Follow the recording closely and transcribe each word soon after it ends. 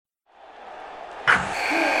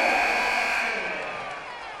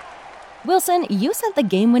Wilson, you sent the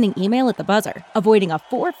game-winning email at the buzzer, avoiding a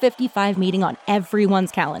 4:55 meeting on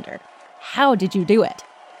everyone's calendar. How did you do it?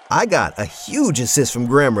 I got a huge assist from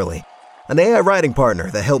Grammarly, an AI writing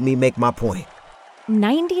partner that helped me make my point.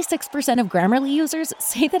 96% of Grammarly users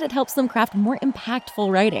say that it helps them craft more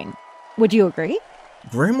impactful writing. Would you agree?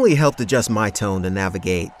 Grammarly helped adjust my tone to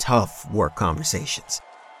navigate tough work conversations.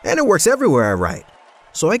 And it works everywhere I write,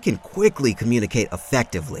 so I can quickly communicate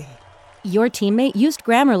effectively. Your teammate used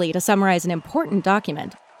Grammarly to summarize an important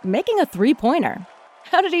document, making a 3-pointer.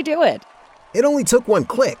 How did he do it? It only took one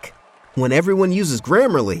click. When everyone uses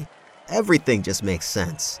Grammarly, everything just makes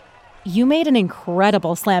sense. You made an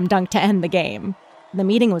incredible slam dunk to end the game. The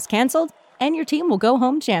meeting was canceled, and your team will go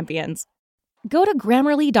home champions. Go to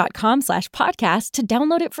Grammarly.com/podcast to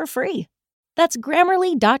download it for free. That's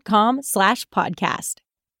Grammarly.com/podcast.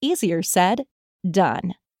 Easier said,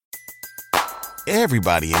 done.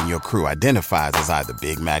 Everybody in your crew identifies as either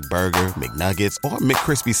Big Mac Burger, McNuggets, or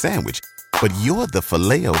McCrispy Sandwich. But you're the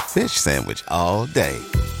Filet-O-Fish Sandwich all day.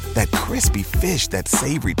 That crispy fish, that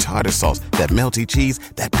savory tartar sauce, that melty cheese,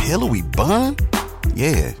 that pillowy bun.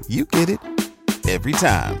 Yeah, you get it. Every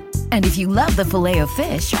time. And if you love the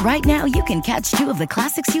Filet-O-Fish, right now you can catch 2 of the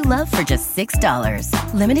classics you love for just $6.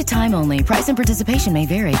 Limited time only. Price and participation may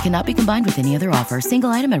vary. Cannot be combined with any other offer. Single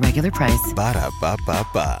item at regular price.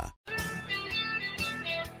 Ba-da-ba-ba-ba.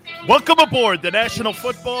 Welcome aboard the National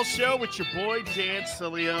Football Show with your boy Dan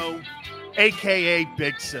Sileo, a.k.a.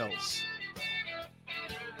 Big Sills.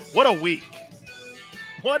 What a week.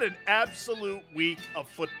 What an absolute week of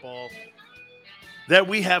football that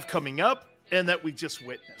we have coming up and that we just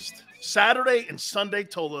witnessed. Saturday and Sunday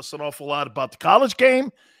told us an awful lot about the college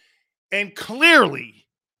game, and clearly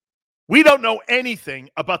we don't know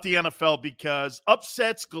anything about the NFL because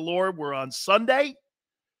upsets galore were on Sunday.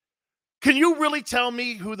 Can you really tell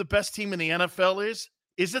me who the best team in the NFL is?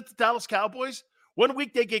 Is it the Dallas Cowboys? One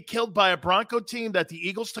week they get killed by a Bronco team that the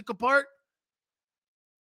Eagles took apart.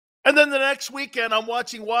 And then the next weekend I'm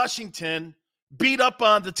watching Washington beat up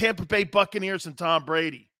on the Tampa Bay Buccaneers and Tom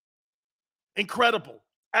Brady. Incredible.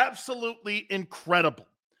 Absolutely incredible.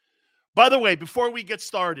 By the way, before we get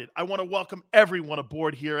started, I want to welcome everyone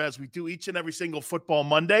aboard here as we do each and every single Football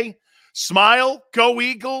Monday. Smile, go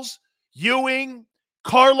Eagles, Ewing,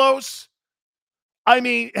 Carlos.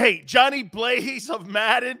 Hey, Johnny Blaze of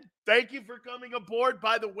Madden, thank you for coming aboard.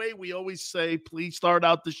 By the way, we always say, please start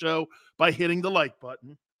out the show by hitting the like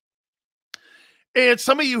button. And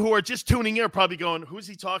some of you who are just tuning in are probably going, who's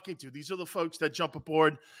he talking to? These are the folks that jump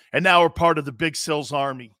aboard and now are part of the Big Sills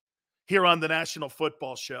Army here on the National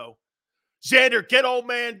Football Show. Xander, get old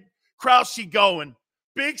man Krause going.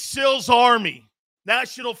 Big Sills Army,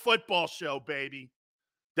 National Football Show, baby.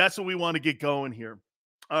 That's what we want to get going here.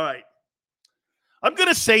 All right. I'm going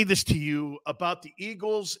to say this to you about the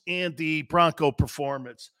Eagles and the Bronco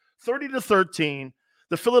performance. 30-13,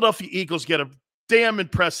 the Philadelphia Eagles get a damn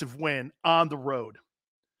impressive win on the road.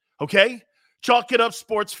 Okay? Chalk it up,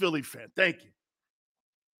 Sports Philly fan. Thank you.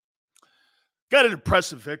 Got an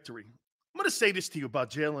impressive victory. I'm going to say this to you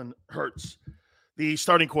about Jalen Hurts, the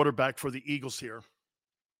starting quarterback for the Eagles here.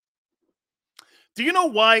 Do you know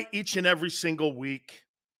why each and every single week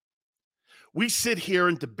we sit here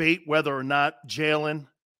and debate whether or not Jalen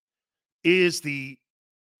is the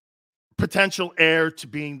potential heir to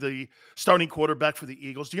being the starting quarterback for the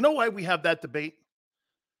Eagles? Do you know why we have that debate?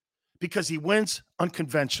 Because he wins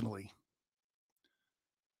unconventionally.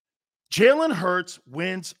 Jalen Hurts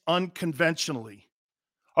wins unconventionally.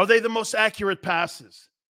 Are they the most accurate passes?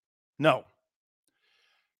 No.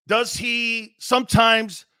 Does he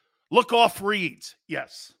sometimes look off reads?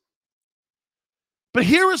 Yes. But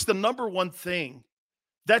here is the number one thing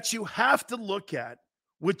that you have to look at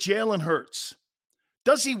with Jalen Hurts.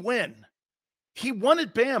 Does he win? He won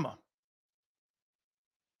at Bama.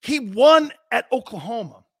 He won at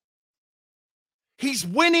Oklahoma. He's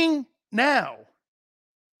winning now.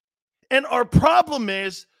 And our problem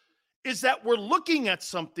is that we're looking at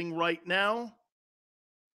something right now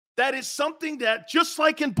that is something that, just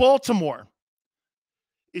like in Baltimore,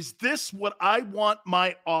 is this what I want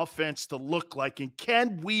my offense to look like? And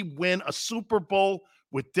can we win a Super Bowl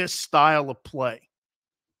with this style of play?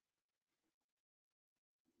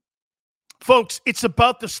 Folks, it's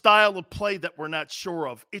about the style of play that we're not sure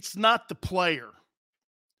of. It's not the player.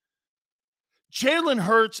 Jalen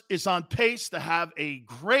Hurts is on pace to have a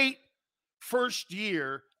great first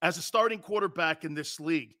year as a starting quarterback in this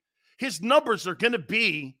league. His numbers are going to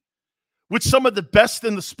be with some of the best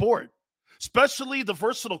in the sport, especially the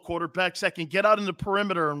versatile quarterbacks that can get out in the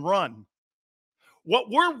perimeter and run. What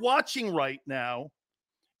we're watching right now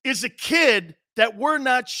is a kid that we're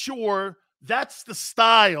not sure that's the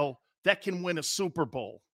style that can win a Super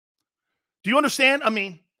Bowl. Do you understand? I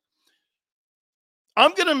mean,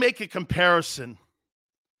 I'm going to make a comparison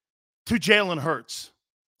to Jalen Hurts.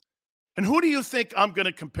 And who do you think I'm going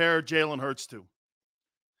to compare Jalen Hurts to?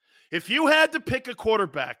 If you had to pick a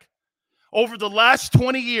quarterback over the last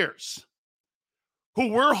 20 years who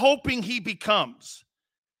we're hoping he becomes,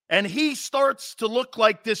 and he starts to look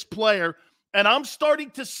like this player, and I'm starting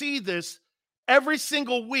to see this every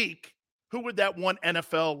single week, who would that one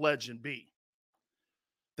NFL legend be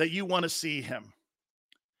that you want to see him?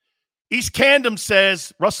 East Camden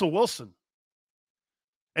says Russell Wilson.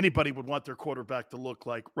 Anybody would want their quarterback to look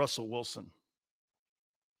like Russell Wilson.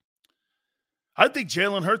 I think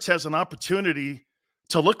Jalen Hurts has an opportunity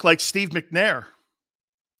to look like Steve McNair.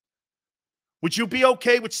 Would you be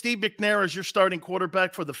okay with Steve McNair as your starting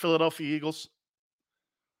quarterback for the Philadelphia Eagles?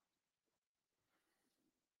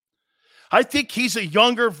 I think he's a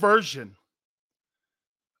younger version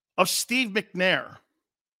of Steve McNair.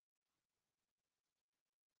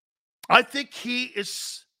 I think he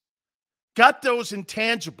is got those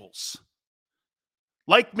intangibles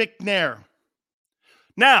like McNair.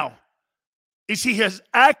 Now, is he as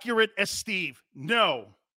accurate as Steve? No.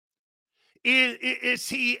 Is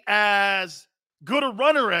he as good a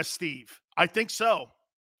runner as Steve? I think so.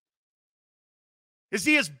 Is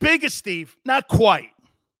he as big as Steve? Not quite.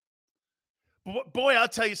 Boy, I'll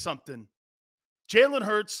tell you something. Jalen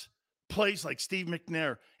Hurts plays like Steve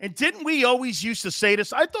McNair. And didn't we always used to say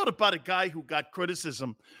this? I thought about a guy who got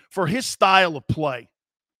criticism for his style of play.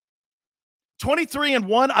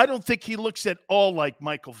 23-1, I don't think he looks at all like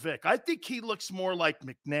Michael Vick. I think he looks more like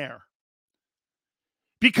McNair.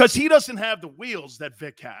 Because he doesn't have the wheels that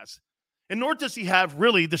Vick has. And nor does he have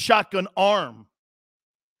really the shotgun arm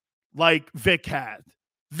like Vick had.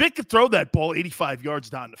 Vick could throw that ball 85 yards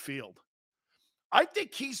down the field. I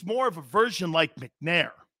think he's more of a version like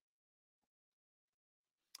McNair.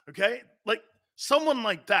 Okay? Like someone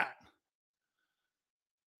like that.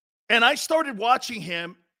 And I started watching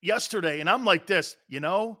him yesterday, and I'm like this,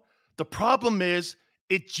 the problem is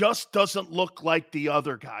it just doesn't look like the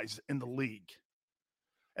other guys in the league.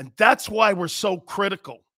 And that's why we're so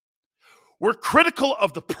critical. We're critical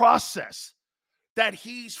of the process that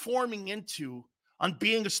he's forming into on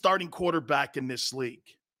being a starting quarterback in this league.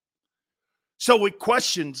 So it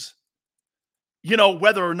questions,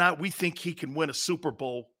 whether or not we think he can win a Super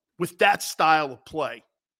Bowl with that style of play.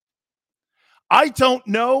 I don't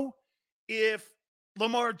know if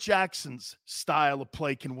Lamar Jackson's style of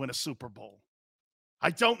play can win a Super Bowl.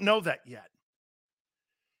 I don't know that yet.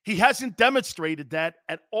 He hasn't demonstrated that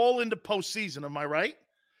at all in the postseason, am I right?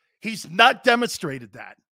 He's not demonstrated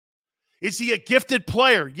that. Is he a gifted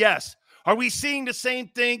player? Yes. Are we seeing the same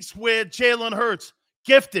things with Jalen Hurts?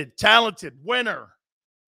 Gifted, talented, winner.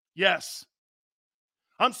 Yes.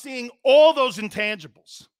 I'm seeing all those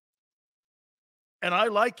intangibles. And I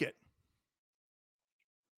like it.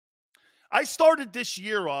 I started this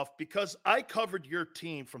year off because I covered your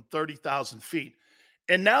team from 30,000 feet.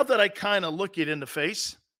 And now that I kind of look it in the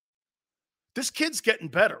face, this kid's getting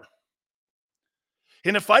better.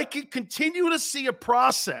 And if I can continue to see a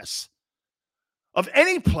process of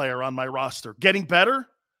any player on my roster getting better,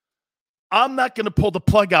 I'm not going to pull the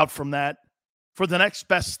plug out from that for the next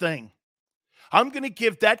best thing. I'm going to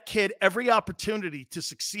give that kid every opportunity to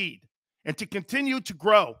succeed and to continue to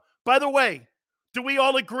grow. By the way, do we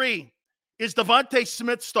all agree? Is Devontae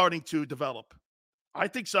Smith starting to develop? I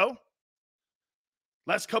think so.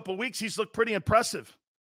 Last couple of weeks, he's looked pretty impressive.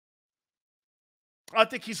 I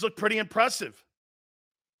think he's looked pretty impressive.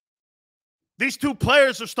 These two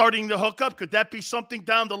players are starting to hook up. Could that be something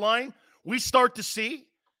down the line we start to see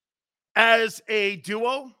as a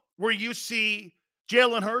duo where you see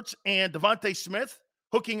Jalen Hurts and Devontae Smith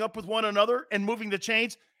hooking up with one another and moving the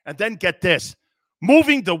chains? And then get this,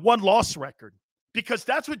 moving the one-loss record. Because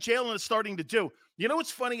that's what Jalen is starting to do. You know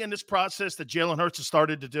what's funny in this process that Jalen Hurts has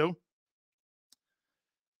started to do?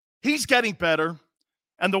 He's getting better,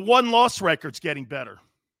 and the one-loss record's getting better.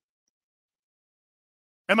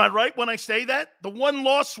 Am I right when I say that? The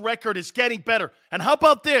one-loss record is getting better. And how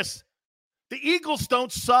about this? The Eagles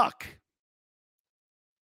don't suck.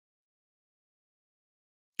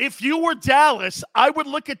 If you were Dallas, I would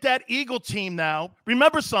look at that Eagle team now.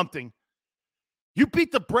 Remember something. You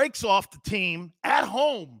beat the brakes off the team at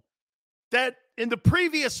home that in the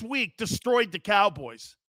previous week destroyed the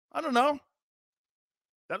Cowboys. I don't know.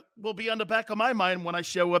 That will be on the back of my mind when I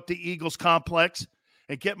show up the Eagles complex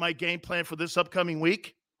and get my game plan for this upcoming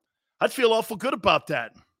week. I'd feel awful good about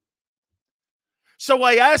that. So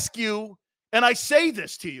I ask you, and I say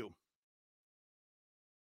this to you.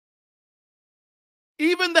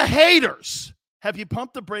 Even the haters Have you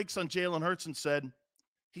pumped the brakes on Jalen Hurts and said,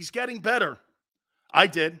 he's getting better? I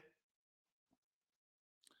did.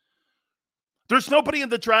 There's nobody in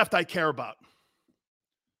the draft I care about.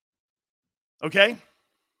 Okay?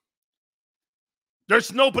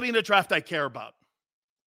 There's nobody in the draft I care about.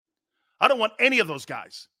 I don't want any of those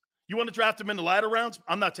guys. You want to draft them in the latter rounds?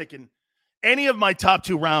 I'm not taking any of my top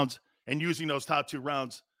 2 rounds and using those top 2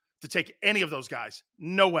 rounds to take any of those guys.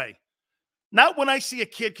 No way. Not when I see a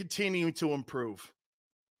kid continuing to improve.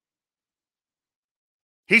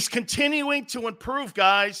 He's continuing to improve,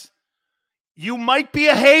 guys. You might be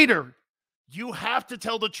a hater. You have to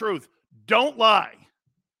tell the truth. Don't lie.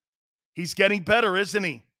 He's getting better, isn't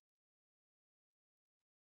he?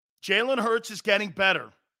 Jalen Hurts is getting better.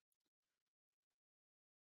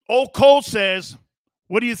 Old Cole says,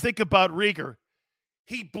 what do you think about Rieger?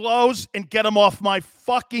 He blows, and get him off my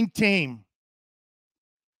fucking team.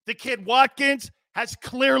 The kid Watkins has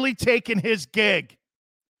clearly taken his gig.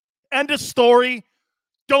 End of story.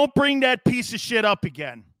 Don't bring that piece of shit up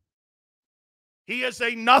again. He is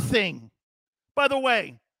a nothing. By the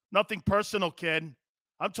way, nothing personal, kid.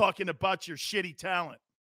 I'm talking about your shitty talent.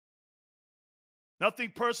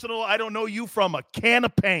 Nothing personal. I don't know you from a can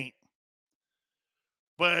of paint.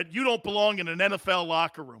 But you don't belong in an NFL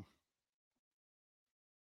locker room.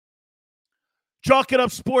 Chalk it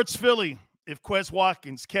up, Sports Philly. If Quez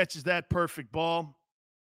Watkins catches that perfect ball,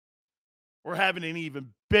 we're having an even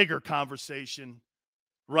bigger conversation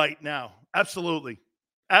right now. Absolutely.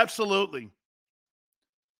 Absolutely.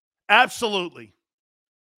 Absolutely.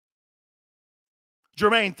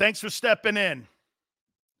 Jermaine, thanks for stepping in.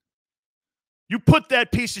 You put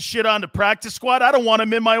that piece of shit on the practice squad, I don't want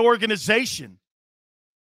him in my organization.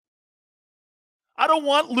 I don't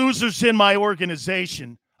want losers in my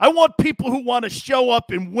organization. I want people who want to show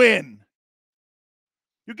up and win.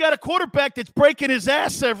 You got a quarterback that's breaking his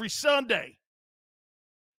ass every Sunday.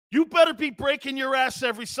 You better be breaking your ass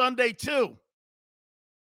every Sunday too.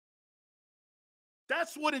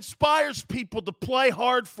 That's what inspires people to play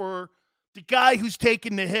hard for the guy who's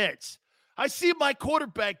taking the hits. I see my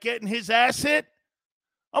quarterback getting his ass hit.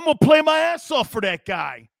 I'm going to play my ass off for that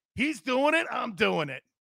guy. He's doing it. I'm doing it.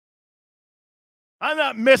 I'm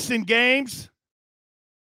not missing games.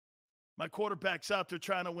 My quarterback's out there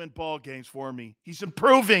trying to win ball games for me. He's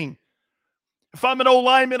improving. If I'm an O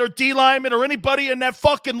lineman or D lineman or anybody in that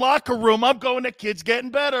fucking locker room, I'm going, the kid's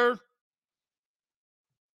getting better.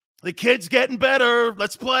 The kid's getting better.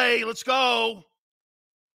 Let's play. Let's go.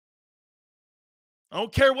 I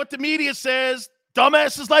don't care what the media says.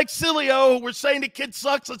 Dumbasses like Sileo who were saying the kid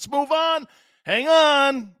sucks. Let's move on. Hang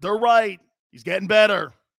on. They're right. He's getting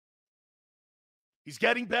better. He's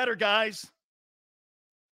getting better, guys.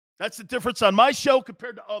 That's the difference on my show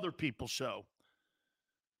compared to other people's show.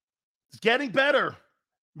 He's getting better.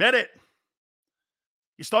 Met it.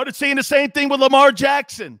 You started seeing the same thing with Lamar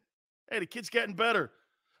Jackson. Hey, the kid's getting better.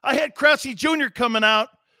 I had Krause Jr. coming out,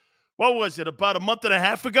 what was it, about a month and a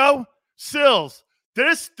half ago? Sills,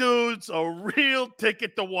 this dude's a real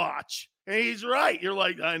ticket to watch. And he's right. You're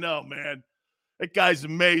like, I know, man. That guy's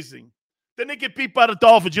amazing. Then they get beat by the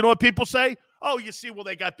Dolphins. You know what people say? Oh, you see, well,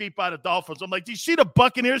 they got beat by the Dolphins. I'm like, do you see the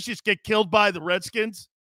Buccaneers just get killed by the Redskins?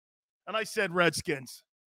 And I said Redskins.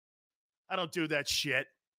 I don't do that shit.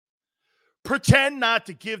 Pretend not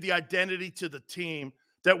to give the identity to the team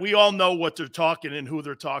that we all know what they're talking and who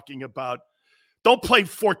they're talking about. Don't play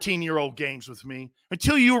 14-year-old games with me.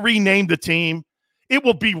 Until you rename the team, it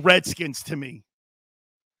will be Redskins to me.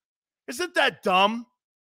 Isn't that dumb?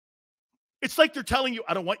 It's like they're telling you,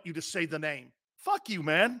 I don't want you to say the name. Fuck you,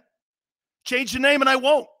 man. Change the name and I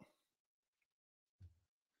won't.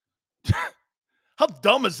 How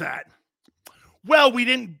dumb is that? Well, we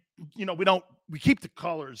didn't, we keep the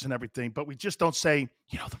colors and everything, but we just don't say,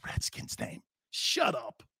 the Redskins name. Shut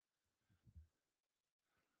up.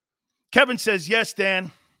 Kevin says, yes,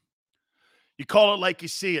 Dan. You call it like you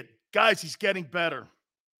see it. Guys, he's getting better.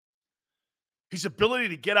 His ability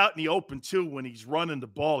to get out in the open, too, when he's running the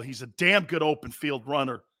ball. He's a damn good open field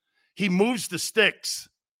runner. He moves the sticks.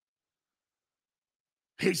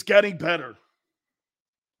 He's getting better.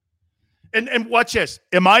 And watch this.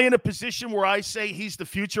 Am I in a position where I say he's the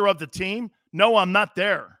future of the team? No, I'm not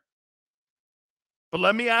there. But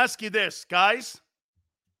let me ask you this, guys.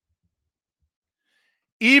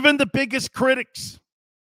 Even the biggest critics,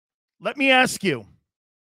 let me ask you,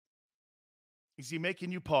 is he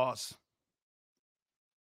making you pause?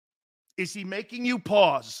 Is he making you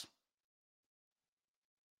pause?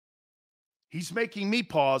 He's making me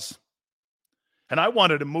pause. And I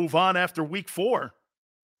wanted to move on after week 4.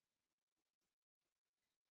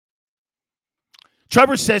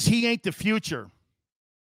 Trevor says he ain't the future.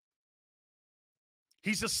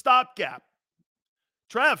 He's a stopgap.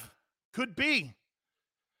 Trev, could be.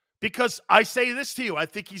 Because I say this to you, I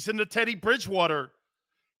think he's in the Teddy Bridgewater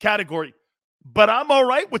category. But I'm all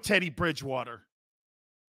right with Teddy Bridgewater.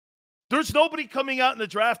 There's nobody coming out in the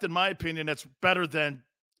draft, in my opinion, that's better than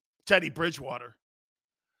Teddy Bridgewater.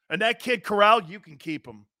 And that kid Corral, you can keep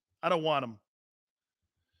him. I don't want him.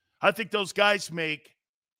 I think those guys make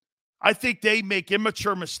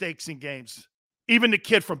immature mistakes in games. Even the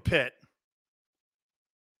kid from Pitt.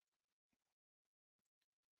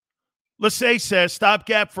 Lassay says,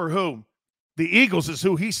 stopgap for who? The Eagles is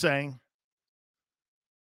who he's saying.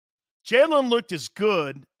 Jalen looked as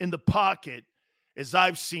good in the pocket as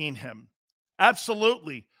I've seen him.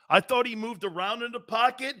 Absolutely. I thought he moved around in the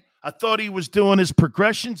pocket. I thought he was doing his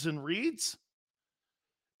progressions and reads.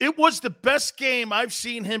 It was the best game I've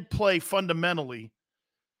seen him play fundamentally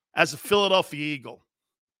as a Philadelphia Eagle.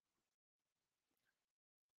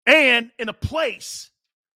 And in a place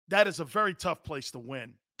that is a very tough place to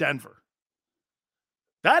win, Denver.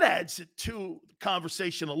 That adds it to the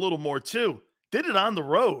conversation a little more, too. Did it on the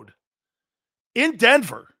road in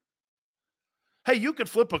Denver. Hey, you could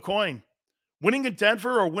flip a coin. Winning in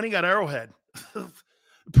Denver or winning at Arrowhead.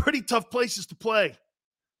 Pretty tough places to play.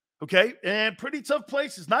 Okay? And pretty tough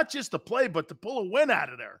places, not just to play, but to pull a win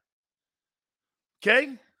out of there.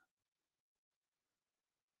 Okay?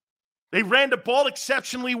 They ran the ball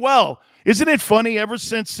exceptionally well. Isn't it funny, ever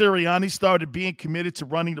since Sirianni started being committed to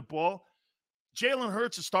running the ball, Jalen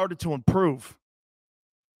Hurts has started to improve.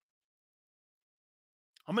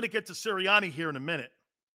 I'm going to get to Sirianni here in a minute.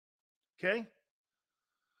 Okay?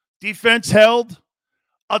 Defense held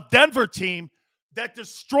a Denver team that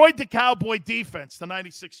destroyed the Cowboy defense to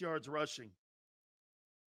 96 yards rushing.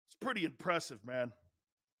 It's pretty impressive, man.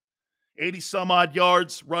 80-some-odd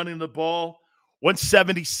yards running the ball.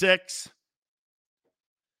 176.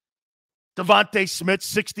 Devontae Smith,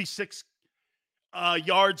 66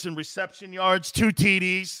 yards and reception yards, 2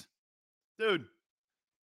 TDs. Dude.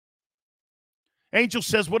 Angel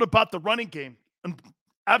says, what about the running game?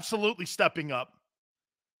 Absolutely stepping up.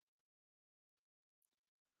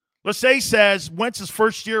 Lassay says, Wentz's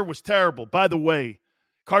first year was terrible. By the way,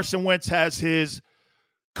 Carson Wentz has his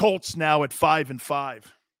Colts now at 5-5.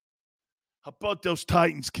 How about those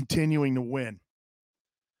Titans continuing to win?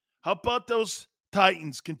 How about those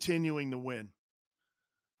Titans continuing to win?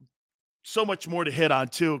 So much more to hit on,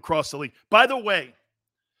 too, across the league. By the way,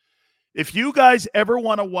 if you guys ever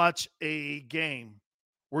want to watch a game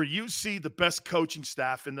where you see the best coaching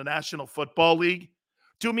staff in the National Football League,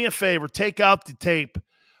 do me a favor. Take out the tape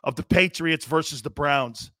of the Patriots versus the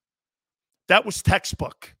Browns. That was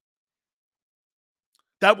textbook.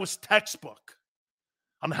 That was textbook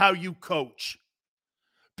on how you coach.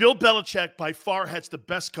 Bill Belichick by far has the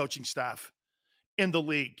best coaching staff in the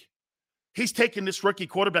league. He's taken this rookie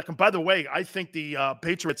quarterback. And by the way, I think the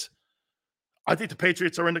Patriots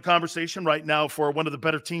are in the conversation right now for one of the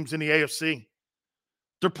better teams in the AFC.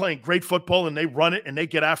 They're playing great football, and they run it, and they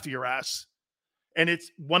get after your ass. And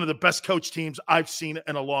it's one of the best coach teams I've seen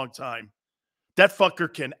in a long time. That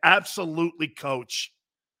fucker can absolutely coach.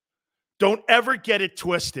 Don't ever get it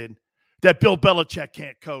twisted that Bill Belichick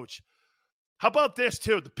can't coach. How about this,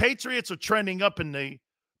 too? The Patriots are trending up, and the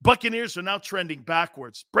Buccaneers are now trending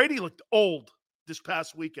backwards. Brady looked old this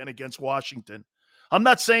past weekend against Washington. I'm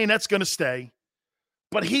not saying that's going to stay,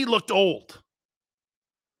 but he looked old.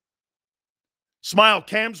 Smile,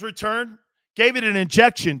 Cam's return gave it an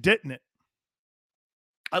injection, didn't it?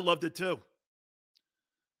 I loved it too.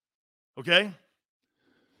 Okay?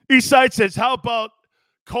 Eastside says, how about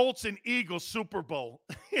Colts and Eagles Super Bowl?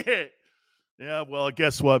 Yeah, well,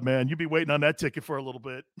 guess what, man? You'll be waiting on that ticket for a little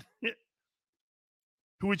bit.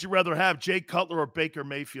 Who would you rather have, Jay Cutler or Baker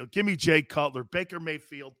Mayfield? Give me Jay Cutler. Baker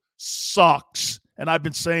Mayfield sucks, and I've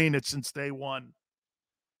been saying it since day one.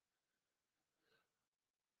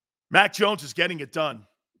 Mac Jones is getting it done.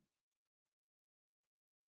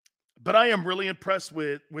 But I am really impressed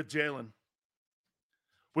with Jalen,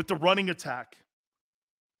 with the running attack.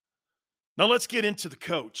 Now let's get into the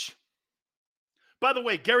coach. By the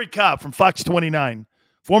way, Garry Cobb from Fox 29,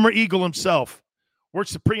 former Eagle himself,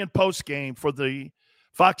 works the pre- and post-game for the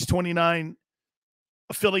Fox 29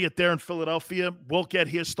 affiliate there in Philadelphia. We'll get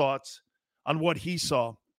his thoughts on what he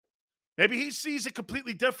saw. Maybe he sees it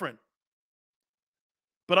completely different.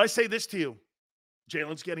 But I say this to you.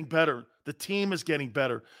 Jalen's getting better. The team is getting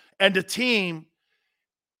better. And the team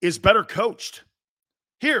is better coached.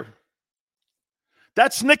 Here,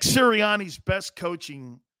 that's Nick Sirianni's best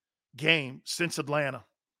coaching game since Atlanta.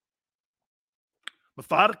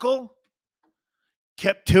 Methodical,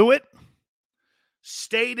 kept to it,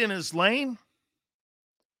 stayed in his lane,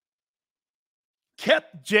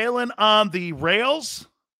 kept Jalen on the rails.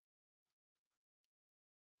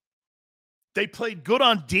 They played good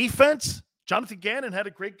on defense. Jonathan Gannon had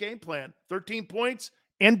a great game plan. 13 points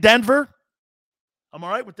in Denver. I'm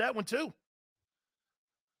all right with that one too.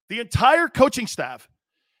 The entire coaching staff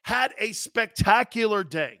had a spectacular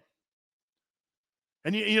day.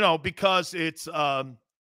 And, because it's,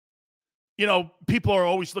 people are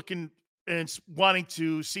always looking and wanting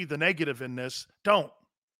to see the negative in this. Don't.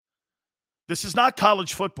 This is not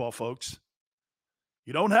college football, folks.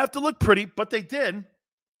 You don't have to look pretty, but they did.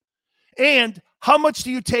 And how much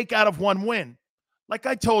do you take out of one win? Like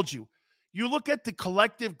I told you, you look at the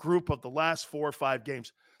collective group of the last 4 or 5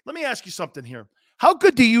 games. Let me ask you something here. How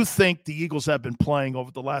good do you think the Eagles have been playing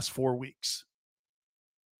over the last 4 weeks?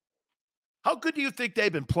 How good do you think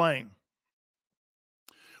they've been playing?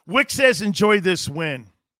 Wick says, enjoy this win.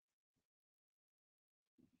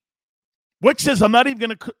 Wick says, I'm not even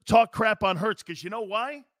going to talk crap on Hurts because you know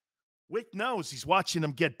why? Wick knows he's watching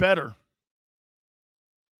them get better.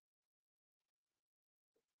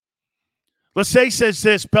 Lassay says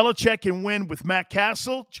this, Belichick can win with Matt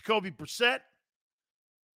Castle, Jacoby Brissett,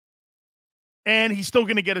 and he's still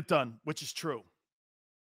going to get it done, which is true.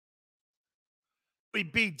 We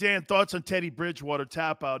beat Dan. Thoughts on Teddy Bridgewater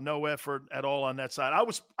tap out? No effort at all on that side.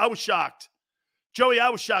 I was shocked. Joey, I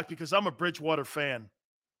was shocked because I'm a Bridgewater fan.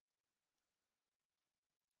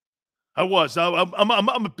 I was.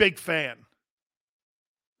 I'm a big fan.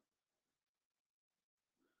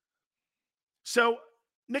 So,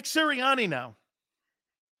 Nick Sirianni now.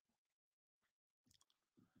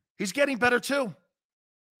 He's getting better too.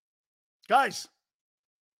 Guys,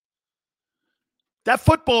 that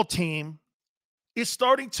football team is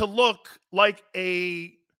starting to look like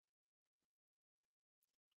a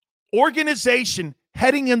organization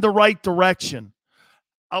heading in the right direction.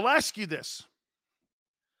 I'll ask you this.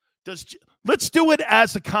 Let's do it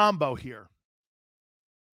as a combo here.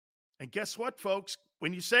 And guess what, folks?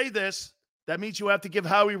 When you say this, that means you have to give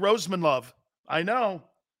Howie Roseman love. I know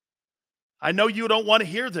you don't want to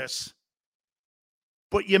hear this.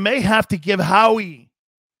 But you may have to give Howie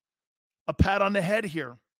a pat on the head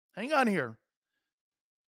here. Hang on here.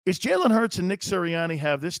 Is Jalen Hurts and Nick Sirianni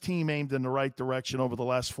have this team aimed in the right direction over the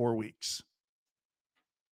last 4 weeks?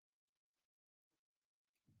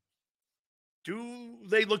 Do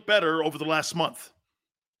they look better over the last month?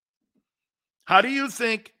 How do you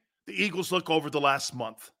think the Eagles look over the last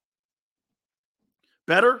month?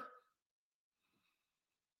 Better?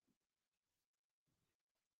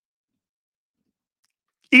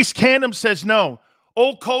 East Canham says no.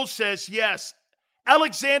 Old Cole says yes.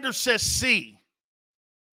 Alexander says C.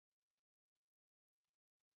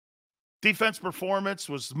 Defense performance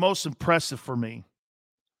was the most impressive for me.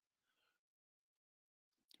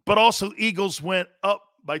 But also, Eagles went up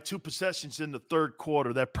by 2 possessions in the third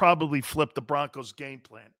quarter. That probably flipped the Broncos' game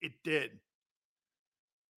plan. It did.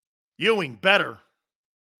 Ewing, better.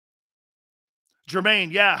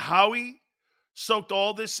 Jermaine, yeah, Howie soaked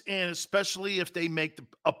all this in, especially if they make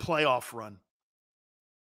a playoff run.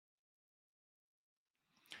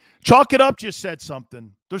 Chalk It Up just said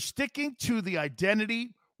something. They're sticking to the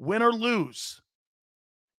identity, win or lose.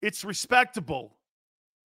 It's respectable.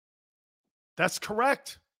 That's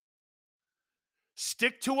correct.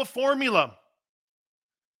 Stick to a formula.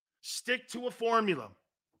 Stick to a formula.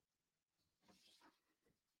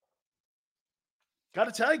 Got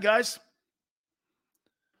to tell you guys,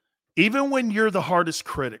 even when you're the hardest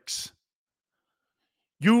critics,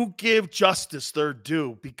 you give justice their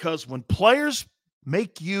due, because when players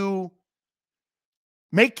make your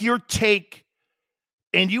take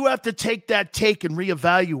and you have to take that take and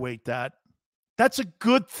reevaluate that, that's a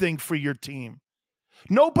good thing for your team.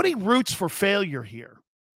 Nobody roots for failure here.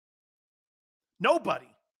 Nobody.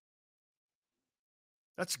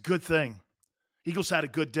 That's a good thing. Eagles had a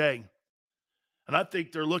good day. And I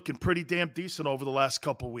think they're looking pretty damn decent over the last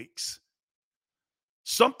couple weeks.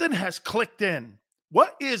 Something has clicked in.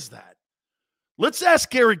 What is that? Let's ask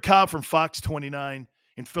Garry Cobb from Fox 29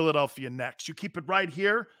 in Philadelphia next. You keep it right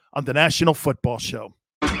here on the National Football Show.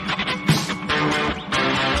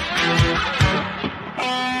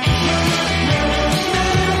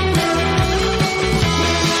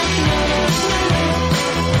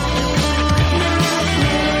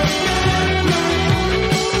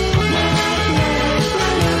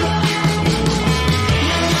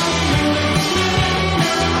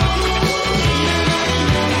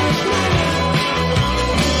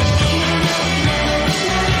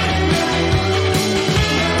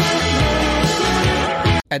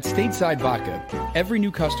 At Stateside Vodka, every new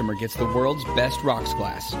customer gets the world's best rocks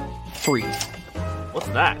glass, free. What's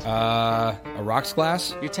that? A rocks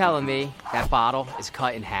glass? You're telling me that bottle is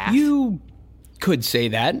cut in half? You could say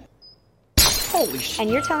that. Holy shit. And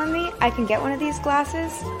you're telling me I can get one of these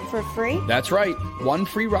glasses for free? That's right. One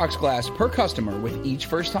free rocks glass per customer with each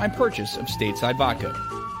first-time purchase of Stateside Vodka.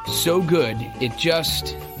 So good, it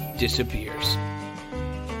just disappears.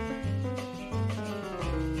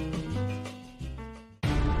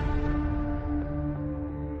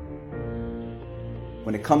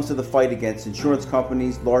 When it comes to the fight against insurance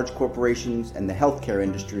companies, large corporations, and the healthcare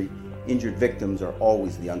industry, injured victims are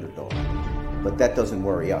always the underdog. But that doesn't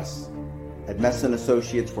worry us. At Messa &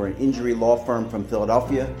 Associates, we're an injury law firm from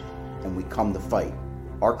Philadelphia, and we come to fight.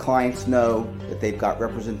 Our clients know that they've got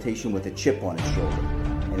representation with a chip on its shoulder,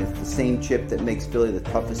 and it's the same chip that makes Philly the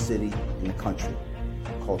toughest city in the country.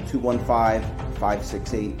 Call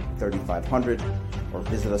 215-568-3500 or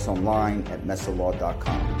visit us online at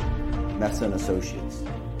messalaw.com. Messa & Associates,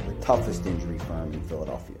 the toughest injury firm in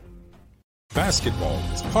Philadelphia. Basketball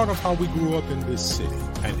is part of how we grew up in this city,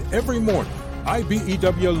 and every morning,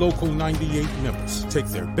 IBEW Local 98 members take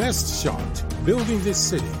their best shot, building this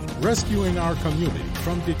city, rescuing our community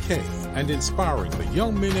from decay, and inspiring the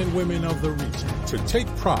young men and women of the region to take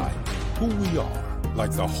pride in who we are,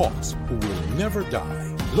 like the Hawks who will never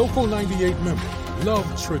die. Local 98 members love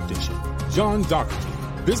tradition. John Doherty,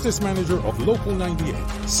 business manager of Local 98,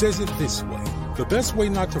 says it this way: the best way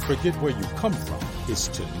not to forget where you come from is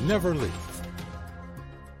to never leave.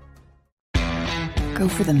 Go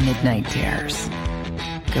for the midnight dares.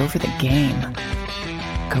 Go for the game.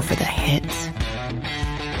 Go for the hits.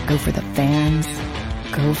 Go for the fans.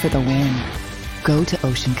 Go for the win. Go to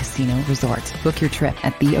Ocean Casino Resort. Book your trip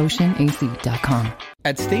at theoceanac.com.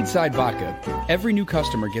 At Stateside Vodka, every new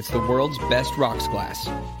customer gets the world's best rocks glass.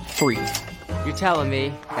 Free. You're telling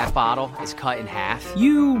me that bottle is cut in half?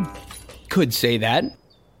 You could say that.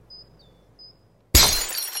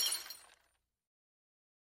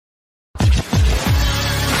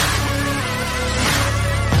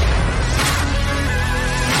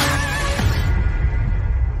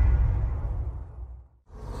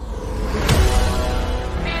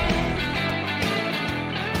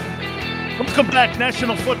 Welcome back,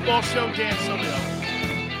 National Football Show, Dan Sileo.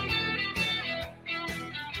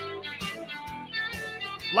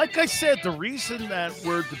 Like I said, the reason that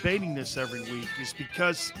we're debating this every week is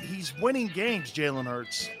because he's winning games, Jalen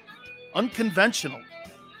Hurts. Unconventional.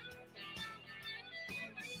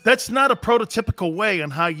 That's not a prototypical way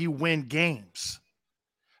on how you win games.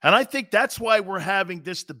 And I think that's why we're having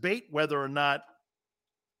this debate whether or not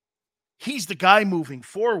he's the guy moving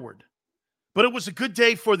forward. But it was a good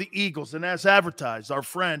day for the Eagles. And as advertised, our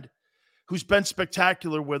friend who's been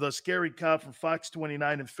spectacular with us, Garry Cobb from Fox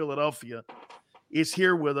 29 in Philadelphia, is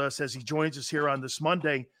here with us as he joins us here on this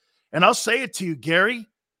Monday. And I'll say it to you, Garry,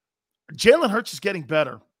 Jalen Hurts is getting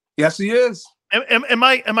better. Yes, he is. Am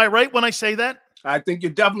I right when I say that? I think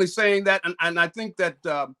you're definitely saying that. And I think that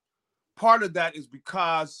part of that is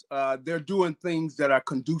because they're doing things that are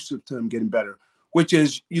conducive to him getting better, which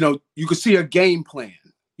is, you can see a game plan.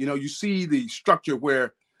 You see the structure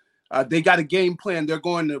where they got a game plan. They're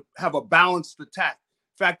going to have a balanced attack.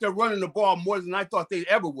 In fact, they're running the ball more than I thought they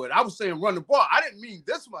ever would. I was saying run the ball. I didn't mean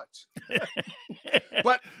this much.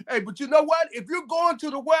 But you know what? If you're going to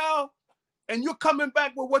the well and you're coming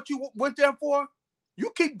back with what you went there for,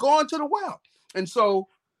 you keep going to the well. And so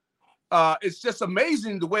it's just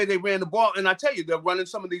amazing the way they ran the ball. And I tell you, they're running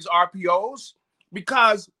some of these RPOs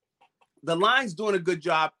because the line's doing a good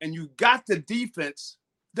job and you got the defense.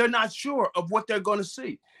 They're not sure of what they're going to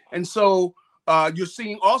see. And so you're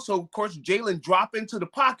seeing also, of course, Jalen drop into the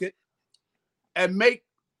pocket and make,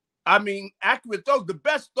 accurate throws. The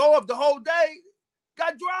best throw of the whole day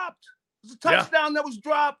got dropped. It was a touchdown that was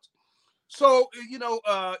dropped. So,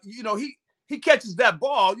 he catches that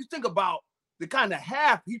ball. You think about the kind of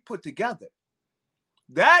half he put together.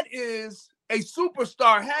 That is a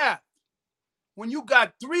superstar half. When you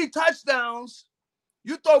got 3 touchdowns,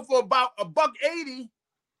 you throw for about $180.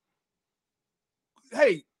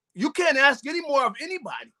 Hey, you can't ask any more of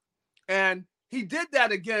anybody. And he did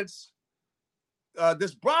that against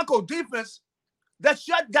this Bronco defense that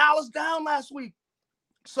shut Dallas down last week.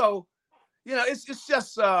 So, it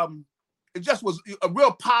just was a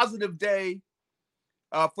real positive day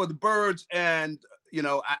for the Birds. And,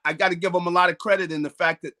 I got to give them a lot of credit in the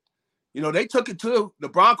fact that, they took it to the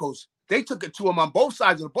Broncos. They took it to them on both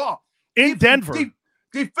sides of the ball. In Denver.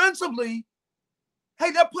 Defensively,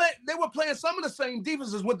 hey, they were playing some of the same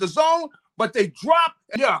defenses with the zone, but they dropped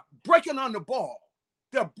and they're breaking on the ball.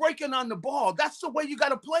 They're breaking on the ball. That's the way you got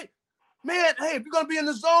to play. Man, hey, if you're going to be in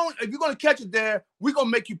the zone, if you're going to catch it there, we're going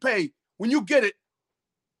to make you pay. When you get it,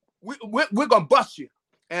 we're going to bust you.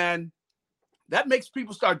 And that makes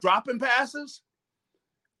people start dropping passes.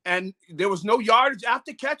 And there was no yardage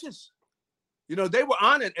after catches. You know, they were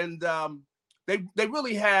on it. And they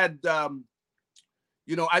really had,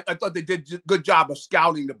 you know, I thought they did a good job of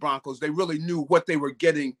scouting the Broncos. They really knew what they were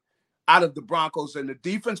getting out of the Broncos. And the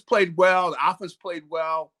defense played well. The offense played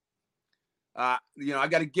well. You know, I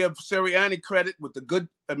got to give Sirianni credit with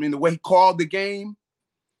the way he called the game.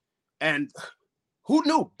 And who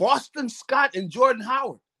knew? Boston Scott and Jordan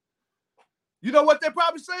Howard. You know what they're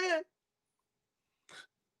probably saying?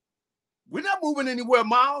 We're not moving anywhere,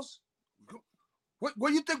 Miles. What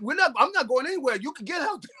do you think? I'm not going anywhere. You can get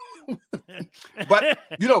out there. But,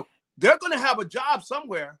 you know, they're going to have a job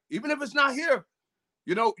somewhere, even if it's not here.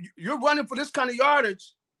 You know, you're running for this kind of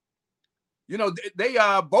yardage. You know, they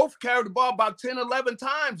both carried the ball about 10, 11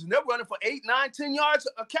 times, and they're running for 8, 9, 10 yards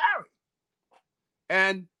a carry.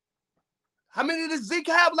 And how many did Zeke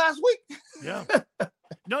have last week? Yeah.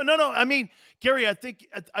 No. I mean, Gary, I think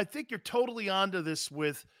you're totally onto this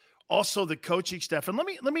with also the coaching staff. And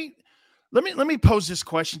let me pose this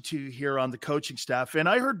question to you here on the coaching staff. And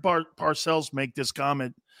I heard Parcells make this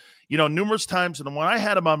comment, you know, numerous times. And when I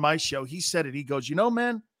had him on my show, he said it. He goes, you know,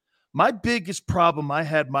 man, my biggest problem I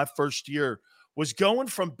had my first year was going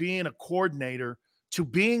from being a coordinator to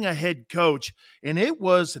being a head coach. And it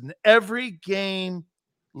was an every game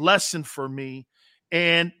lesson for me.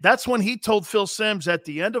 And that's when he told Phil Simms at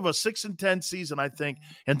the end of a 6-10 season, I think,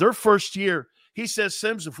 in their first year, he says,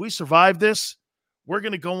 Simms, if we survive this, we're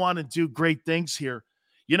going to go on and do great things here.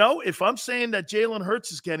 You know, if I'm saying that Jalen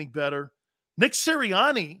Hurts is getting better, Nick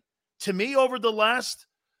Sirianni, to me, over the last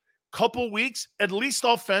couple weeks, at least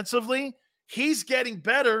offensively, he's getting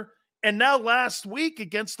better. And now last week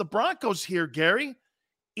against the Broncos here, Gary,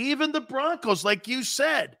 even the Broncos, like you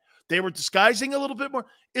said, they were disguising a little bit more.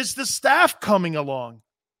 Is the staff coming along?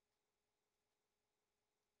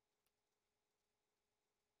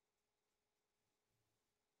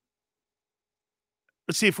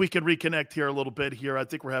 Let's see if we can reconnect here a little bit here. I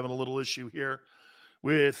think we're having a little issue here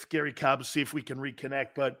with Garry Cobb to see if we can reconnect.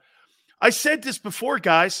 But I said this before,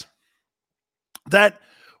 guys, that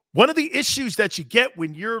one of the issues that you get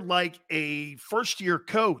when you're like a first-year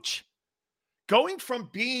coach, going from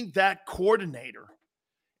being that coordinator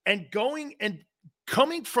and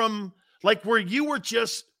coming from like where you were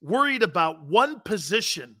just worried about one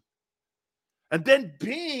position and then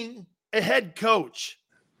being a head coach,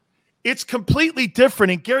 it's completely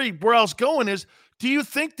different. And Gary, where I was going is, do you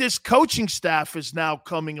think this coaching staff is now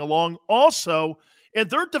coming along also in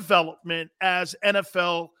their development as an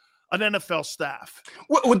NFL staff?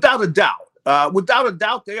 Without a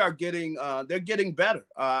doubt, they are getting they're getting better.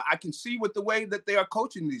 I can see with the way that they are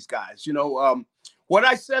coaching these guys. You know, what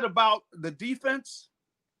I said about the defense,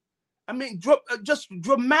 I mean, just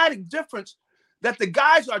dramatic difference that the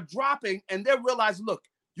guys are dropping and they're realizing, look,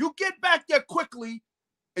 you get back there quickly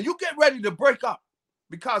and you get ready to break up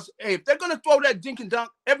because, hey, if they're going to throw that dink and dunk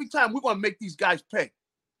every time, we're going to make these guys pay.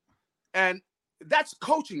 And that's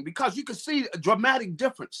coaching because you can see a dramatic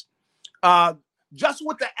difference. Just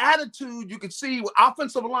with the attitude, you can see with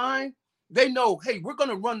offensive line, they know, hey, we're going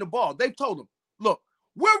to run the ball. They've told them, look,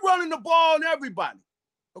 we're running the ball on everybody,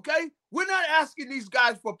 okay? We're not asking these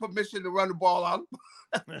guys for permission to run the ball on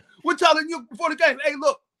them. We're telling you before the game, hey,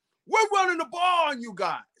 look, we're running the ball on you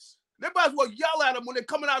guys. They might as well yell at them when they're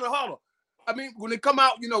coming out of the huddle. I mean, when they come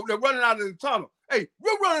out, you know, they're running out of the tunnel. Hey,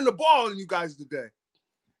 we're running the ball on you guys today.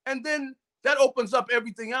 And then that opens up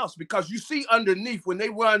everything else because you see underneath when they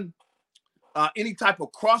run any type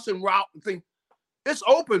of crossing route and thing, it's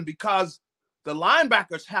open because the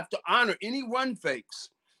linebackers have to honor any run fakes.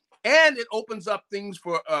 And it opens up things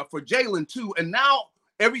for Jalen too. And now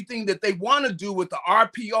everything that they want to do with the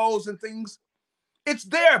RPOs and things, it's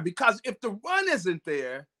there because if the run isn't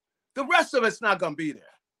there, the rest of it's not going to be there,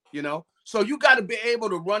 you know? So you got to be able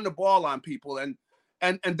to run the ball on people. And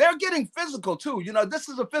they're getting physical too. You know, this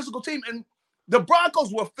is a physical team. And the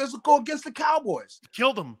Broncos were physical against the Cowboys.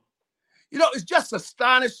 Killed them. You know, it's just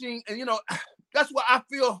astonishing. And, you know, that's what I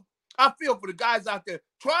feel for the guys out there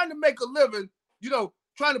trying to make a living, you know,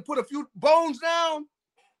 trying to put a few bones down.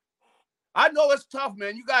 I know it's tough,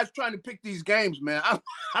 man. You guys trying to pick these games, man.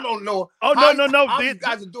 I don't know. Oh, no. How you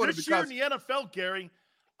guys are doing it this year in the NFL, Gary,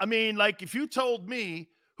 I mean, like if you told me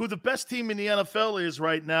who the best team in the NFL is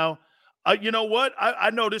right now, you know what? I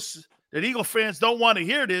notice that Eagle fans don't want to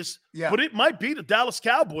hear this, but it might be the Dallas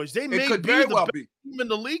Cowboys. They may be the best team in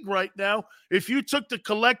the league right now. If you took the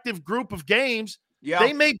collective group of games,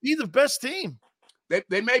 they may be the best team.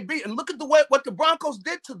 They may be. And look at what the Broncos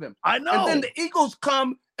did to them. I know. And then the Eagles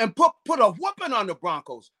come and put a whooping on the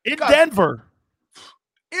Broncos. In Denver.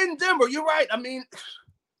 in Denver. You're right. I mean,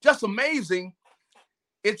 just amazing.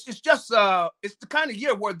 It's just it's the kind of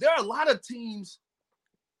year where there are a lot of teams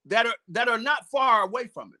that are not far away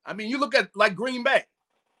from it. I mean, you look at like Green Bay.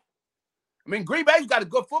 I mean, Green Bay's got a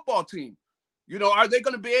good football team. You know, are they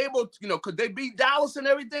going to be able to, you know, could they beat Dallas and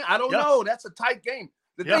everything? I don't know. That's a tight game.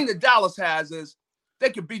 The thing that Dallas has is they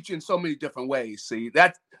can beat you in so many different ways. See,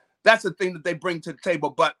 that's the thing that they bring to the table.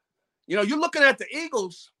 But, you know, you're looking at the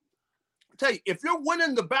Eagles. I tell you, if you're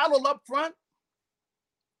winning the battle up front,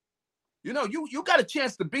 you know, you got a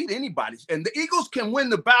chance to beat anybody. And the Eagles can win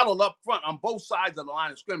the battle up front on both sides of the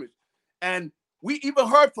line of scrimmage. And we even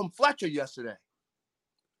heard from Fletcher yesterday.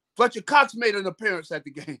 Fletcher Cox made an appearance at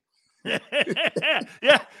the game. Hey,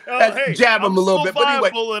 jab him a little bit, but anyway,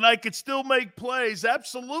 and I could still make plays.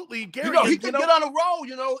 Absolutely, Garry. You know, he can get on a roll.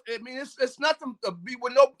 You know, I mean, it's nothing to be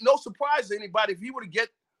with no surprise to anybody if he were to get,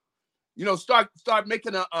 you know, start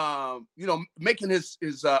making a making his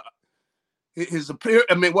appear.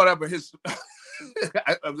 I mean, whatever his.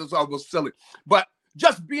 I was almost silly, but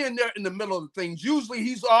just being there in the middle of the things. Usually,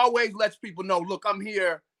 he's always lets people know, look, I'm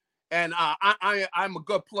here, and I'm a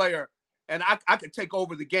good player. And I could take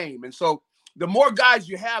over the game. And so the more guys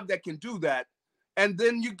you have that can do that, and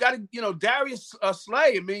then you got to, you know, Darius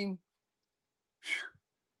Slay, I mean,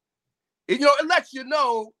 you know, it lets you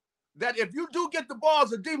know that if you do get the ball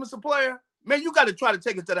as a defensive player, man, you got to try to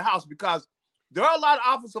take it to the house because there are a lot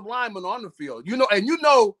of offensive linemen on the field, you know, and you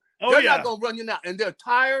know they're not going to run you now. And they're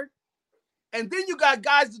tired. And then you got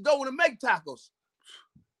guys that don't want to make tackles.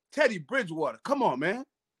 Teddy Bridgewater, come on, man.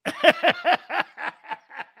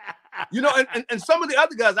 You know, and some of the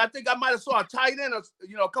other guys, I think I might have saw a tight end, or,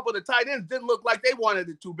 you know, a couple of the tight ends didn't look like they wanted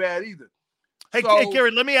it too bad either. Hey,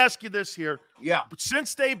 Garry, let me ask you this here. Yeah.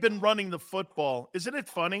 Since they've been running the football, isn't it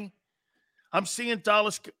funny? I'm seeing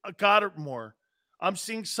Dallas Goedert more. I'm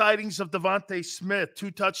seeing sightings of Devontae Smith,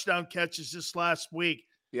 2 touchdown catches this last week.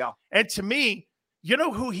 Yeah. And to me, you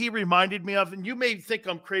know who he reminded me of? And you may think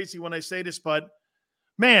I'm crazy when I say this, but,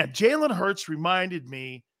 man, Jalen Hurts reminded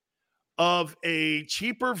me of a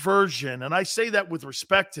cheaper version, and I say that with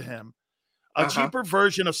respect to him, a cheaper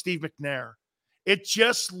version of Steve McNair. It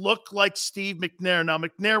just looked like Steve McNair. Now,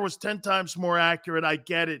 McNair was 10 times more accurate. I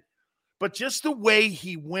get it. But just the way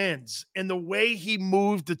he wins and the way he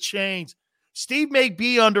moved the chains, Steve may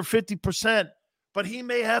be under 50%, but he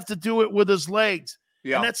may have to do it with his legs.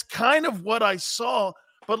 Yeah. And that's kind of what I saw.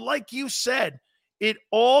 But like you said, it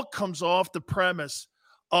all comes off the premise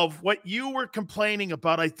of what you were complaining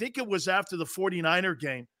about. I think it was after the 49er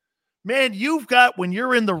game. Man, when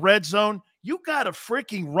you're in the red zone, you got to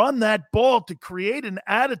freaking run that ball to create an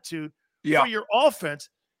attitude for your offense.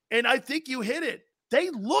 And I think you hit it. They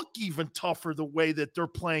look even tougher the way that they're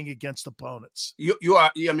playing against opponents. You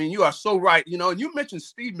are so right. You know, and you mentioned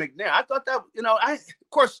Steve McNair. I thought that, you know, I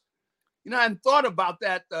hadn't thought about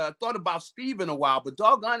that, thought about Steve in a while, but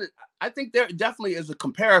doggone it, I think there definitely is a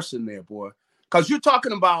comparison there, boy. Because you're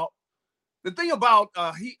talking about the thing about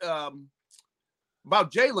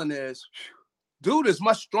Jalen is, dude is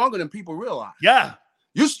much stronger than people realize. Yeah,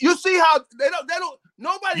 you see how they don't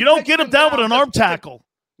nobody. You don't get him down with an arm tackle.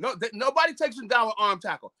 Nobody takes him down with arm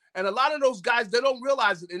tackle, and a lot of those guys they don't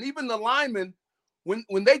realize it. And even the linemen, when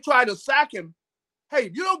they try to sack him, hey,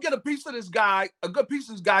 if you don't get a piece of this guy, a good piece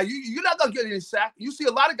of this guy, you're not gonna get any sack. You see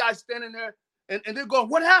a lot of guys standing there, and they're going,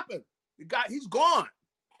 "What happened? The guy, he's gone,"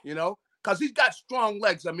 you know. Because he's got strong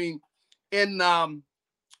legs. I mean,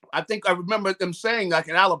 I think I remember them saying, like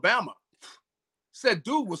in Alabama, said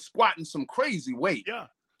dude was squatting some crazy weight. Yeah.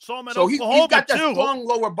 Saw him in so Oklahoma he's got that too. strong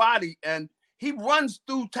lower body, and he runs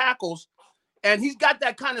through tackles, and he's got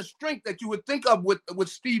that kind of strength that you would think of with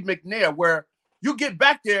Steve McNair, where you get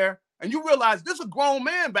back there and you realize this is a grown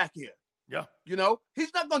man back here. Yeah. You know,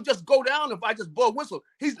 he's not going to just go down if I just blow a whistle.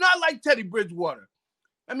 He's not like Teddy Bridgewater.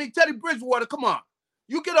 I mean, Teddy Bridgewater, come on.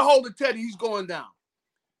 You get a hold of Teddy, he's going down.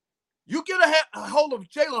 You get a hold of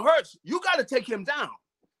Jalen Hurts, you got to take him down.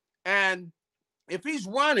 And if he's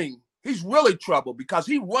running, he's really trouble because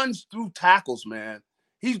he runs through tackles, man.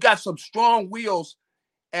 He's got some strong wheels.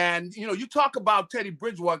 And, you know, you talk about Teddy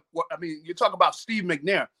Bridgewater. I mean, you talk about Steve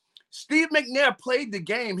McNair. Steve McNair played the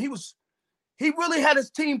game. He really had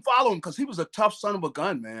his team follow him because he was a tough son of a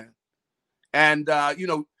gun, man. And, you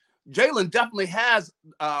know, Jalen definitely has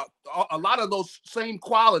a lot of those same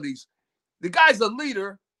qualities. The guy's a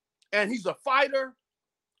leader, and he's a fighter,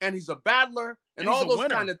 and he's a battler, and all those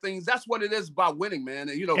kind of things. That's what it is about winning, man.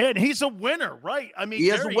 And, you know, and he's a winner, right? I mean,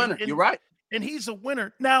 he is a winner. You're right. And he's a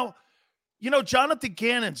winner. Now, you know, Jonathan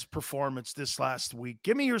Gannon's performance this last week.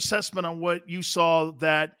 Give me your assessment on what you saw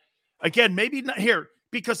that, again, maybe not here.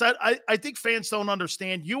 because I think fans don't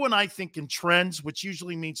understand. You and I think in trends, which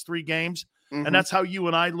usually means 3 games, and that's how you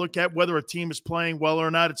and I look at whether a team is playing well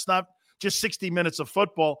or not. It's not just 60 minutes of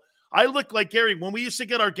football. I look like Gary, when we used to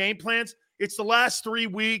get our game plans, it's the last 3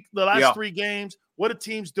 games, what a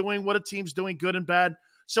team's doing good and bad.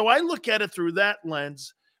 So I look at it through that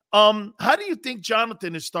lens. How do you think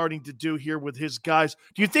Jonathan is starting to do here with his guys?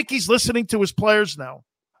 Do you think he's listening to his players now?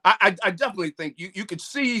 I definitely think you could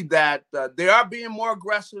see that they are being more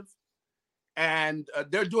aggressive, and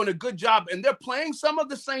they're doing a good job, and they're playing some of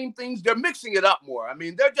the same things. They're mixing it up more. I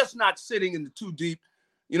mean, they're just not sitting in the too deep.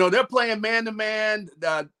 They're playing man-to-man.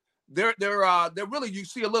 They're really, you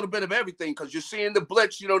see a little bit of everything because you're seeing the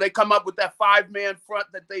blitz. They come up with that 5-man front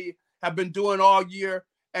that they have been doing all year.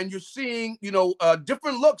 And you're seeing,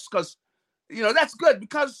 different looks because, that's good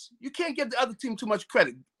because you can't give the other team too much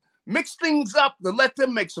credit. Mix things up to let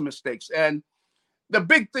them make some mistakes. And the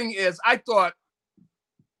big thing is I thought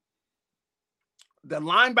the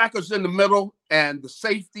linebackers in the middle and the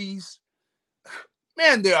safeties,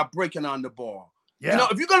 man, they are breaking on the ball. Yeah.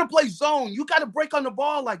 If you're going to play zone, you got to break on the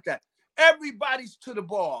ball like that. Everybody's to the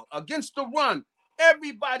ball. Against the run,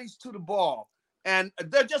 everybody's to the ball. And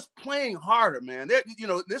they're just playing harder, man.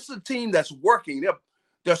 This is a team that's working.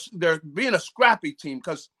 They're being a scrappy team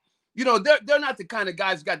because, they're not the kind of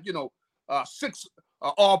guys got 6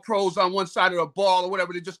 all pros on one side of the ball or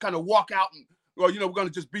whatever. They just kind of walk out and, we're going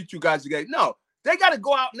to just beat you guys again. No, they got to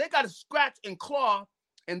go out and they got to scratch and claw,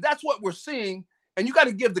 and that's what we're seeing. And you got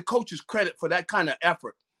to give the coaches credit for that kind of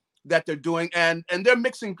effort that they're doing, and they're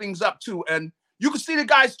mixing things up too. And you can see the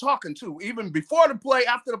guys talking too, even before the play,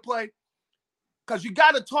 after the play. Because you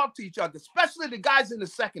got to talk to each other, especially the guys in the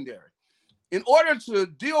secondary. In order to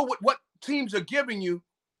deal with what teams are giving you,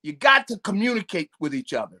 you got to communicate with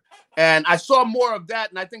each other. And I saw more of that,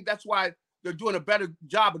 and I think that's why they're doing a better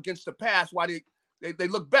job against the pass, why they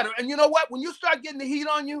look better. And you know what? When you start getting the heat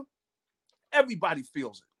on you, everybody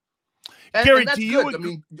feels it. And, Gary, and that's do you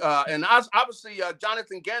good. And obviously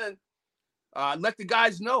Jonathan Gannon let the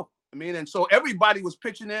guys know. And so everybody was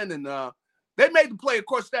pitching in, and they made the play. Of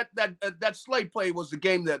course, that Slay play was the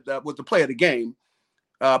game that was the play of the game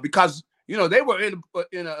because they were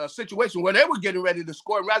in a situation where they were getting ready to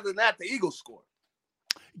score, and rather than that, the Eagles scored.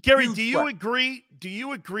 Gary, do you agree? Do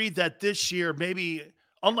you agree that this year, maybe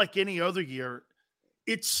unlike any other year,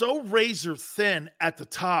 it's so razor thin at the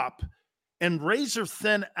top and razor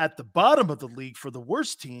thin at the bottom of the league for the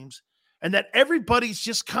worst teams, and that everybody's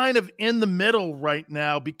just kind of in the middle right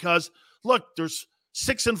now? Because look, there's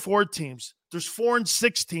 6 and 4 teams. There's 4 and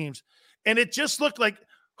 6 teams. And it just looked like,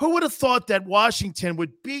 who would have thought that Washington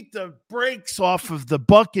would beat the brakes off of the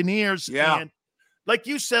Buccaneers? Yeah. And like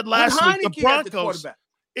you said last week, the Broncos. The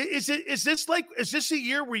is this a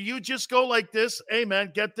year where you just go like this? Hey,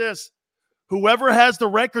 man, get this. Whoever has the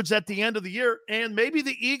records at the end of the year, and maybe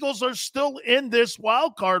the Eagles are still in this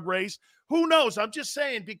wild card race. Who knows? I'm just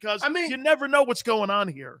saying because you never know what's going on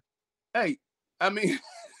here. Hey, Dan,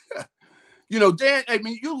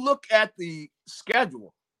 you look at the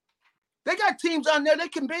schedule. They got teams on there they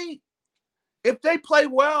can beat. If they play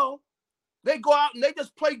well, they go out and they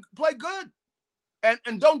just play good.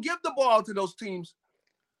 And don't give the ball to those teams.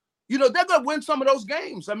 They're going to win some of those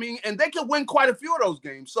games. And they can win quite a few of those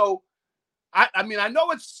games. So, I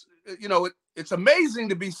know it's, it's amazing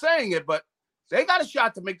to be saying it, but they got a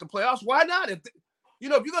shot to make the playoffs. Why not? If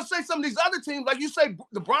you're going to say some of these other teams, like you say,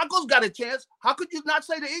 the Broncos got a chance, how could you not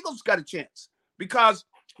say the Eagles got a chance? Because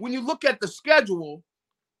when you look at the schedule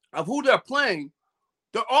of who they're playing,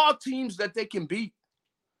 they're all teams that they can beat.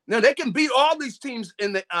 Now, they can beat all these teams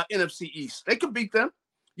in the NFC East. They can beat them.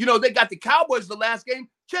 They got the Cowboys the last game.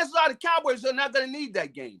 Chances are the Cowboys are not going to need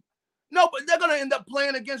that game. No, but they're going to end up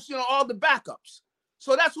playing against, all the backups.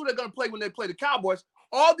 So that's who they're going to play when they play the Cowboys.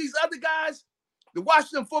 All these other guys, the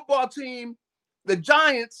Washington football team, the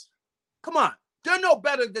Giants, come on. They're no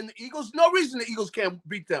better than the Eagles. No reason the Eagles can't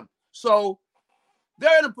beat them. So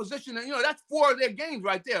they're in a position that, that's 4 of their games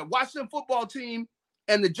right there. Washington football team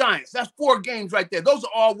and the Giants. That's 4 games right there. Those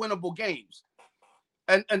are all winnable games.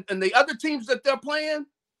 And the other teams that they're playing,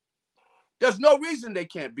 there's no reason they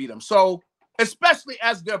can't beat them. So, especially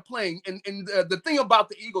as they're playing. And the thing about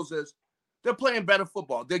the Eagles is they're playing better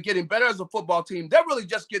football. They're getting better as a football team. They're really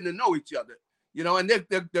just getting to know each other, and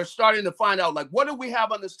they're starting to find out, like, what do we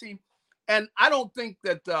have on this team? And I don't think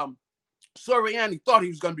that Sirianni thought he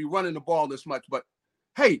was going to be running the ball this much. But,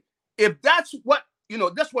 hey, if that's what,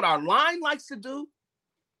 that's what our line likes to do,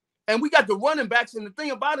 and we got the running backs, and the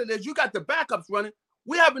thing about it is you got the backups running.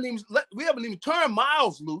 We haven't even turned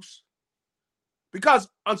Miles loose. Because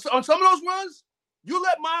on some of those runs, you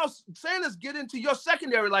let Miles Sanders get into your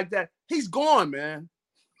secondary like that, he's gone, man.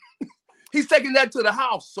 he's taking that to the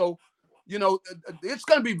house. So, it's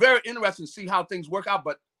going to be very interesting to see how things work out.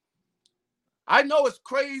 But I know it's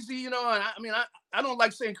crazy, and I don't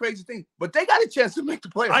like saying crazy things, but they got a chance to make the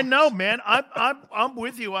playoffs. I know, man. I'm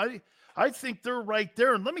with you. I think they're right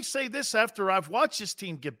there. And let me say this: after I've watched this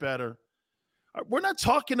team get better, we're not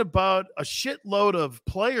talking about a shitload of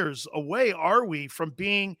players away, are we, from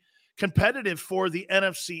being competitive for the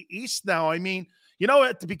NFC East now? I mean,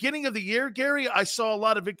 at the beginning of the year, Gary, I saw a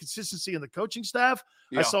lot of inconsistency in the coaching staff.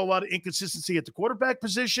 Yeah. I saw a lot of inconsistency at the quarterback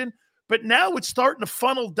position. But now it's starting to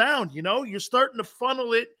funnel down, You're starting to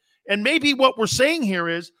funnel it. And maybe what we're saying here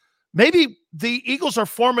is maybe the Eagles are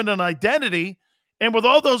forming an identity. And with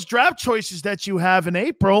all those draft choices that you have in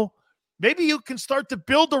April, maybe you can start to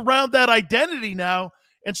build around that identity now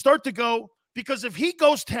and start to go, because if he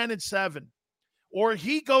goes 10-7, or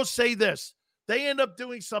he goes, say this, they end up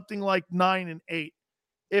doing something like 9-8.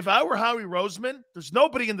 If I were Howie Roseman, there's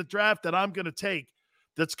nobody in the draft that I'm going to take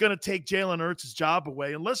that's going to take Jalen Hurts' job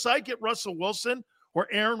away. Unless I get Russell Wilson or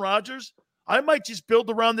Aaron Rodgers, I might just build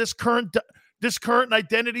around this current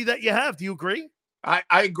identity that you have. Do you agree? I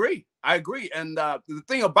agree. And the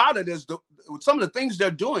thing about it is some of the things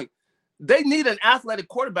they're doing, they need an athletic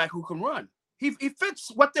quarterback who can run. He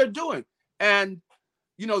fits what they're doing. And,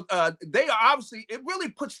 they are obviously, it really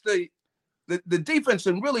puts the defense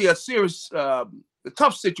in really a serious,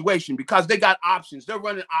 tough situation because they got options. They're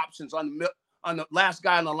running options on the last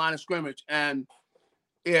guy on the line of scrimmage. And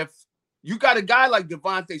if you got a guy like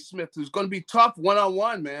Devontae Smith who's going to be tough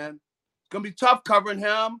one-on-one, man, it's going to be tough covering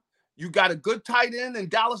him. You got a good tight end in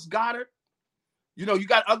Dallas Goedert. You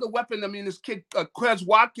got other weapons. I mean, this kid, Quez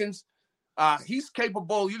Watkins, he's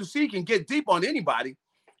capable. You see, he can get deep on anybody.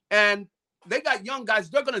 And they got young guys.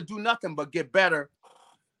 They're going to do nothing but get better.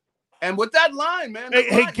 And with that line, man.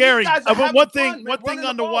 Hey, Gary, one thing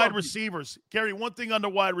on the wide receivers. Gary, one thing on the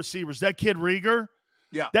wide receivers. That kid Rieger,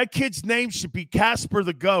 that kid's name should be Casper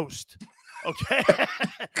the Ghost. Okay?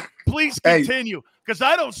 Please continue, because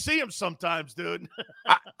I don't see him sometimes, dude.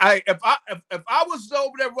 If I was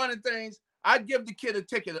over there running things, I'd give the kid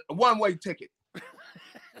a one-way ticket.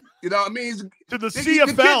 To the CFL.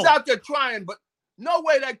 The kid's out there trying, but no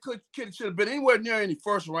way that kid should have been anywhere near any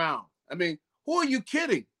first round. I mean, who are you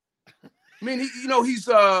kidding? I mean, he's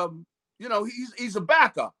a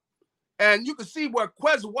backup, and you can see where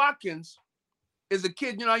Quez Watkins is a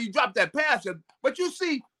kid. You drop that pass, but you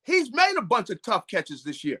see he's made a bunch of tough catches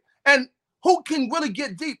this year, and who can really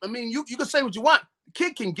get deep? I mean, you can say what you want. The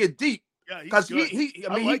kid can get deep because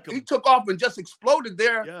he took off and just exploded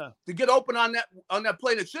there to get open on that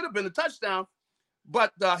play that should have been a touchdown.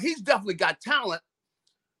 But he's definitely got talent.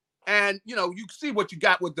 And, you see what you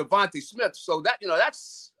got with Devontae Smith. So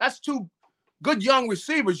that's two good young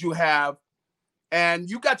receivers you have. And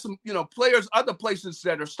you got some, players, other places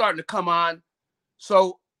that are starting to come on.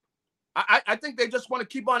 So I think they just want to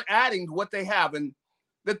keep on adding to what they have. And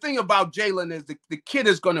the thing about Jalen is the kid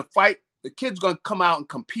is going to fight. The kid's going to come out and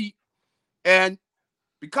compete. And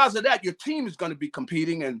because of that, your team is going to be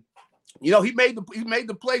competing. And, he made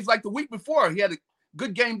the plays like the week before. He had a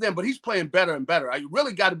good game then, but he's playing better and better. I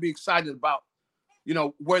really got to be excited about,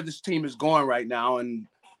 where this team is going right now. And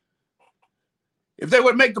if they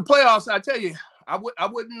would make the playoffs, I tell you, I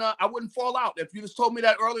wouldn't fall out. If you just told me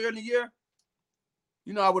that earlier in the year,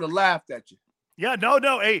 I would have laughed at you. Yeah,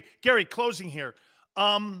 no. Hey, Gary, closing here.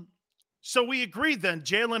 So we agreed then,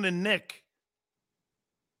 Jalen and Nick,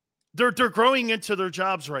 they're growing into their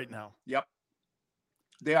jobs right now. Yep.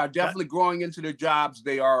 They are definitely growing into their jobs.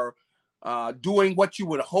 They are doing what you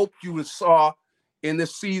would hope you would saw in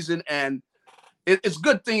this season. And it's a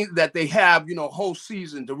good thing that they have, a whole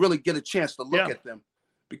season to really get a chance to look at them,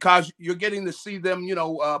 because you're getting to see them,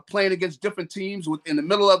 playing against different teams in the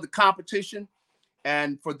middle of the competition.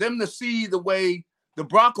 And for them to see the way the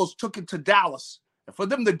Broncos took it to Dallas, and for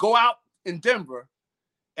them to go out in Denver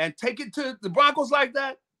and take it to the Broncos like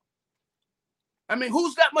that, I mean,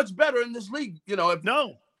 who's that much better in this league? You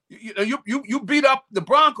beat up the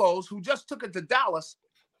Broncos, who just took it to Dallas.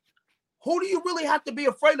 Who do you really have to be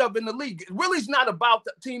afraid of in the league? It really is not about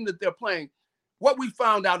the team that they're playing. What we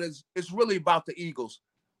found out is it's really about the Eagles.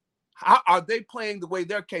 How are they playing the way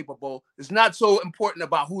they're capable? It's not so important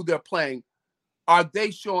about who they're playing. Are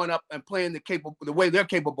they showing up and playing the way they're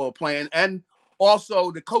capable of playing? And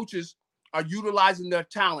also the coaches are utilizing their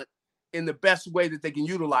talent in the best way that they can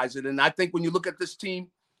utilize it. And I think when you look at this team,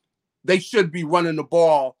 they should be running the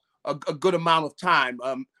ball a good amount of time.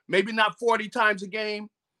 Maybe not 40 times a game,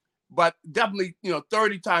 but definitely,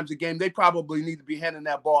 30 times a game. They probably need to be handing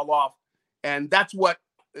that ball off. And that's what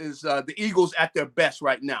is the Eagles at their best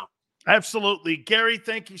right now. Absolutely. Gary,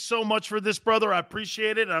 thank you so much for this, brother. I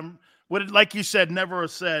appreciate it. I'm Like you said, never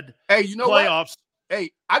said. Hey, you know playoffs. What?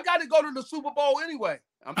 Hey, I got to go to the Super Bowl anyway.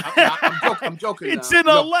 I'm joking. It's now. in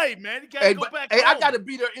LA, man. You got to go back. Hey, I got to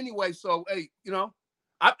be there anyway. So, hey,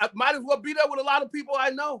 I might as well be there with a lot of people I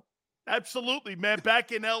know. Absolutely, man.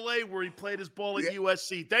 Back in LA where he played his ball at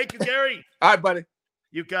USC. Thank you, Gary. All right, buddy.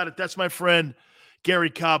 You got it. That's my friend, Garry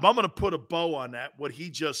Cobb. I'm going to put a bow on that, what he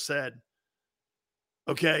just said.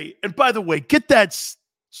 Okay. And by the way, get that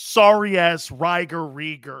sorry-ass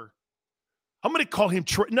Rieger. I'm going to call him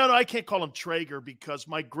No, I can't call him Traeger because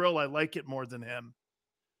my grill, I like it more than him.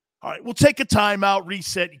 All right, we'll take a timeout,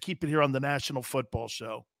 reset, and keep it here on the National Football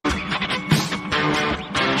Show.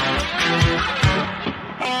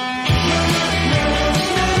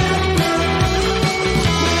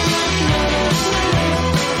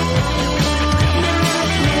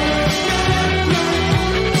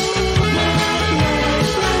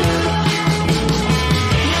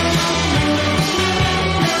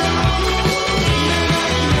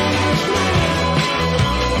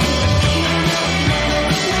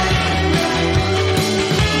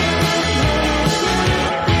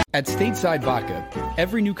 At Stateside Vodka,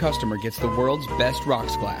 every new customer gets the world's best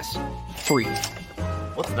rocks glass. Free.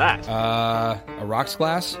 What's that? A rocks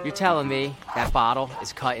glass? You're telling me that bottle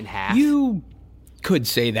is cut in half? You could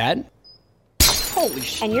say that. Holy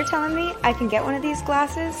shit. And you're telling me I can get one of these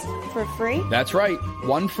glasses for free? That's right.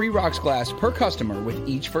 One free rocks glass per customer with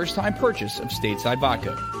each first-time purchase of Stateside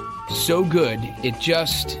Vodka. So good, it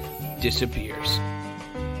just disappears.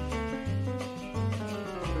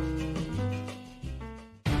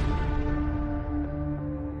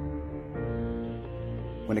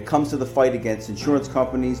 When it comes to the fight against insurance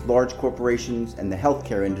companies, large corporations, and the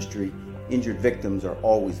healthcare industry, injured victims are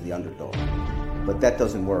always the underdog. But that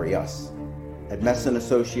doesn't worry us. At Messa &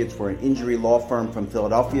 Associates, we're an injury law firm from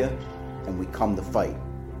Philadelphia, and we come to fight.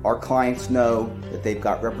 Our clients know that they've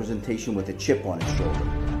got representation with a chip on its shoulder,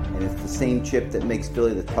 and it's the same chip that makes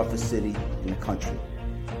Philly the toughest city in the country.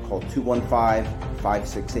 Call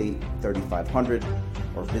 215-568-3500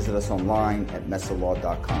 or visit us online at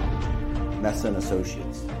messalaw.com. Messa &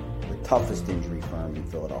 Associates, the toughest injury firm in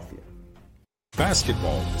Philadelphia.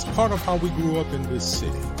 Basketball is part of how we grew up in this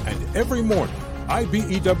city. And every morning,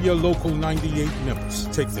 IBEW Local 98 members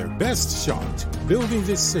take their best shot, building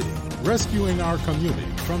this city, rescuing our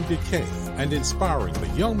community from decay, and inspiring the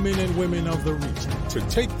young men and women of the region to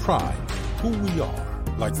take pride in who we are,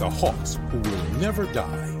 like the Hawks who will never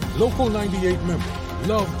die. Local 98 members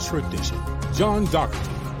love tradition. John Doherty,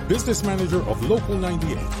 business manager of Local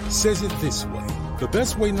 98, says it this way: the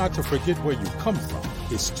best way not to forget where you come from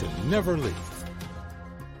is to never leave.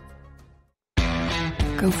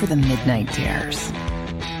 Go for the midnight dares.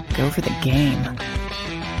 Go for the game.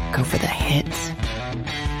 Go for the hits.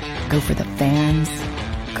 Go for the fans.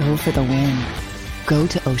 Go for the win. Go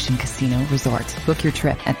to Ocean Casino Resort. Book your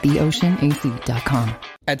trip at theoceanac.com.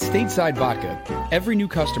 At Stateside Vodka, every new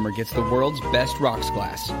customer gets the world's best rocks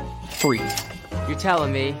glass. Free. You're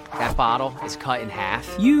telling me that bottle is cut in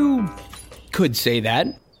half? You could say that.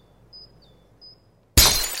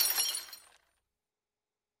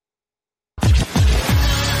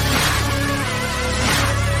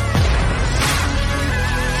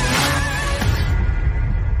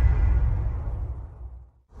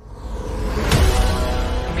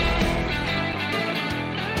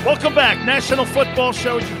 Welcome back. National Football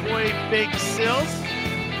Show with your boy, Big Sills.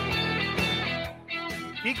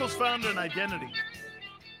 Eagles found an identity.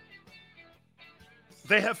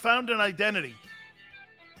 They have found an identity.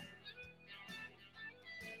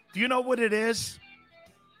 Do you know what it is?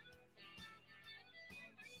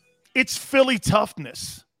 It's Philly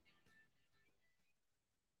toughness.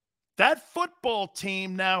 That football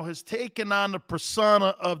team now has taken on the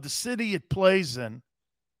persona of the city it plays in.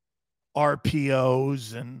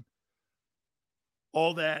 RPOs and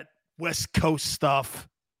all that West Coast stuff.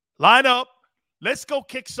 Line up. Let's go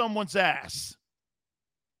kick someone's ass.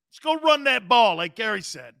 Let's go run that ball, like Garry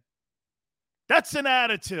said. That's an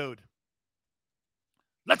attitude.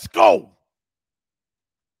 Let's go.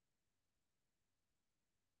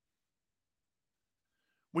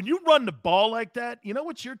 When you run the ball like that, you know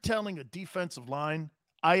what you're telling a defensive line?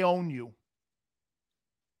 I own you.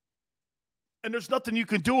 And there's nothing you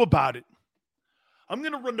can do about it. I'm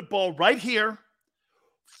going to run the ball right here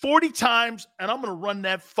 40 times, and I'm going to run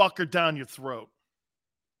that fucker down your throat.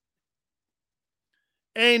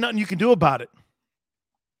 Ain't nothing you can do about it.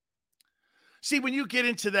 See, when you get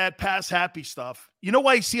into that pass-happy stuff, you know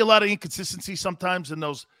why you see a lot of inconsistency sometimes in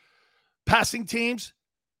those passing teams?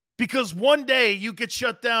 Because one day you get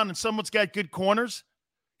shut down and someone's got good corners.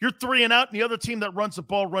 You're 3 and out, and the other team that runs the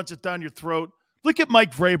ball runs it down your throat. Look at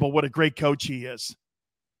Mike Vrabel, what a great coach he is.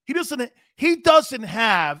 He doesn't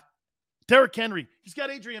have Derrick Henry. He's got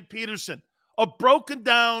Adrian Peterson. A broken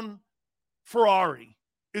down Ferrari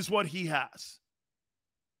is what he has.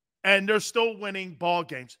 And they're still winning ball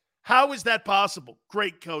games. How is that possible?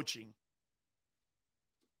 Great coaching.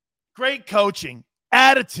 Great coaching.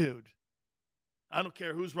 Attitude. I don't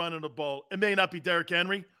care who's running the ball. It may not be Derrick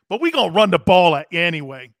Henry, but we're going to run the ball at you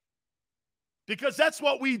anyway. Because that's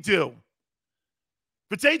what we do.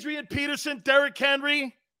 If it's Adrian Peterson, Derrick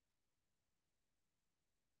Henry,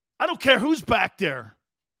 I don't care who's back there.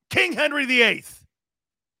 King Henry VIII.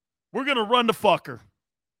 We're going to run the fucker.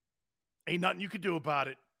 Ain't nothing you can do about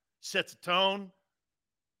it. Sets a tone.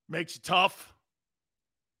 Makes it tough.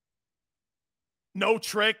 No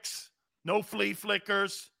tricks. No flea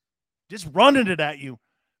flickers. Just running it at you.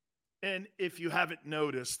 And if you haven't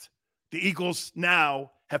noticed, the Eagles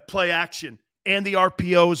now have play action and the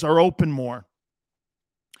RPOs are open more.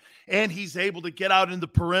 And he's able to get out in the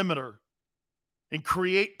perimeter and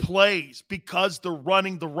create plays because they're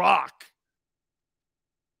running the rock.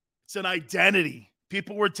 It's an identity.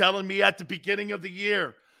 People were telling me at the beginning of the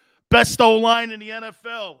year, best O-line in the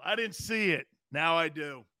NFL. I didn't see it. Now I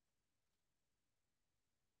do.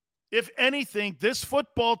 If anything, this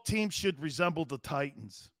football team should resemble the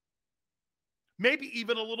Titans. Maybe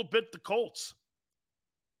even a little bit the Colts.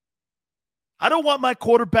 I don't want my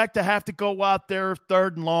quarterback to have to go out there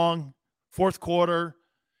 3rd and long, 4th quarter,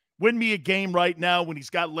 win me a game right now when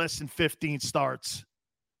he's got less than 15 starts.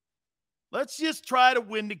 Let's just try to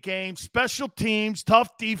win the game. Special teams,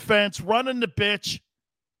 tough defense, running the bitch.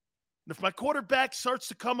 And if my quarterback starts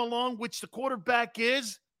to come along, which the quarterback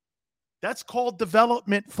is, that's called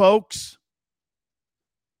development, folks.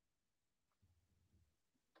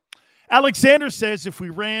 Alexander says if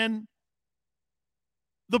we ran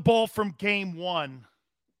the ball from game 1,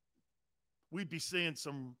 we'd be seeing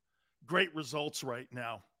some great results right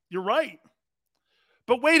now. You're right.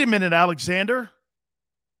 But wait a minute, Alexander.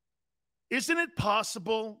 Isn't it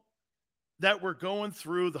possible that we're going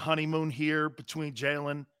through the honeymoon here between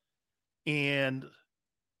Jalen and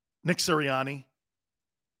Nick Sirianni?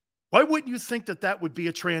 Why wouldn't you think that that would be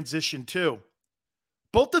a transition too?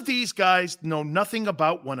 Both of these guys know nothing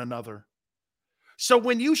about one another. So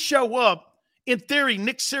when you show up, in theory,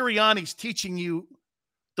 Nick Sirianni's teaching you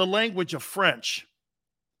the language of French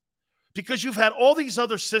because you've had all these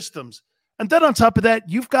other systems. And then on top of that,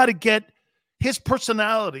 you've got to get his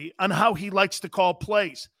personality on how he likes to call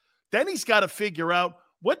plays. Then he's got to figure out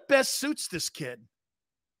what best suits this kid.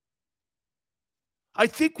 I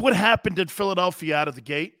think what happened in Philadelphia out of the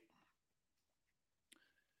gate,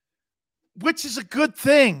 which is a good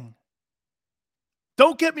thing.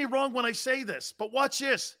 Don't get me wrong when I say this, but watch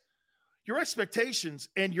this. Your expectations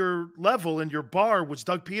and your level and your bar was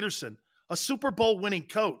Doug Peterson, a Super Bowl winning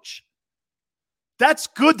coach. That's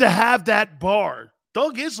good to have that bar.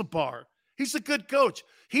 Doug is a bar. He's a good coach.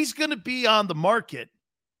 He's going to be on the market,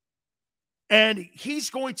 and he's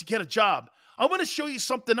going to get a job. I want to show you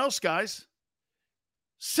something else, guys.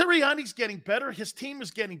 Sirianni's getting better. His team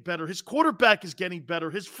is getting better. His quarterback is getting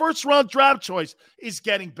better. His first-round draft choice is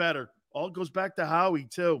getting better. All goes back to Howie,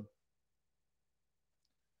 too.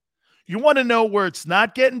 You want to know where it's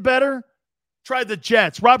not getting better? Try the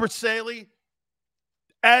Jets. Robert Saleh,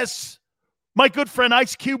 as my good friend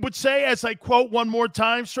Ice Cube would say, as I quote one more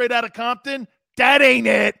time, straight out of Compton, that ain't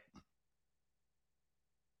it.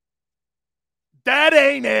 That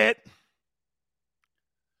ain't it.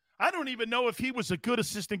 I don't even know if he was a good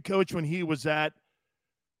assistant coach when he was at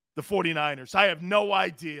the 49ers. I have no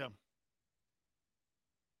idea.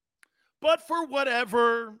 But for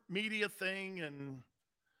whatever media thing, and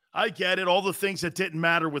I get it, all the things that didn't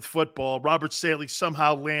matter with football, Robert Saleh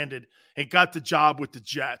somehow landed and got the job with the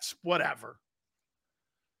Jets. Whatever.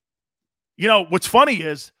 You know, what's funny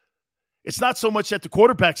is it's not so much that the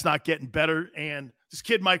quarterback's not getting better and this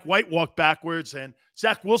kid Mike White walked backwards and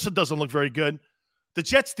Zach Wilson doesn't look very good. The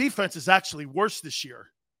Jets' defense is actually worse this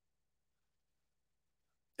year.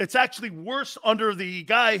 It's actually worse under the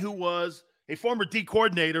guy who was a former D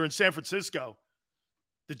coordinator in San Francisco.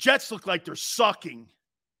 The Jets look like they're sucking.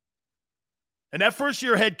 And that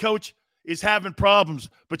first-year head coach is having problems.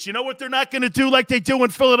 But you know what they're not going to do like they do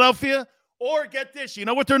in Philadelphia? Or get this, you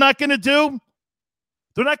know what they're not going to do?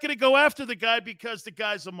 They're not going to go after the guy because the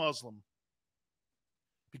guy's a Muslim.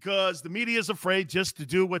 Because the media is afraid just to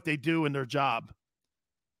do what they do in their job.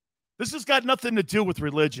 This has got nothing to do with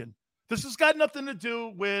religion. This has got nothing to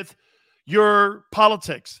do with your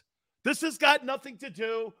politics. This has got nothing to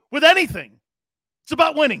do with anything. It's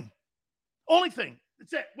about winning. Only thing.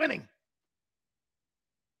 That's it. Winning.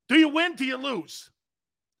 Do you win? Do you lose?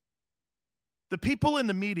 The people in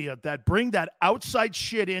the media that bring that outside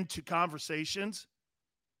shit into conversations,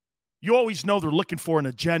 you always know they're looking for an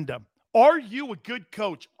agenda. Are you a good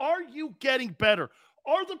coach? Are you getting better?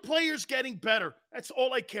 Are the players getting better? That's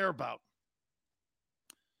all I care about.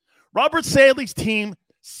 Robert Saleh's team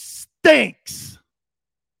stinks.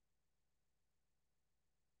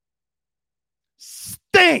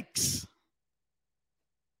 Stinks.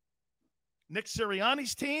 Nick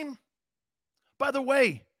Sirianni's team, by the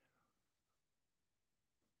way,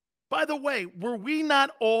 were we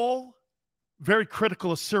not all very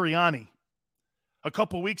critical of Sirianni a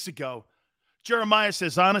couple weeks ago? Jeremiah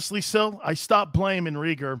says, honestly, Sil, I stopped blaming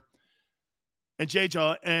Rieger and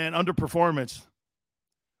JJ and underperformance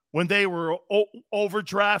when they were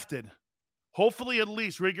overdrafted. Hopefully, at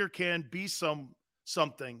least Rieger can be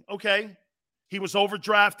something. Okay. He was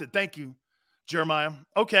overdrafted. Thank you, Jeremiah.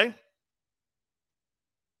 Okay.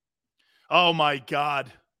 Oh, my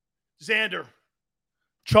God. Xander,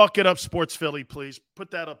 chalk it up, Sports Philly, please.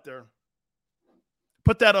 Put that up there.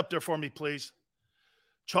 Put that up there for me, please.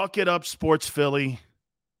 Chalk it up, Sports Philly.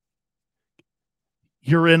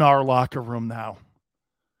 You're in our locker room now.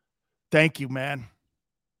 Thank you, man.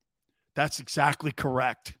 That's exactly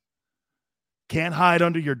correct. Can't hide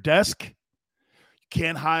under your desk.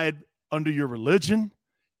 Can't hide under your religion.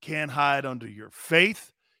 Can't hide under your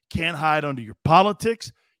faith. Can't hide under your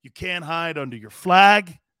politics. You can't hide under your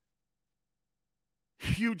flag.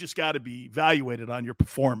 You just got to be evaluated on your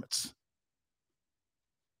performance.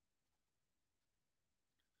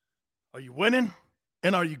 Are you winning?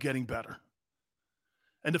 And are you getting better?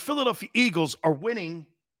 And the Philadelphia Eagles are winning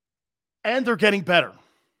and they're getting better.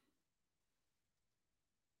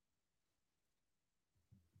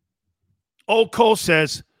 Old Cole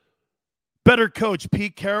says, better coach,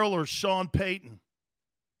 Pete Carroll or Sean Payton?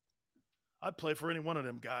 I'd play for any one of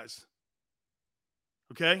them guys.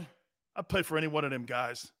 Okay? I'd play for any one of them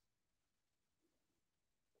guys.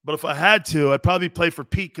 But if I had to, I'd probably play for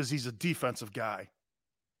Pete because he's a defensive guy.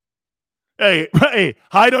 Hey,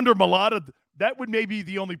 hide under Mailata. That would maybe be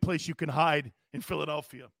the only place you can hide in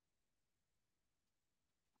Philadelphia.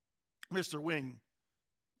 Mr. Wing,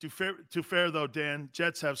 too fair though, Dan.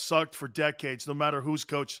 Jets have sucked for decades, no matter who's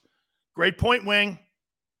coach. Great point, Wing.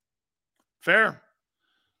 Fair.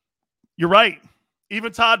 You're right.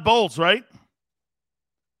 Even Todd Bowles, right?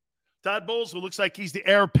 Todd Bowles, who looks like he's the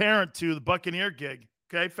heir apparent to the Buccaneer gig.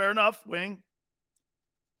 Okay, fair enough, Wing.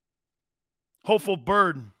 Hopeful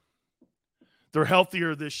Bird. They're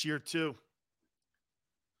healthier this year, too.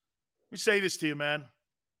 Let me say this to you, man.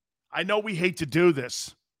 I know we hate to do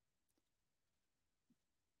this.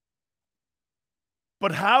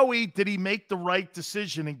 But Howie, did he make the right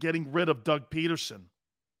decision in getting rid of Doug Peterson?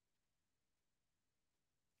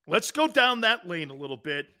 Let's go down that lane a little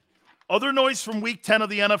bit. Other noise from week 10 of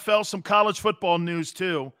the NFL, some college football news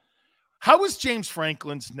too. How is James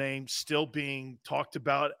Franklin's name still being talked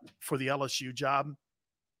about for the LSU job?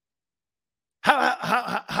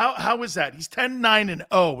 How is that? He's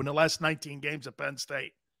 10-9-0 in the last 19 games at Penn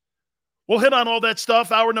State. We'll hit on all that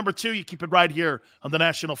stuff. Hour number 2, you keep it right here on the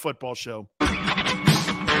National Football Show.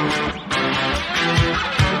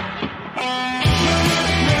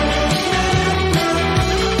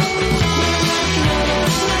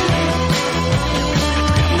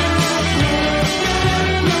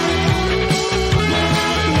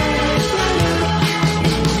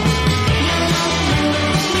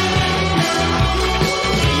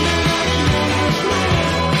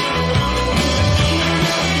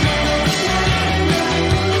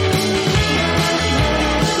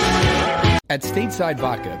 At Stateside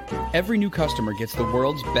Vodka, every new customer gets the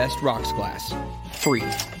world's best rocks glass. Free.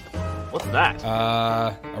 What's that?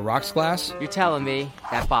 A rocks glass? You're telling me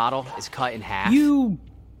that bottle is cut in half? You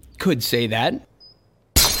could say that.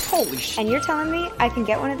 Holy shit. And you're telling me I can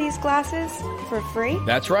get one of these glasses for free?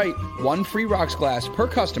 That's right. One free rocks glass per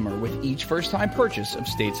customer with each first-time purchase of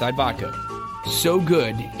Stateside Vodka. So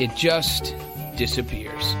good, it just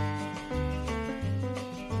disappears.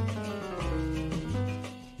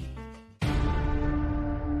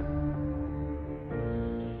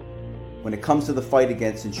 When it comes to the fight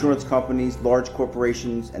against insurance companies, large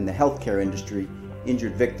corporations, and the healthcare industry,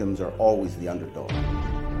 injured victims are always the underdog.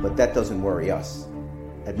 But that doesn't worry us.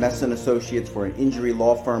 At Messon Associates, we're an injury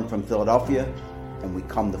law firm from Philadelphia, and we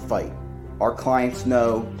come to fight. Our clients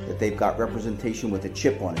know that they've got representation with a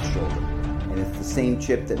chip on its shoulder, and it's the same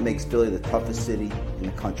chip that makes Philly the toughest city in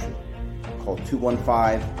the country. Call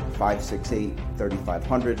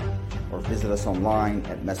 215-568-3500 or visit us online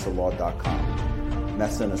at messalaw.com.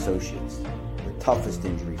 Messon Associates, the toughest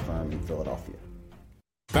injury firm in Philadelphia.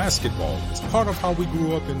 Basketball is part of how we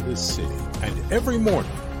grew up in this city. And every morning,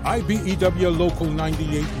 IBEW Local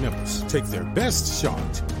 98 members take their best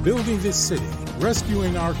shot building this city,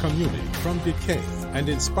 rescuing our community from decay, and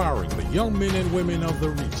inspiring the young men and women of the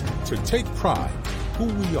region to take pride in who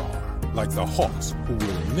we are, like the Hawks who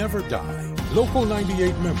will never die. Local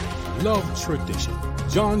 98 members love tradition.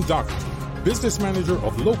 John Doherty, business manager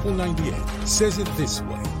of Local 98, says it this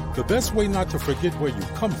way: the best way not to forget where you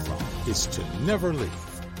come from is to never leave.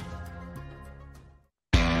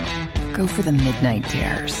 Go for the midnight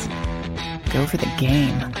dares. Go for the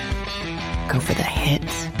game. Go for the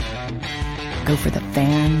hits. Go for the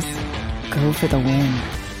fans. Go for the win.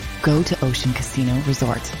 Go to Ocean Casino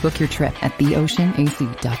Resort. Book your trip at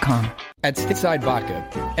theoceanac.com. At Stateside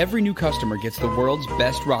Vodka, every new customer gets the world's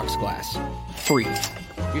best rocks glass. Free.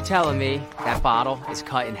 You're telling me that bottle is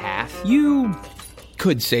cut in half? You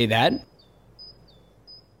could say that.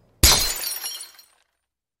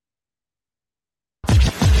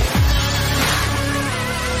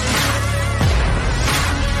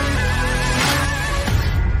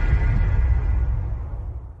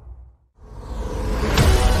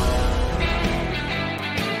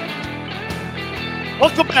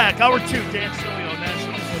 Welcome back. Hour 2, Dan Sileo,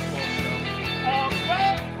 National Football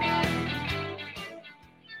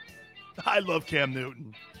Show. I love Cam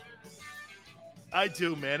Newton. I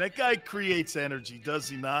do, man. That guy creates energy, does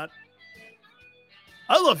he not?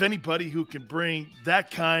 I love anybody who can bring that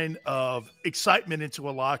kind of excitement into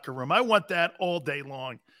a locker room. I want that all day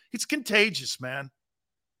long. It's contagious, man.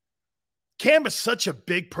 Cam is such a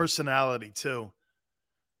big personality, too.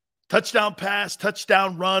 Touchdown pass,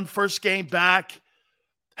 touchdown run, first game back.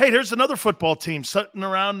 Hey, there's another football team sitting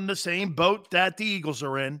around in the same boat that the Eagles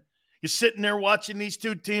are in. You're sitting there watching these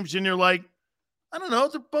two teams, and you're like, I don't know,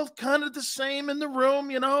 they're both kind of the same in the room,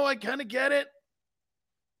 I kind of get it.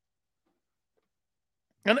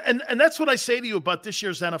 And that's what I say to you about this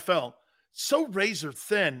year's NFL. So razor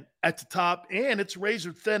thin at the top, and it's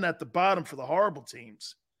razor thin at the bottom for the horrible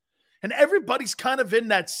teams. And everybody's kind of in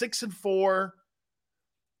that 6-4,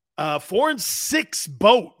 4-6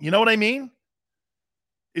 boat. You know what I mean?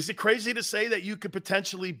 Is it crazy to say that you could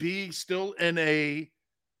potentially be still in a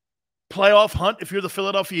playoff hunt if you're the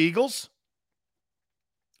Philadelphia Eagles?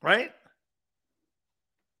 Right?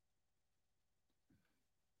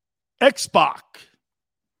 X-Bach.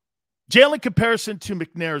 Jalen comparison to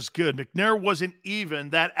McNair is good. McNair wasn't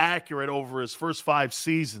even that accurate over his first 5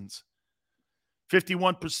 seasons.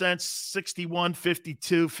 51%, 61,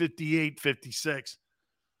 52, 58, 56.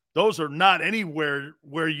 Those are not anywhere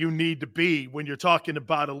where you need to be when you're talking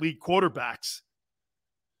about elite quarterbacks.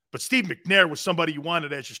 But Steve McNair was somebody you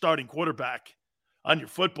wanted as your starting quarterback on your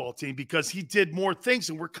football team because he did more things,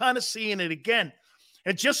 and we're kind of seeing it again.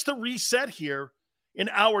 And just to reset here in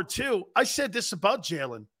hour 2, I said this about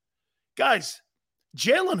Jalen. Guys,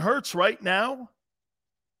 Jalen Hurts right now,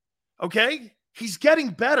 okay, he's getting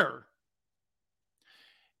better.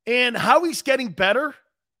 And how he's getting better,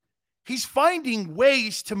 he's finding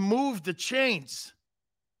ways to move the chains.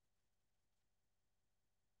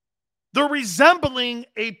 They're resembling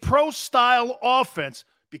a pro-style offense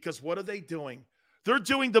because what are they doing? They're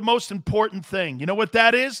doing the most important thing. You know what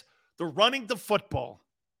that is? They're running the football.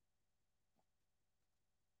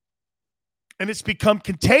 And it's become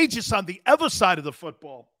contagious on the other side of the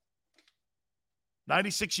football.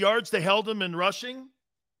 96 yards, they held him in rushing.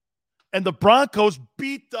 And the Broncos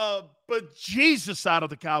beat the bejesus out of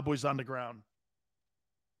the Cowboys on the ground.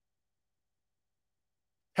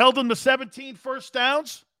 Held them to 17 first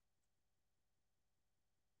downs.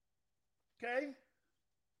 Okay.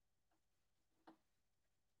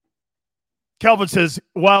 Kelvin says,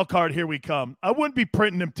 wild card, here we come. I wouldn't be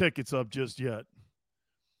printing them tickets up just yet.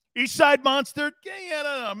 Eastside Monster, yeah, I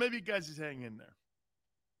don't know. Maybe you guys just hang in there.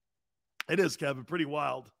 It is, Kevin, pretty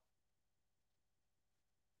wild.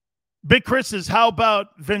 Big Chris says, how about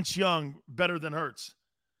Vince Young better than Hurts?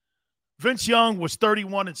 Vince Young was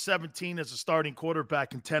 31-17 as a starting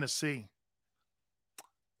quarterback in Tennessee.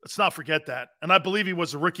 Let's not forget that. And I believe he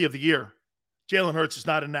was a rookie of the year. Jalen Hurts is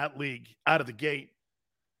not in that league out of the gate.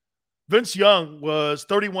 Vince Young was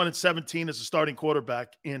 31-17 as a starting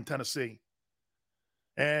quarterback in Tennessee.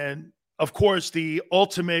 And, of course, the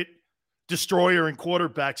ultimate destroyer in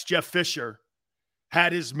quarterbacks, Jeff Fisher,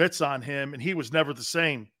 had his mitts on him, and he was never the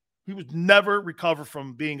same. He would never recover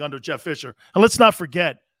from being under Jeff Fisher. And let's not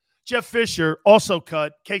forget, Jeff Fisher also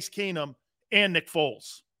cut Case Keenum and Nick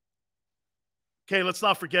Foles. Okay, let's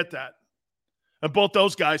not forget that. And both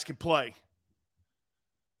those guys can play.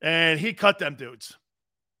 And he cut them dudes.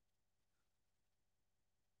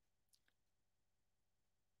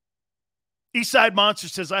 Eastside Monster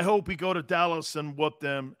says, I hope we go to Dallas and whoop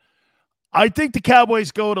them. I think the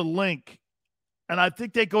Cowboys go to Link And I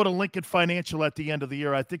think they go to Lincoln Financial at the end of the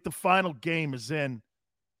year. I think the final game is in.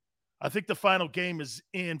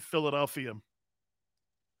 Philadelphia.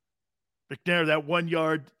 McNair, that 1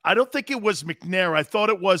 yard. I don't think it was McNair. I thought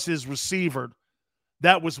it was his receiver.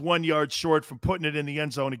 That was 1 yard short from putting it in the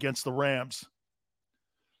end zone against the Rams.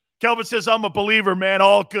 Kelvin says, I'm a believer, man.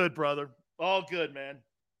 All good, brother. All good, man.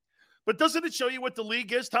 But doesn't it show you what the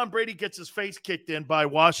league is? Tom Brady gets his face kicked in by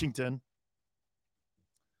Washington.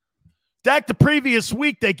 Dak, the previous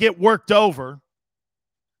week, they get worked over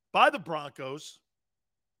by the Broncos.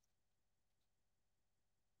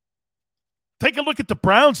 Take a look at the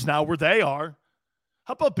Browns now, where they are.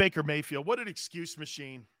 How about Baker Mayfield? What an excuse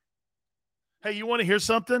machine. Hey, you want to hear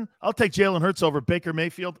something? I'll take Jalen Hurts over Baker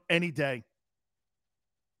Mayfield any day.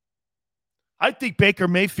 I think Baker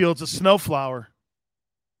Mayfield's a snowflower.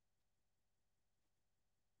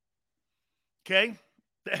 Okay?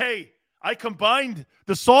 Hey, I combined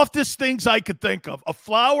the softest things I could think of, a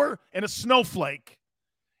flower and a snowflake.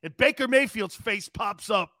 And Baker Mayfield's face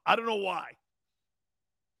pops up. I don't know why.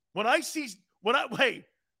 When I see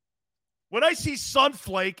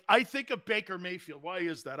Sunflake, I think of Baker Mayfield. Why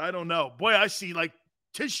is that? I don't know. Boy, I see like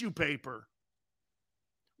tissue paper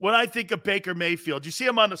when I think of Baker Mayfield. You see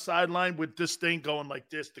him on the sideline with this thing going like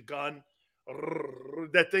this, the gun.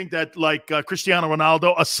 That thing that like Cristiano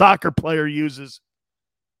Ronaldo, a soccer player, uses.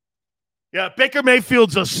 Yeah, Baker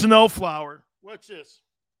Mayfield's a snowflower. Watch this.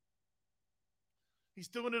 He's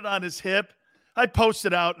doing it on his hip. I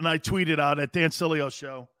posted out and I tweeted out at Dan Sileo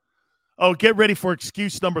Show. Oh, get ready for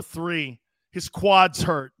excuse number 3. His quad's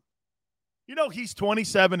hurt. You know, he's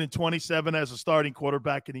 27-27 as a starting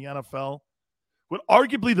quarterback in the NFL with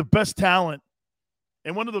arguably the best talent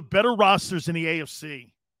and one of the better rosters in the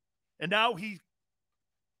AFC. And now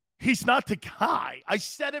he's not the guy. I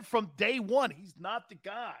said it from day one. He's not the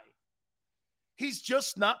guy. He's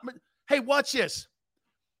just not. Hey, watch this.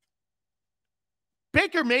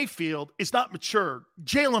 Baker Mayfield is not mature.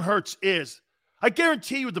 Jalen Hurts is. I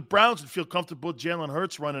guarantee you the Browns would feel comfortable with Jalen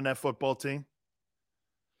Hurts running that football team.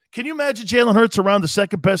 Can you imagine Jalen Hurts around the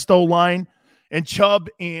second best O-line and Chubb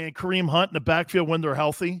and Kareem Hunt in the backfield when they're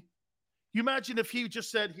healthy? You imagine if he just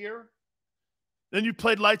said here, then you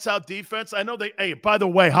played lights out defense. I know they, hey, by the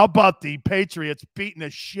way, how about the Patriots beating the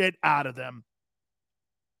shit out of them?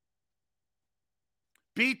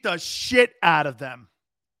 Beat the shit out of them.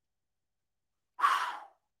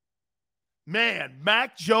 Man,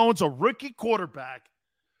 Mac Jones, a rookie quarterback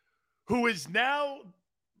who is now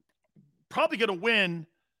probably going to win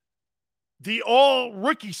the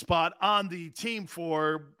all-rookie spot on the team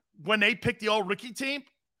for when they pick the all-rookie team.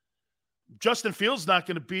 Justin Fields not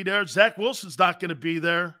going to be there. Zach Wilson's not going to be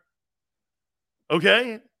there.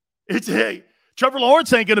 Okay? Hey, Trevor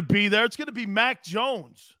Lawrence ain't going to be there. It's going to be Mac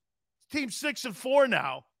Jones. Team's 6-4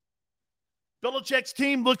 now. Belichick's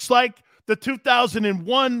team looks like the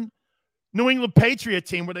 2001 New England Patriot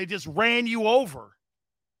team where they just ran you over.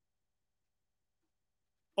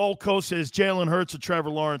 Olco says Jalen Hurts or Trevor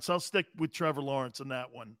Lawrence. I'll stick with Trevor Lawrence on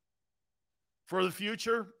that one. For the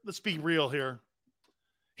future, let's be real here.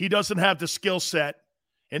 He doesn't have the skill set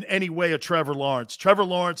in any way of Trevor Lawrence. Trevor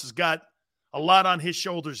Lawrence has got a lot on his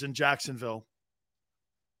shoulders in Jacksonville.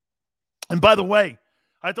 And by the way,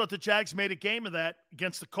 I thought the Jags made a game of that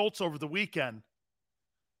against the Colts over the weekend.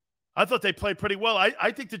 I thought they played pretty well.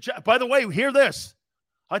 I think by the way, hear this.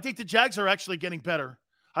 I think the Jags are actually getting better.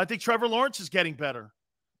 I think Trevor Lawrence is getting better.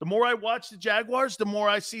 The more I watch the Jaguars, the more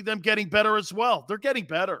I see them getting better as well. They're getting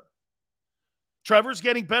better. Trevor's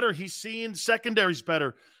getting better. He's seeing secondaries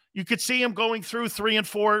better. You could see him going through 3 and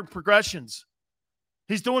 4 progressions.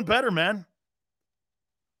 He's doing better, man.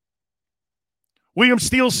 William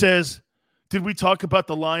Steele says, did we talk about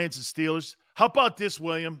the Lions and Steelers? How about this,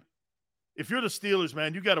 William? If you're the Steelers,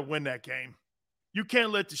 man, you got to win that game. You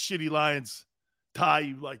can't let the shitty Lions tie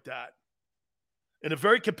you like that. In a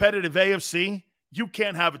very competitive AFC, you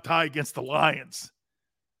can't have a tie against the Lions.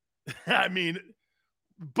 I mean,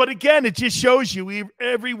 but again, it just shows you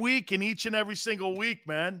every week and each and every single week,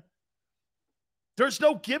 man. There's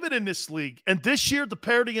no giving in this league. And this year, the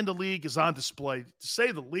parity in the league is on display, to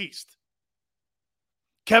say the least.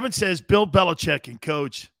 Kevin says, Bill Belichick and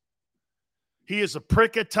coach. He is a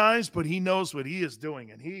prick at times, but he knows what he is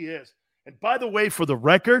doing, and he is. And by the way, for the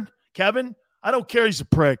record, Kevin, I don't care he's a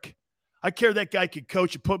prick. I care that guy can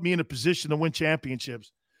coach and put me in a position to win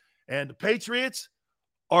championships. And the Patriots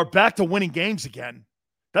are back to winning games again.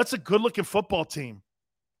 That's a good-looking football team.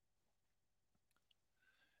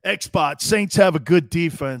 Xbot, Saints have a good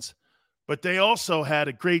defense, but they also had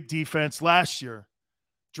a great defense last year.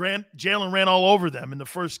 Jalen ran all over them in the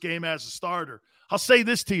first game as a starter. I'll say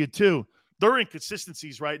this to you, too. Their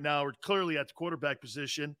inconsistencies right now are clearly at the quarterback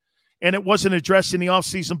position, and it wasn't addressed in the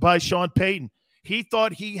offseason by Sean Payton. He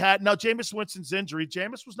thought he had – now, Jameis Winston's injury,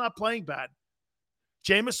 Jameis was not playing bad.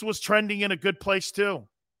 Jameis was trending in a good place too.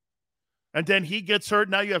 And then he gets hurt.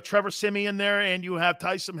 Now you have Trevor Siemian there and you have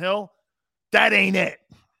Taysom Hill. That ain't it.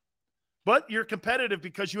 But you're competitive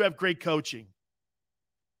because you have great coaching.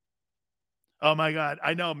 Oh, my God.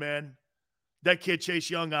 I know, man. That kid Chase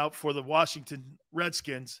Young out for the Washington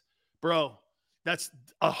Redskins. Bro, that's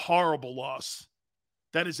a horrible loss.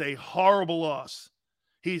 That is a horrible loss.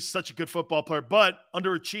 He's such a good football player, but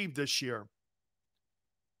underachieved this year.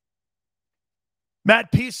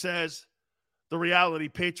 Matt P says the reality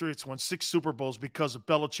Patriots won 6 Super Bowls because of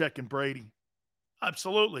Belichick and Brady.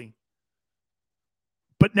 Absolutely.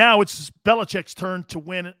 But now it's Belichick's turn to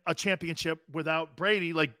win a championship without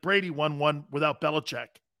Brady, like Brady won one without Belichick.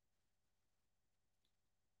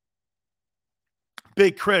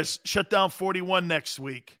 Big Chris, shut down 41 next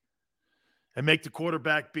week and make the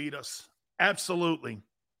quarterback beat us. Absolutely.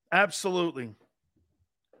 Absolutely.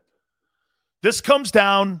 This comes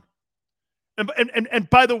down, and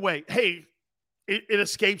by the way, hey, it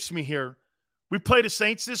escapes me here. We play the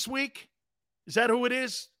Saints this week. Is that who it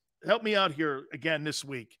is? Help me out here again this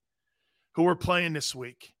week. Who we're playing this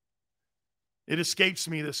week. It escapes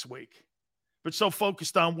me this week. But so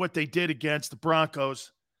focused on what they did against the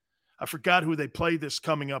Broncos, I forgot who they play this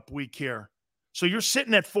coming up week here. So you're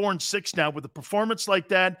sitting at 4-6 now with a performance like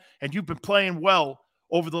that, and you've been playing well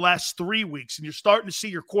over the last 3 weeks, and you're starting to see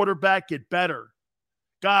your quarterback get better.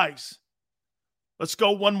 Guys, let's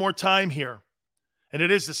go one more time here. And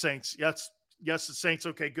it is the Saints. Yes, the Saints.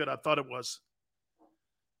 Okay, good. I thought it was.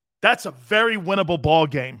 That's a very winnable ball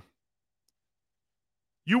game.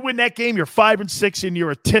 You win that game, you're 5-6, and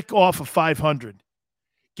you're a tick off of 500.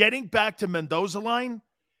 Getting back to Mendoza line,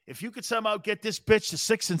 if you could somehow get this bitch to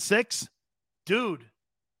 6-6, dude,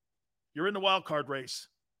 you're in the wild card race.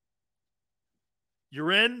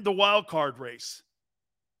 You're in the wild card race.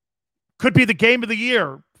 Could be the game of the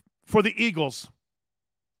year for the Eagles.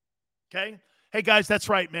 Okay? Hey, guys, that's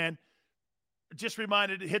right, man. Just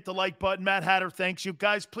reminded to hit the like button. Matt Hatter, thanks you.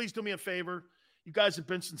 Guys, please do me a favor. You guys have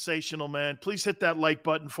been sensational, man. Please hit that like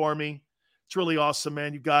button for me. It's really awesome,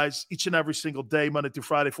 man. You guys, each and every single day, Monday through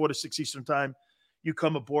Friday, 4 to 6 Eastern time, you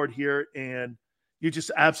come aboard here and you just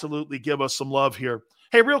absolutely give us some love here.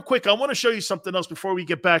 Hey, real quick, I want to show you something else before we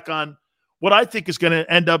get back on what I think is going to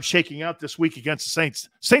end up shaking out this week against the Saints.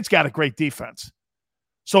 Saints got a great defense.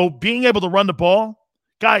 So being able to run the ball,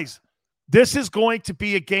 guys, this is going to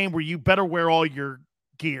be a game where you better wear all your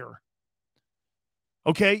gear.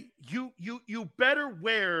 Okay? You better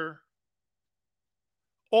wear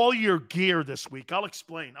all your gear this week. I'll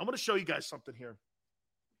explain. I'm going to show you guys something here.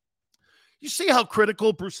 You see how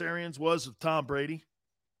critical Bruce Arians was of Tom Brady?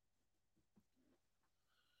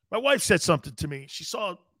 My wife said something to me. She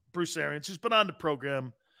saw Bruce Arians, who's been on the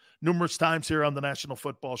program numerous times here on the National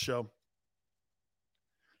Football Show.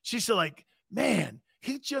 She said, like, man,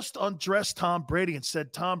 he just undressed Tom Brady and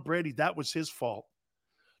said Tom Brady, that was his fault.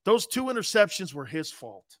 Those 2 interceptions were his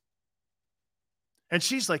fault. And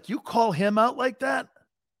she's like, you call him out like that?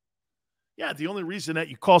 Yeah, the only reason that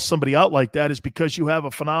you call somebody out like that is because you have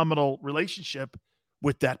a phenomenal relationship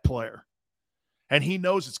with that player. And he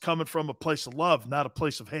knows it's coming from a place of love, not a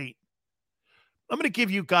place of hate. I'm going to give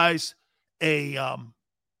you guys a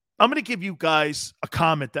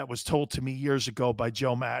comment that was told to me years ago by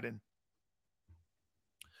Joe Madden.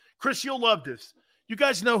 Chris, you'll love this. You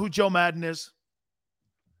guys know who Joe Madden is?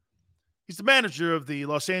 He's the manager of the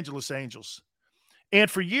Los Angeles Angels. And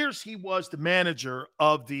for years, he was the manager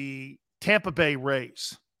of the Tampa Bay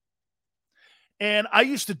Rays. And I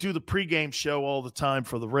used to do the pregame show all the time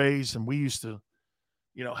for the Rays, and we used to,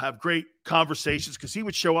 have great conversations because he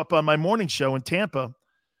would show up on my morning show in Tampa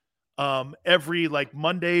every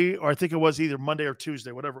Monday, or I think it was either Monday or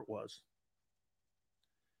Tuesday, whatever it was.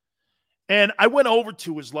 And I went over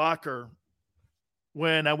to his locker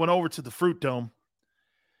when I went over to the Fruit Dome,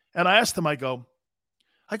 and I asked him, I go,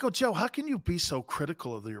 Joe, how can you be so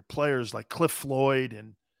critical of your players like Cliff Floyd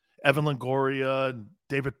and Evan Longoria and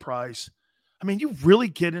David Price? I mean, you really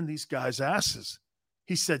get in these guys' asses.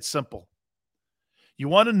 He said, simple. You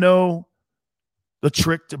want to know the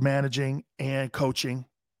trick to managing and coaching?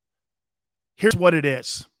 Here's what it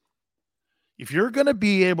is. If you're going to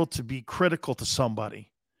be able to be critical to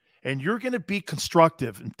somebody and you're going to be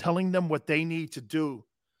constructive in telling them what they need to do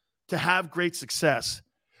to have great success,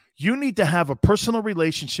 you need to have a personal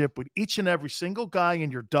relationship with each and every single guy in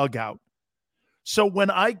your dugout. So when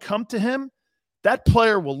I come to him, that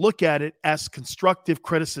player will look at it as constructive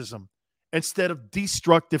criticism instead of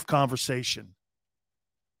destructive conversation.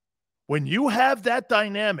 When you have that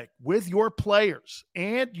dynamic with your players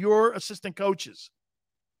and your assistant coaches,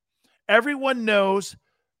 everyone knows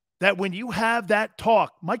that when you have that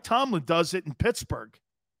talk, Mike Tomlin does it in Pittsburgh.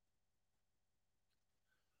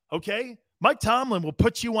 Okay? Mike Tomlin will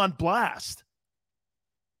put you on blast.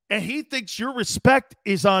 And he thinks your respect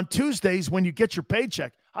is on Tuesdays when you get your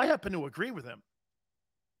paycheck. I happen to agree with him.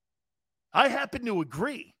 I happen to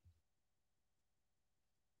agree.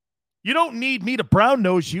 You don't need me to brown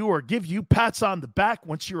nose you or give you pats on the back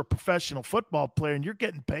once you're a professional football player and you're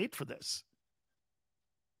getting paid for this.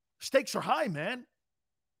 Stakes are high, man.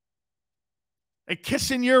 And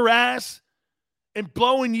kissing your ass and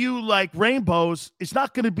blowing you like rainbows is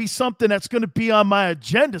not going to be something that's going to be on my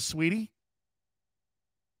agenda, sweetie.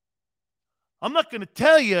 I'm not going to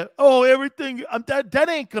tell you, everything, that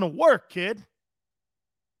ain't going to work, kid.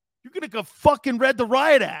 You're going to go fucking read the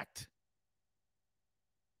riot act.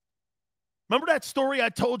 Remember that story I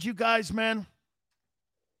told you guys, man,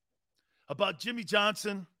 about Jimmy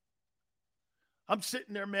Johnson? I'm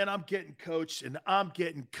sitting there, man, I'm getting coached, and I'm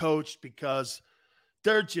getting coached because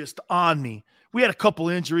they're just on me. We had a couple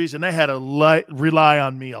injuries, and they had to rely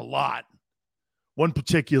on me a lot one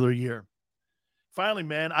particular year. Finally,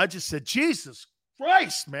 man, I just said, Jesus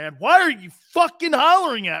Christ, man, why are you fucking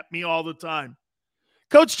hollering at me all the time?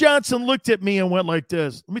 Coach Johnson looked at me and went like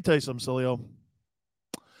this. Let me tell you something, Sileo.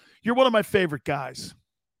 You're one of my favorite guys.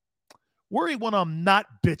 Worry when I'm not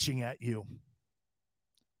bitching at you.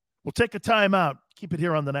 We'll take a timeout. Keep it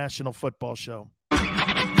here on the National Football Show.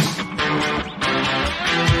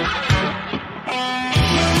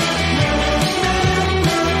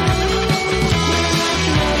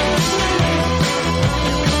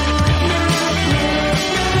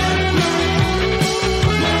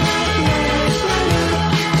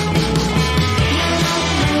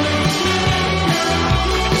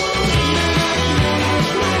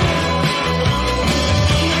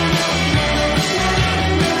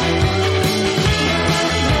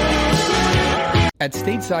 At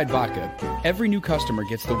Stateside Vodka, every new customer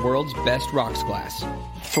gets the world's best rocks glass.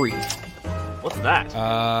 Free. What's that?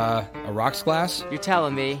 A rocks glass? You're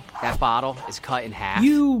telling me that bottle is cut in half?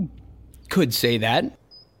 You could say that.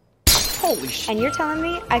 Holy shit. And you're telling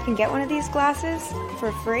me I can get one of these glasses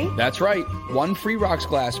for free? That's right. One free rocks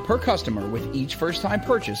glass per customer with each first-time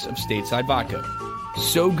purchase of Stateside Vodka.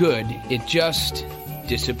 So good, it just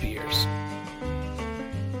disappears.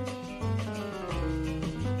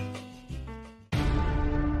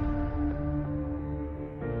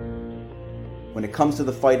 When it comes to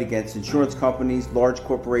the fight against insurance companies, large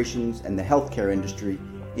corporations, and the healthcare industry,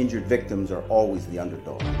 injured victims are always the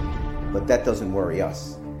underdog. But that doesn't worry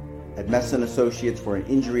us. At Messa & Associates, we're an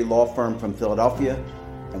injury law firm from Philadelphia,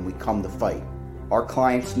 and we come to fight. Our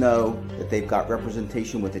clients know that they've got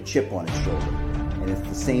representation with a chip on its shoulder, and it's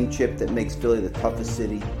the same chip that makes Philly the toughest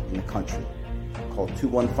city in the country. Call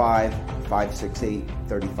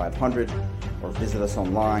 215-568-3500 or visit us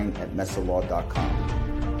online at messalaw.com.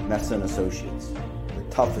 Messa & Associates, the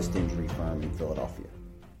toughest injury firm in Philadelphia.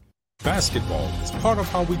 Basketball is part of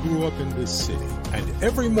how we grew up in this city. And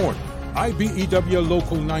every morning, IBEW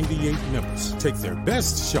Local 98 members take their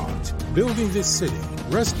best shot building this city,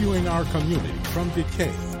 rescuing our community from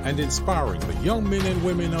decay, and inspiring the young men and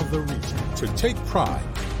women of the region to take pride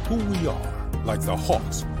in who we are, like the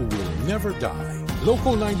Hawks who will never die.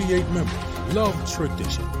 Local 98 members love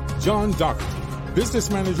tradition. John Doherty, business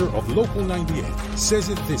manager of Local 98, says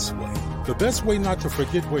it this way: the best way not to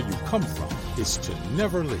forget where you come from is to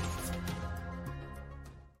never leave.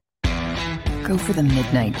 Go for the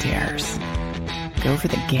midnight dares. Go for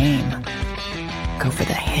the game. Go for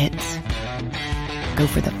the hits. Go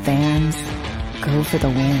for the fans. Go for the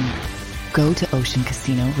win. Go to Ocean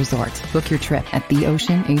Casino Resort. Book your trip at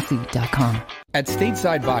theoceanac.com. At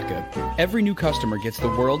Stateside Vodka, every new customer gets the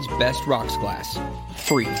world's best rocks glass.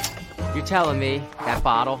 Free. You're telling me that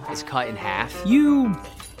bottle is cut in half? You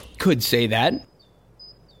could say that.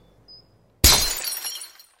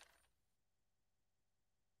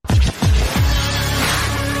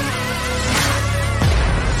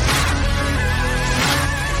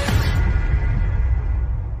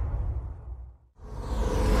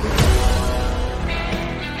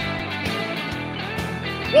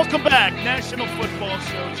 Welcome back. National Football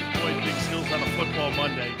Show. It's your boy Big Sills on a Football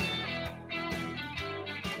Monday.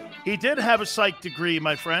 He did have a psych degree,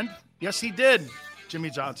 my friend. Yes, he did,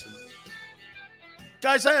 Jimmy Johnson.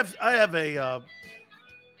 Guys, I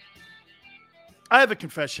have a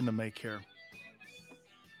confession to make here.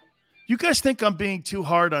 You guys think I'm being too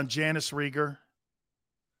hard on Janice Rieger?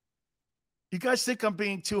 You guys think I'm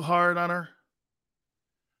being too hard on her?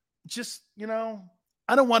 Just, I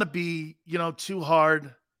don't want to be, too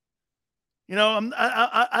hard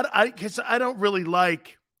Because I don't really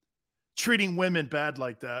like treating women bad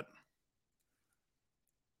like that.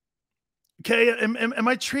 Okay, am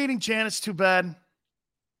I treating Janice too bad?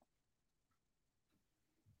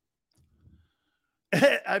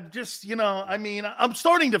 I'm just, I'm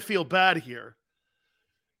starting to feel bad here.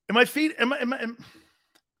 I'm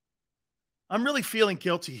really feeling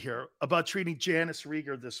guilty here about treating Janice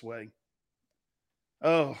Rieger this way.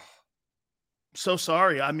 Oh, so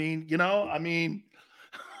sorry. Yeah,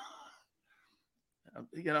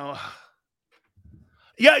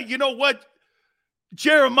 you know what?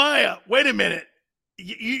 Jeremiah, wait a minute.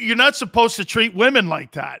 You're not supposed to treat women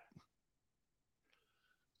like that.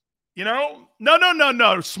 No.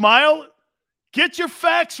 Smile. Get your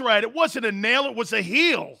facts right. It wasn't a nail. It was a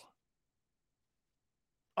heel.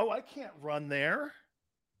 Oh, I can't run there.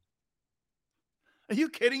 Are you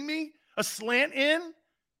kidding me? A slant in?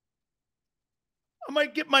 I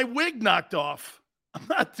might get my wig knocked off. I'm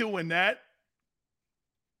not doing that.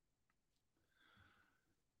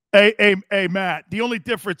 Hey, Matt. The only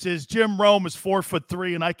difference is Jim Rome is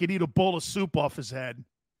 4'3", and I could eat a bowl of soup off his head.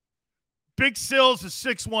 Big Sills is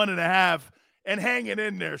 6'1.5", and hanging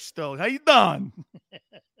in there still. How you doing?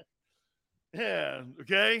 Yeah,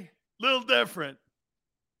 okay. Little different.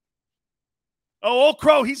 Oh, Old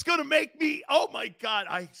Crow, he's going to make me. Oh, my God.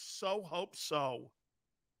 I so hope so.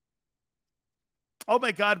 Oh,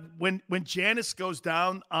 my God. When Janice goes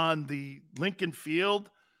down on the Lincoln Field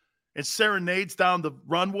and serenades down the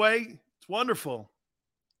runway, it's wonderful.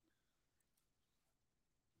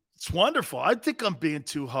 It's wonderful. I think I'm being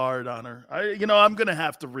too hard on her. I'm going to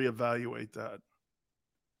have to reevaluate that.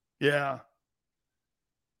 Yeah.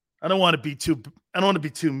 I don't want to be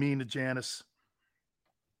too mean to Janice.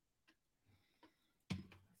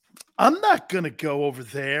 I'm not going to go over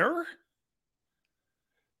there.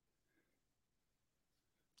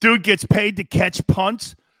 Dude gets paid to catch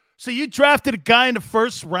punts. So you drafted a guy in the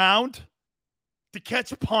first round to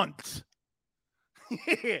catch punts.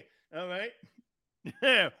 All right.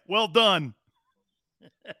 Yeah, well done.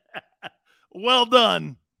 Well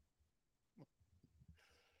done.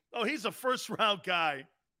 Oh, he's a first-round guy.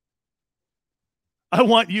 I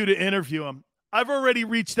want you to interview him. I've already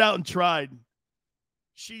reached out and tried.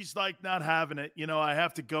 She's like not having it. I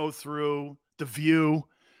have to go through The View.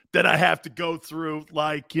 Then I have to go through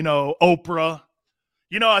Oprah.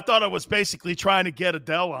 I thought I was basically trying to get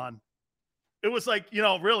Adele on. It was like,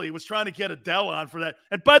 really, it was trying to get Adele on for that.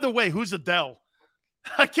 And by the way, who's Adele?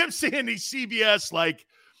 I kept seeing these CBS,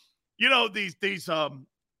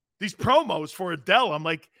 these promos for Adele. I'm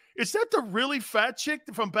like, is that the really fat chick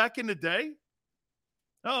from back in the day?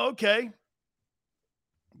 Oh, okay.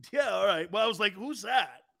 Yeah, all right. Well, I was like, who's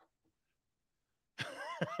that?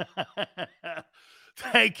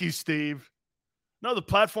 Thank you, Steve. No, the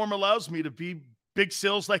platform allows me to be Big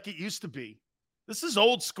Sills like it used to be. This is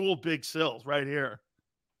old school Big Sills right here.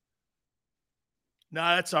 No,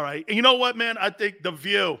 that's all right. And you know what, man? I think The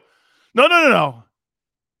View. No.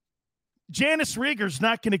 Janice Rieger's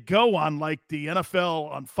not going to go on like the NFL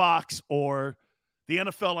on Fox or the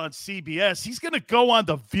NFL on CBS. He's going to go on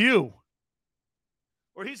The View.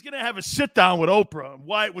 Or he's going to have a sit down with Oprah and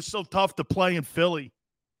why it was so tough to play in Philly.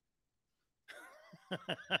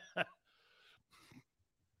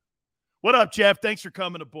 What up, Jeff? Thanks for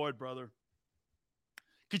coming aboard, brother.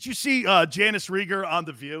 Could you see Janice Rieger on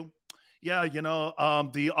The View? Yeah,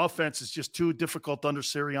 the offense is just too difficult under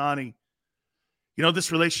Sirianni.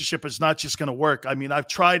 This relationship is not just going to work. I mean, I've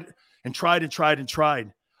tried.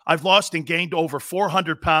 I've lost and gained over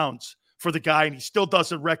 400 pounds for the guy, and he still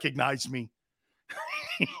doesn't recognize me.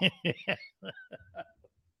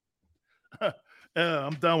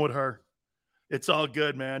 I'm done with her. It's all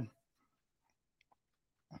good, man.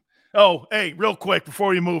 Oh, hey, real quick before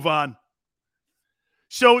we move on.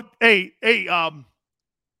 So, hey,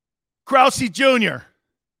 Krause Jr.,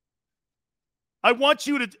 I want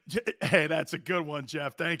you to hey, that's a good one,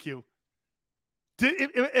 Jeff. Thank you.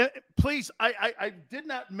 Please, I did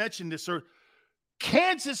not mention this. Or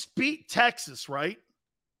Kansas beat Texas, right?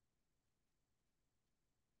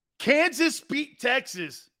 Kansas beat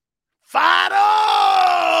Texas. Fight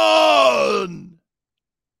on!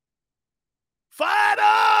 Fight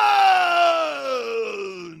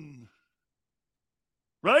on!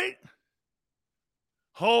 Right?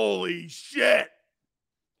 Holy shit.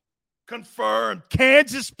 Confirmed.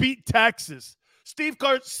 Kansas beat Texas. Steve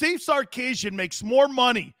Sarkisian makes more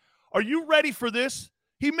money. Are you ready for this?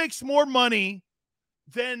 He makes more money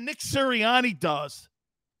than Nick Sirianni does.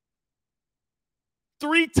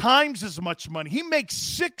 3 times as much money. He makes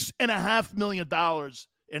 $6.5 million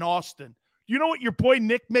in Austin. You know what your boy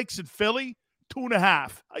Nick makes in Philly?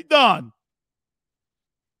 2.5. I done.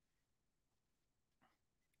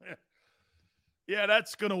 Yeah,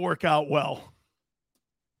 that's going to work out well.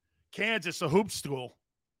 Kansas, a hoop school.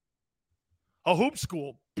 A hoop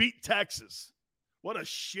school beat Texas. What a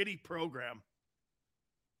shitty program.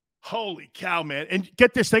 Holy cow, man. And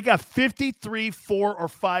get this, they got 53 4 or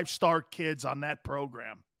 5-star kids on that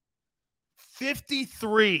program.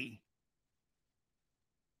 53.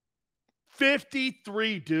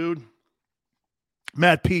 53, dude.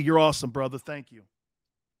 Matt P., you're awesome, brother. Thank you.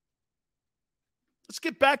 Let's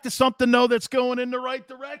get back to something, though, that's going in the right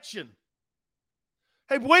direction.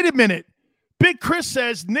 Hey, wait a minute. Big Chris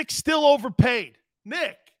says Nick's still overpaid.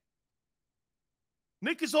 Nick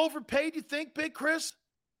is overpaid, you think, Big Chris?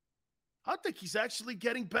 I think he's actually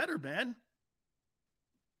getting better, man.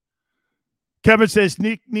 Kevin says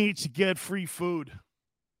Nick needs to get free food.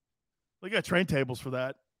 We got train tables for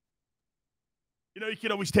that. You know, you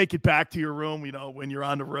can always take it back to your room, you know, when you're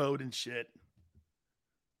on the road and shit.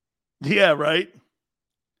 Yeah, right?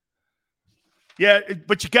 Yeah,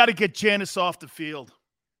 but you got to get Janice off the field.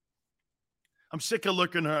 I'm sick of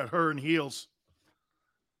looking at her in heels.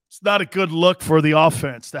 It's not a good look for the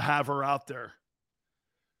offense to have her out there.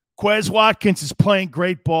 Quez Watkins is playing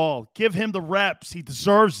great ball. Give him the reps. He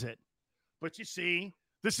deserves it. But you see,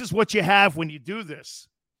 this is what you have when you do this.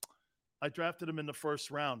 I drafted him in the first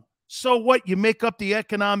round. So what? You make up the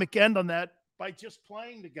economic end on that by just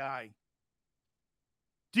playing the guy.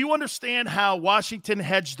 Do you understand how Washington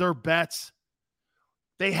hedged their bets?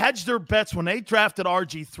 They hedged their bets when they drafted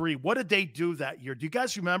RG3. What did they do that year? Do you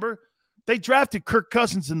guys remember? They drafted Kirk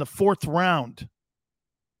Cousins in the 4th round.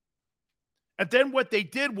 And then what they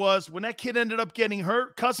did was, when that kid ended up getting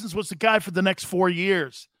hurt, Cousins was the guy for the next 4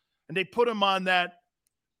 years. And they put him on that,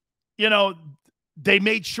 you know, they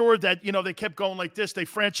made sure that, you know, they kept going like this. They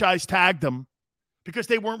franchise tagged him because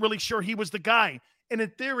they weren't really sure he was the guy. And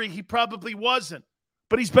in theory, he probably wasn't.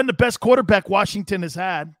 But he's been the best quarterback Washington has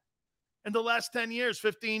had in the last 10 years,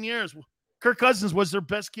 15 years. Kirk Cousins was their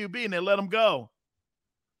best QB, and they let him go.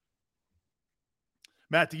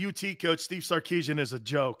 Matt, the UT coach, Steve Sarkisian, is a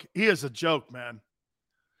joke. He is a joke, man.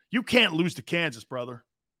 You can't lose to Kansas, brother.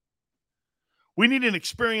 We need an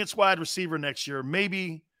experienced wide receiver next year.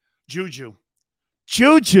 Maybe Juju.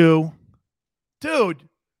 Juju, dude,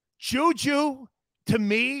 Juju to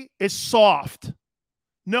me is soft.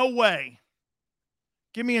 No way.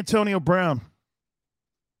 Give me Antonio Brown.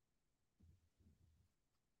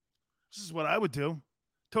 This is what I would do.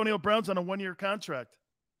 Antonio Brown's on a 1-year contract.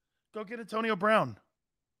 Go get Antonio Brown.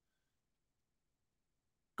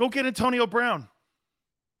 Go get Antonio Brown.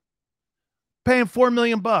 Pay him $4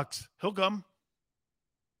 million. He'll come.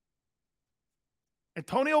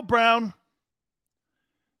 Antonio Brown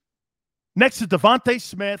next to Devontae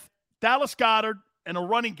Smith, Dallas Goedert, and a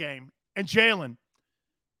running game, and Jalen.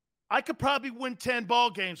 I could probably win 10 ball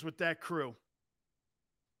games with that crew.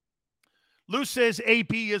 Lou says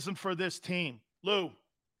AB isn't for this team. Lou,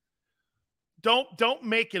 don't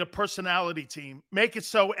make it a personality team. Make it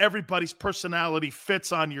so everybody's personality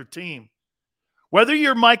fits on your team. Whether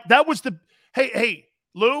you're Mike, that was the hey,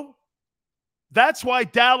 Lou, that's why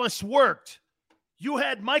Dallas worked. You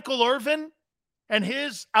had Michael Irvin and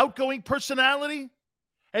his outgoing personality,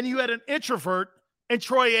 and you had an introvert in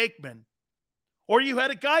Troy Aikman. Or you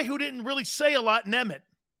had a guy who didn't really say a lot in Emmett.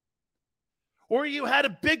 Or you had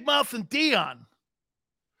a big mouth in Dion.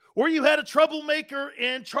 Or you had a troublemaker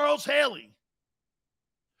in Charles Haley.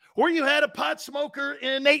 Or you had a pot smoker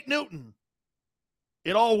in Nate Newton.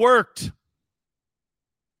 It all worked.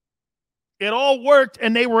 It all worked,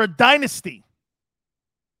 and they were a dynasty.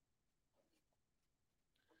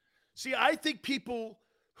 See, I think people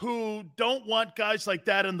who don't want guys like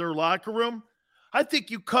that in their locker room, I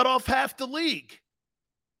think you cut off half the league.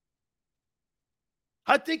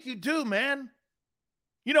 I think you do, man.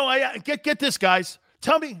 You know, I get this, guys.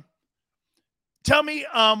 Tell me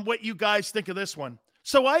what you guys think of this one.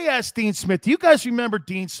 So I asked Dean Smith. Do you guys remember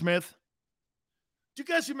Dean Smith? Do you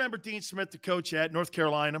guys remember Dean Smith, the coach at North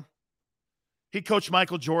Carolina? He coached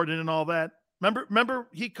Michael Jordan and all that. Remember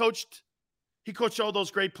he coached all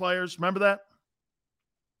those great players. Remember that?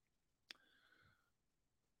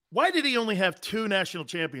 Why did he only have 2 national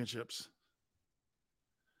championships?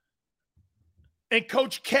 And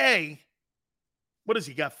Coach K, what has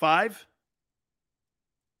he got, 5?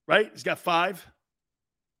 Right? He's got 5.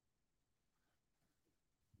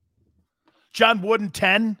 John Wooden,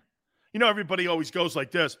 10. You know, everybody always goes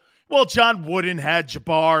like this. Well, John Wooden had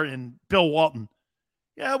Jabbar and Bill Walton.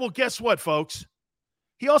 Yeah, well, guess what, folks?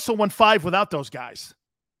 He also won 5 without those guys.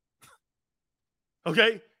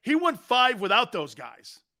 Okay? He won 5 without those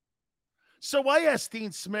guys. So I asked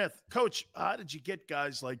Dean Smith, Coach, how did you get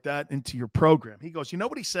guys like that into your program? He goes, you know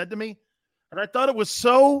what he said to me? And I thought it was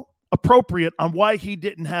so appropriate on why he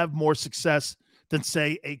didn't have more success than,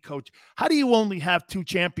 say, a coach. How do you only have 2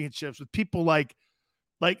 championships with people like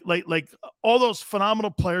all those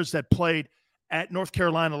phenomenal players that played at North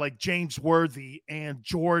Carolina, like James Worthy and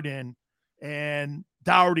Jordan and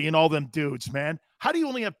Dougherty and all them dudes, man? How do you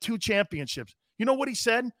only have 2 championships? You know what he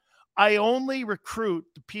said? I only recruit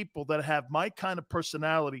the people that have my kind of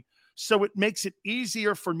personality, so it makes it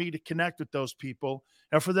easier for me to connect with those people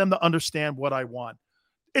and for them to understand what I want.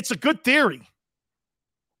 It's a good theory.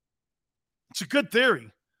 It's a good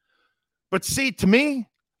theory. But see, to me,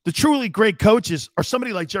 the truly great coaches are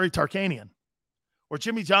somebody like Jerry Tarkanian or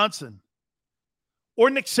Jimmy Johnson or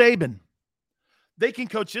Nick Saban. They can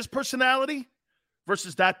coach this personality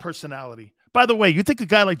versus that personality. By the way, you think a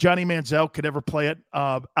guy like Johnny Manziel could ever play at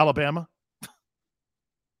Alabama?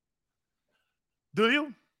 Do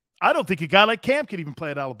you? I don't think a guy like Cam could even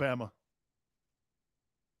play at Alabama.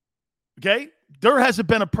 Okay? There hasn't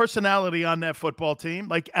been a personality on that football team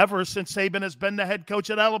like ever since Saban has been the head coach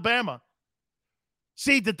at Alabama.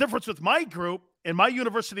 See, the difference with my group and my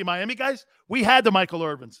University of Miami guys, we had the Michael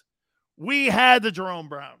Irvins. We had the Jerome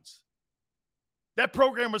Browns. That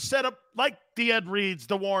program was set up like the Ed Reeds,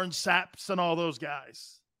 the Warren Sapps, and all those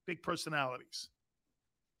guys. Big personalities.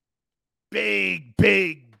 Big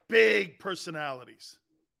personalities.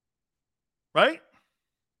 Right?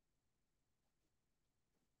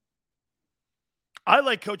 I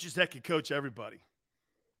like coaches that can coach everybody.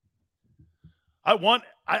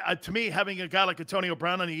 To me, having a guy like Antonio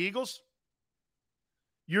Brown on the Eagles,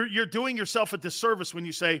 you're doing yourself a disservice when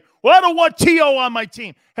you say, well, I don't want T.O. on my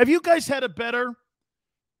team. Have you guys had a better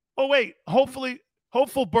 – oh, wait,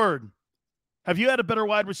 Hopeful Bird. Have you had a better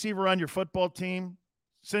wide receiver on your football team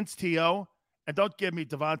since T.O.? And don't give me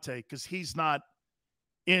Devontae because he's not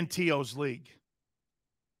in T.O.'s league.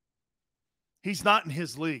 He's not in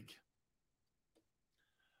his league.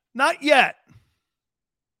 Not yet.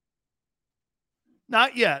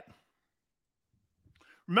 Not yet.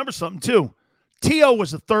 Remember something, too. T.O.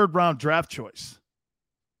 was a third-round draft choice.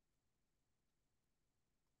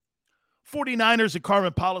 49ers and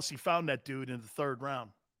Carmen Policy found that dude in the third round.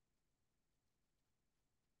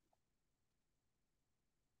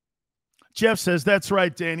 Jeff says, that's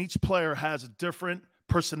right, Dan. Each player has a different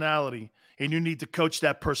personality, and you need to coach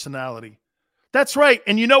that personality. That's right.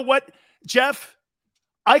 And you know what, Jeff?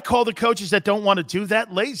 I call the coaches that don't want to do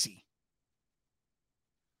that lazy.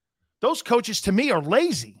 Those coaches, to me, are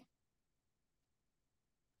lazy.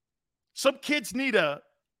 Some kids need a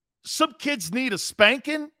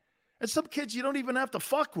spanking, and some kids you don't even have to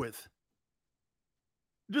fuck with.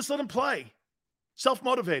 Just let them play.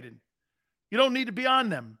 Self-motivated. You don't need to be on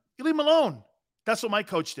them. You leave them alone. That's what my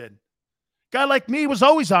coach did. Guy like me was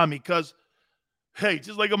always on me because, hey,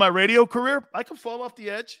 just like in my radio career, I could fall off the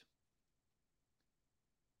edge.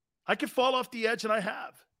 I could fall off the edge, and I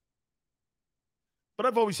have. But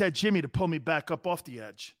I've always had Jimmy to pull me back up off the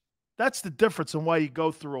edge. That's the difference in why you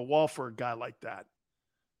go through a wall for a guy like that.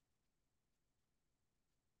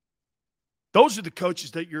 Those are the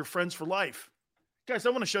coaches that you're friends for life. Guys, I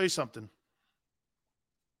want to show you something.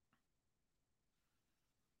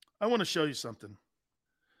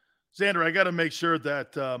 Xander, I got to make sure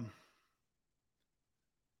that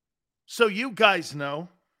so you guys know,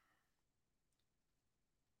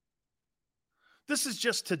 this is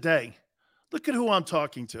just today. Look at who I'm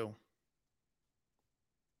talking to.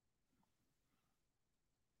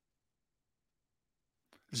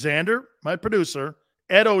 Xander, my producer,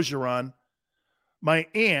 Ed Ogeron, my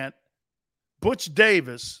aunt, Butch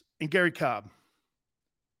Davis, and Garry Cobb.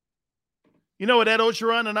 You know what Ed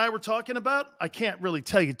Ogeron and I were talking about? I can't really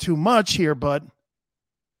tell you too much here, but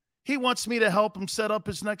he wants me to help him set up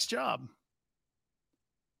his next job.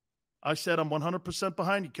 I said, I'm 100%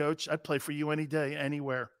 behind you, Coach. I'd play for you any day,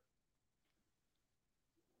 anywhere.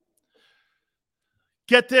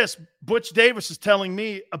 Get this. Butch Davis is telling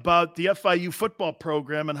me about the FIU football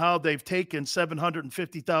program and how they've taken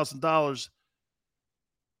 $750,000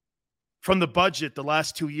 from the budget the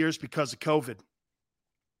last 2 years because of COVID.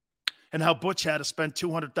 And how Butch had to spend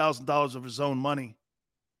 $200,000 of his own money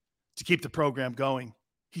to keep the program going.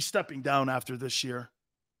 He's stepping down after this year.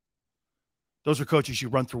 Those are coaches you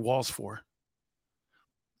run through walls for.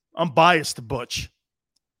 I'm biased to Butch.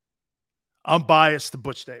 I'm biased to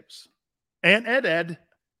Butch Davis. And Ed. And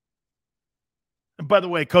by the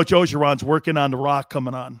way, Coach Ogeron's working on The Rock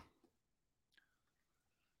coming on.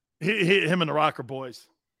 Him and The Rock are boys.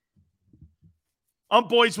 I'm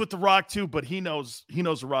boys with The Rock too, but he knows The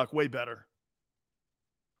Rock way better.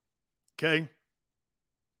 Okay?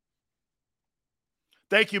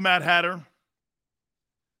 Thank you, Matt Hatter.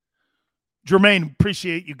 Jermaine,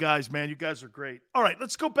 appreciate you guys, man. You guys are great. All right,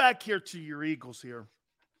 let's go back here to your Eagles here.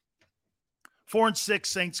 4-6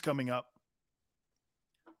 Saints coming up.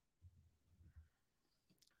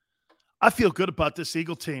 I feel good about this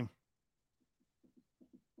Eagle team.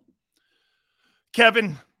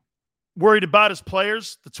 Kevin, worried about his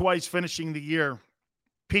players. That's why he's finishing the year.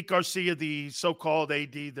 Pete Garcia, the so-called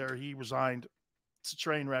AD there, he resigned. It's a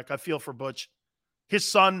train wreck. I feel for Butch. His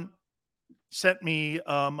son sent me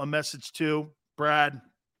a message too, Brad.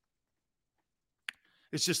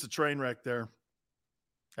 It's just a train wreck there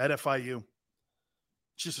at FIU.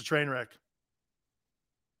 It's just a train wreck.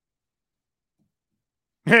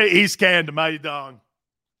 Hey, East Camden, how you doing?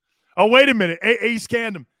 Oh, wait a minute. Hey, East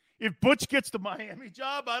Camden. If Butch gets the Miami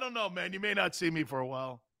job, I don't know, man. You may not see me for a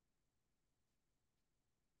while.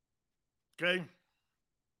 Okay.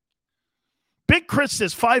 Big Chris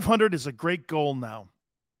says 500 is a great goal now.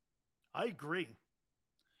 I agree.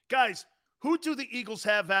 Guys, who do the Eagles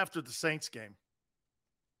have after the Saints game?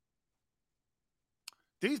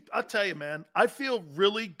 I'll tell you, man, I feel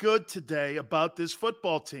really good today about this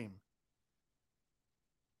football team.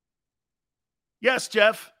 Yes,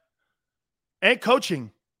 Jeff. And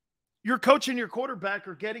coaching. Your coach and your quarterback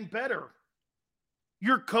are getting better.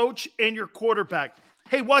 Your coach and your quarterback.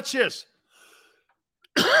 Hey, watch this.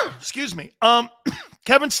 Excuse me.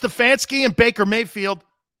 Kevin Stefanski and Baker Mayfield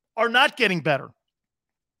are not getting better.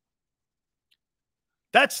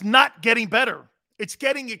 That's not getting better. It's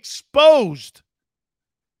getting exposed.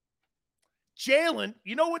 Jalen,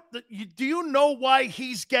 you know what? Do you know why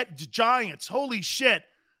he's getting Giants? Holy shit.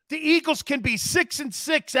 The Eagles can be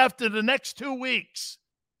 6-6 after the next 2 weeks.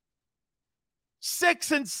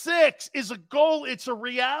 6-6 is a goal. It's a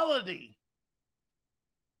reality.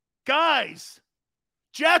 Guys,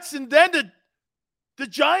 Jets and then the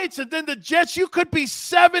Giants and then the Jets, you could be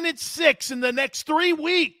 7-6 in the next 3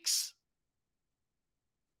 weeks.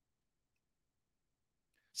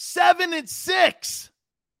 7-6.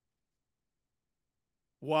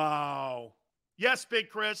 Wow. Yes, Big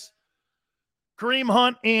Chris. Kareem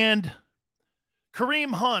Hunt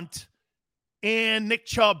and Nick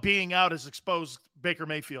Chubb being out has exposed Baker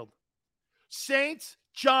Mayfield. Saints,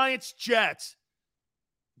 Giants, Jets.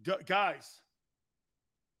 Guys.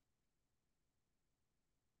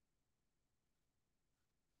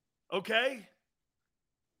 Okay?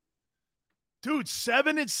 Dude,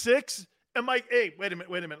 7-6? Hey, wait a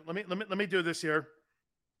minute. Let me do this here.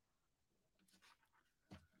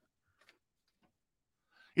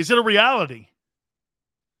 Is it a reality?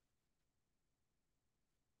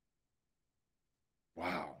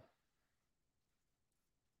 Wow.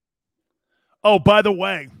 Oh, by the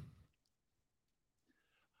way,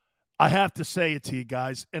 I have to say it to you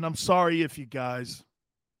guys, and I'm sorry if you guys.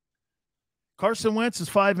 Carson Wentz is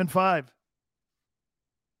 5-5.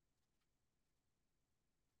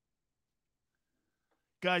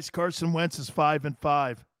 Guys, Carson Wentz is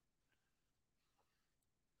 5-5.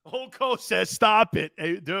 Old Coach says, stop it.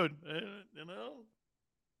 Hey, dude,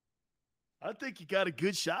 I think you got a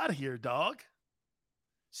good shot here, dog.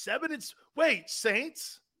 Wait,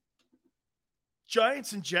 Saints,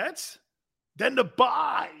 Giants, and Jets? Then the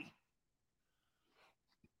bye.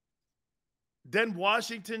 Then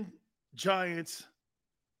Washington, Giants,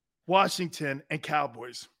 Washington, and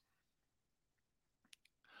Cowboys.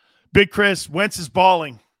 Big Chris, Wentz is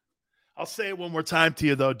balling. I'll say it one more time to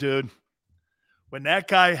you, though, dude. When that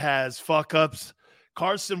guy has fuck-ups,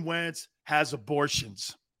 Carson Wentz has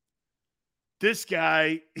abortions. This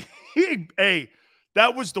guy,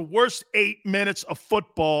 that was the worst 8 minutes of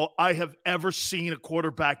football I have ever seen a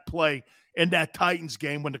quarterback play in that Titans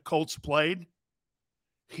game when the Colts played.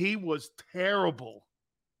 He was terrible.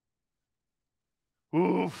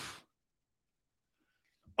 Oof.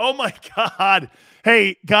 Oh, my God.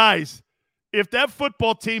 Hey, guys, if that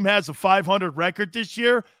football team has a 500 record this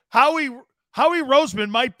year, Howie Roseman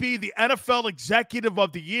might be the NFL Executive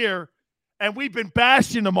of the Year, and we've been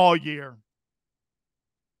bashing him all year.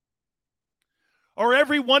 Are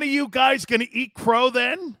every one of you guys going to eat crow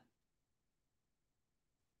then?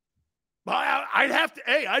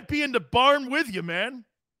 I'd be in the barn with you, man.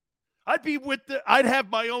 I'd have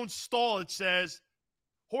my own stall that says,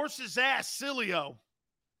 horse's ass, Sileo.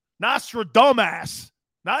 Nostradamus.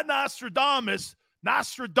 Not Nostradamus.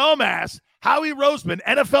 Nostradamus. Howie Roseman,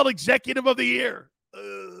 NFL Executive of the Year.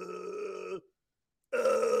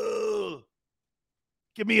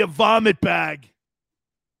 Give me a vomit bag.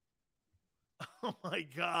 Oh, my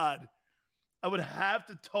God. I would have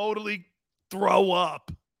to totally throw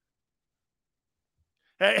up.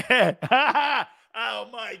 Hey. Oh,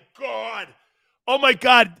 my God. Oh, my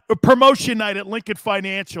God. A promotion night at Lincoln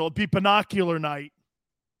Financial. It'd be binocular night.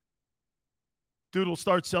 Dude will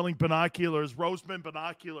start selling binoculars, Roseman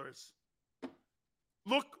binoculars.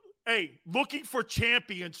 Looking for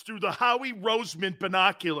champions through the Howie Roseman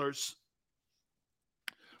binoculars.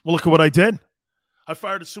 Well, look at what I did. I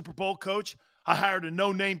fired a Super Bowl coach. I hired a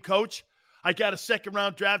no-name coach. I got a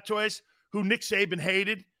second-round draft choice who Nick Saban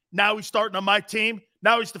hated. Now he's starting on my team.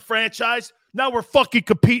 Now he's the franchise. Now we're fucking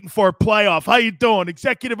competing for a playoff. How you doing?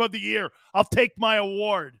 Executive of the Year. I'll take my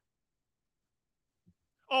award.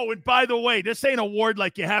 Oh, and by the way, this ain't an award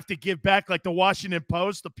like you have to give back like the Washington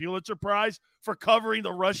Post, the Pulitzer Prize for covering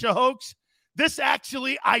the Russia hoax. This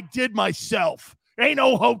actually I did myself. Ain't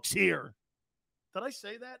no hoax here. Did I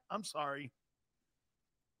say that? I'm sorry.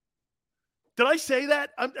 Did I say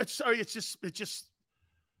that? I'm sorry. It just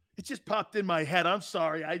popped in my head. I'm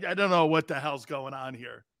sorry. I don't know what the hell's going on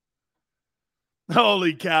here.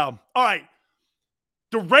 Holy cow. All right.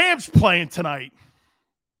 The Rams playing tonight.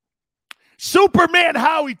 Superman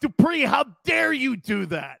Howie Dupree, how dare you do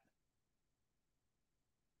that?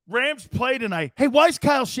 Rams play tonight. Hey, why does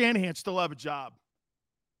Kyle Shanahan still have a job?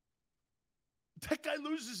 That guy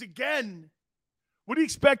loses again. What do you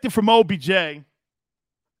expect from OBJ?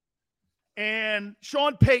 And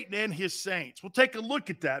Sean Payton and his Saints. We'll take a look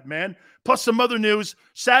at that, man. Plus some other news.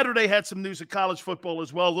 Saturday had some news of college football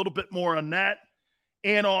as well. A little bit more on that.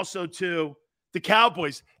 And also, too, the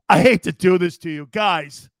Cowboys. I hate to do this to you.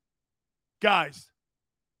 Guys,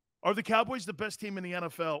 are the Cowboys the best team in the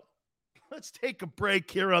NFL? Let's take a break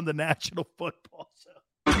here on the National Football Show.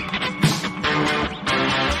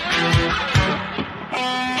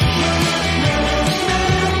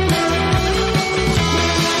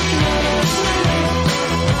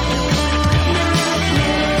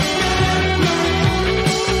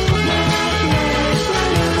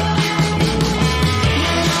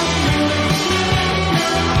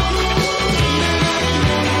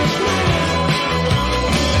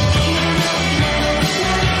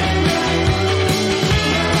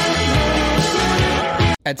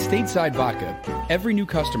 At Stateside Vodka, every new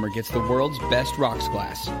customer gets the world's best rocks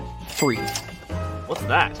glass. Free. What's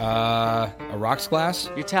that? A rocks glass?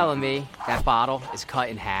 You're telling me that bottle is cut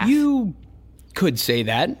in half? You could say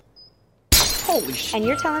that. Holy shit. And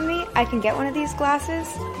you're telling me I can get one of these glasses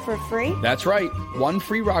for free? That's right. One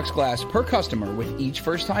free rocks glass per customer with each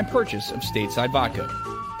first-time purchase of Stateside Vodka.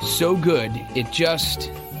 So good, it just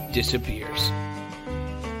disappears.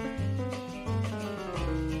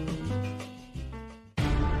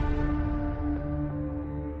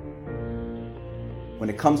 When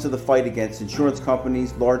it comes to the fight against insurance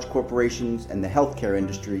companies, large corporations, and the healthcare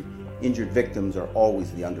industry, injured victims are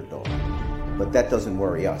always the underdog. But that doesn't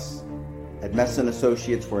worry us. At Messa &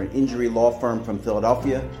 Associates, we're an injury law firm from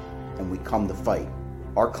Philadelphia, and we come to fight.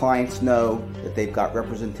 Our clients know that they've got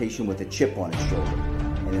representation with a chip on its shoulder,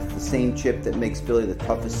 and it's the same chip that makes Philly the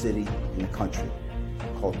toughest city in the country.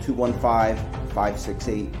 Call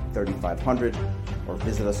 215-568-3500 or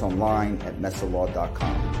visit us online at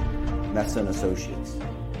messalaw.com. Messa & Associates,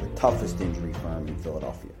 the toughest injury firm in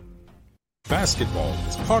Philadelphia. Basketball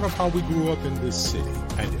is part of how we grew up in this city.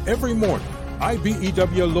 And every morning,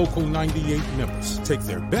 IBEW Local 98 members take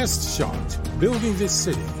their best shot, building this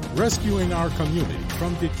city, rescuing our community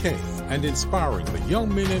from decay, and inspiring the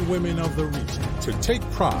young men and women of the region to take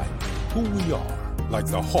pride in who we are, like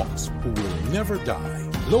the Hawks who will never die.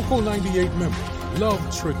 Local 98 members love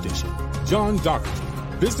tradition. John Doherty,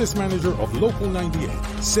 business manager of Local 98,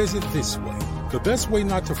 says it this way: the best way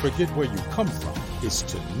not to forget where you come from is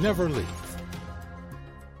to never leave.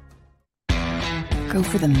 Go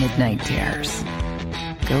for the midnight dares.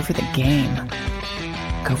 Go for the game.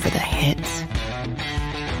 Go for the hits.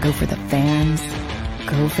 Go for the fans.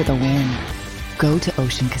 Go for the win. Go to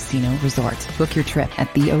Ocean Casino Resort. Book your trip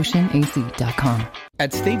at theoceanac.com.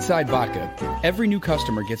 At Stateside Vodka, every new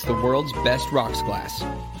customer gets the world's best rocks glass.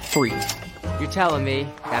 Free. You're telling me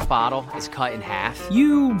that bottle is cut in half?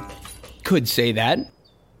 You could say that.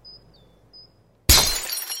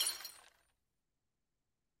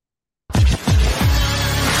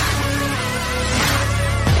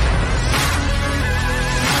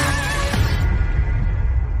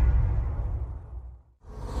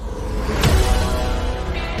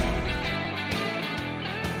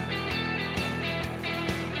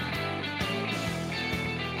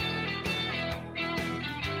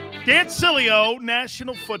 Dan Sileo,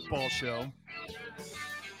 National Football Show.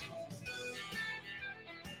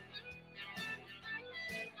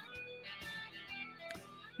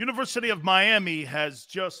 University of Miami has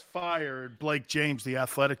just fired Blake James, the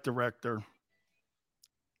athletic director.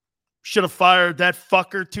 Should have fired that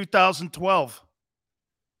fucker 2012.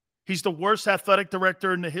 He's the worst athletic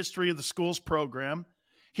director in the history of the school's program.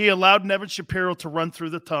 He allowed Nevin Shapiro to run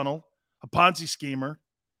through the tunnel. a Ponzi schemer,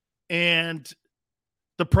 and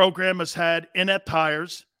the program has had inept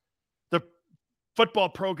hires. The football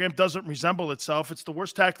program doesn't resemble itself. It's the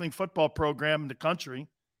worst tackling football program in the country,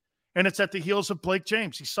 and it's at the heels of Blake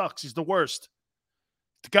James. He sucks. He's the worst.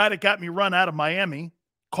 The guy that got me run out of Miami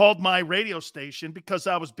called my radio station because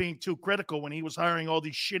I was being too critical when he was hiring all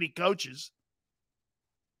these shitty coaches.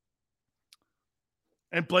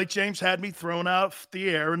 And Blake James had me thrown out of the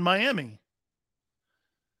air in Miami.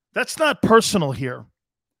 That's not personal here.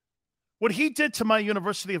 What he did to my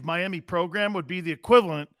University of Miami program would be the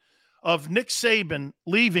equivalent of Nick Saban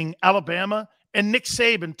leaving Alabama and Nick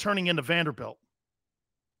Saban turning into Vanderbilt.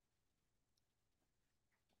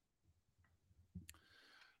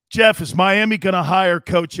 Jeff, is Miami going to hire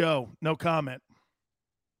Coach O? No comment.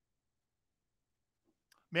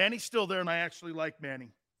 Manny's still there, and I actually like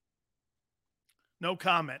Manny. No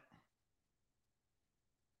comment.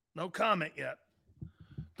 No comment yet.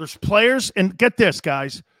 There's players, and get this,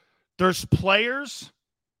 guys. There's players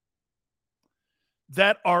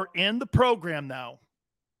that are in the program now,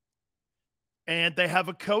 and they have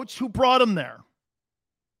a coach who brought them there.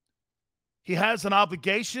 He has an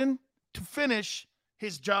obligation to finish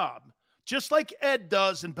his job, just like Ed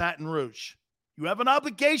does in Baton Rouge. You have an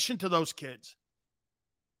obligation to those kids.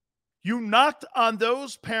 You knocked on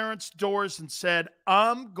those parents' doors and said,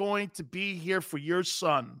 I'm going to be here for your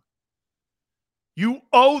son. You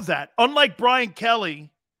owe that. Unlike Brian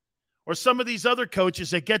Kelly or some of these other coaches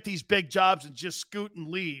that get these big jobs and just scoot and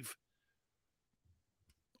leave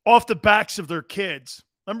off the backs of their kids.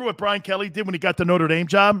 Remember what Brian Kelly did when he got the Notre Dame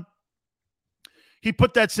job? He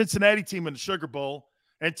put that Cincinnati team in the Sugar Bowl,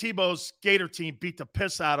 and Tebow's Gator team beat the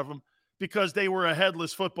piss out of them because they were a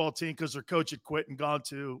headless football team because their coach had quit and gone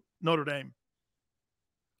to Notre Dame.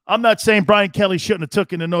 I'm not saying Brian Kelly shouldn't have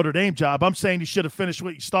taken the Notre Dame job. I'm saying he should have finished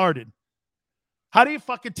what he started. How do you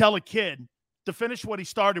fucking tell a kid to finish what he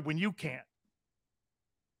started when you can't?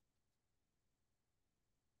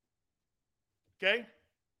 Okay?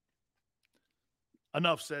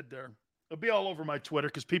 Enough said there. It'll be all over my Twitter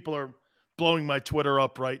because people are blowing my Twitter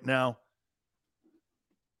up right now.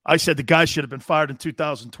 I said the guy should have been fired in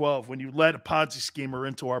 2012 when you let a Ponzi schemer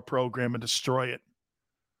into our program and destroy it.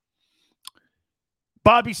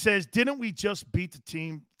 Bobby says, didn't we just beat the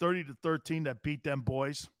team 30-13 that beat them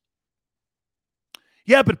boys?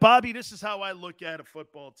 Yeah, but Bobby, this is how I look at a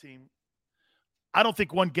football team. I don't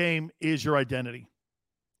think one game is your identity.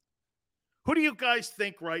 Who do you guys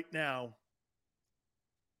think right now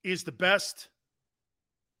is the best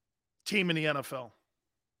team in the NFL?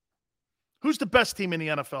 Who's the best team in the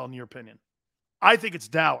NFL, in your opinion? I think it's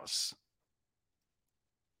Dallas.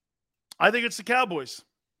 I think it's the Cowboys.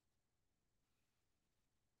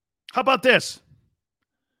 How about this?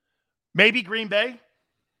 Maybe Green Bay?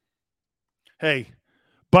 Hey,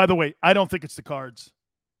 by the way, I don't think it's the Cards.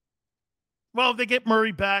 Well, they get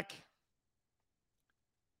Murray back.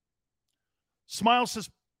 Smile says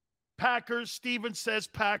Packers. Steven says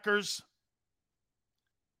Packers.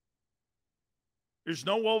 There's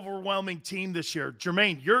no overwhelming team this year.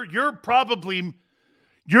 Jermaine, you're probably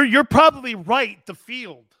right. The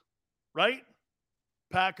field, right?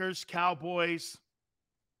 Packers, Cowboys.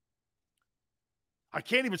 I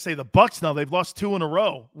can't even say the Bucs now. They've lost 2 in a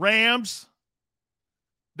row. Rams.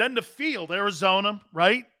 Then the field, Arizona,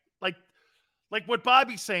 right? Like what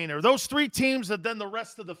Bobby's saying there. Those 3 teams and then the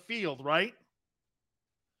rest of the field, right?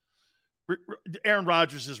 Aaron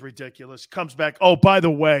Rodgers is ridiculous. Comes back. Oh, by the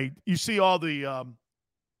way, you see all the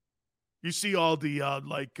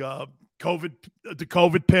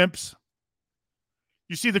COVID pimps.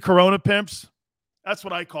 You see the Corona pimps. That's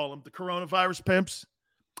what I call them, the coronavirus pimps.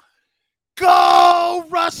 Go,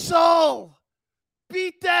 Russell!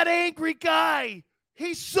 Beat that angry guy.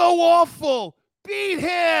 He's so awful. Beat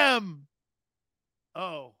him.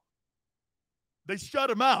 Oh, they shut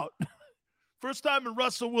him out. First time in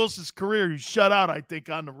Russell Wilson's career, he's shut out, I think,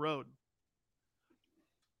 on the road.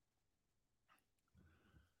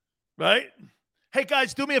 Right? Hey,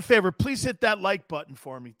 guys, do me a favor. Please hit that like button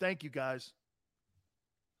for me. Thank you, guys.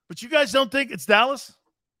 But you guys don't think it's Dallas?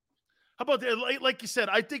 How about that? Like you said,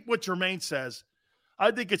 I think what Jermaine says,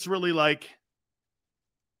 I think it's really like,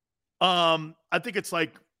 I think it's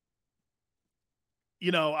like,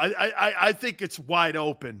 I think it's wide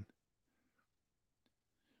open.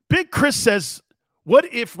 Big Chris says,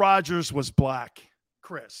 what if Rodgers was black?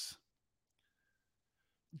 Chris,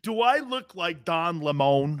 do I look like Don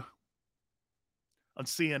Lemon on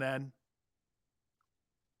CNN?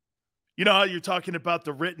 You know how you're talking about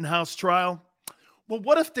the Rittenhouse trial? Well,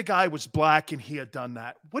 what if the guy was black and he had done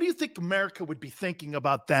that? What do you think America would be thinking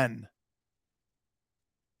about then?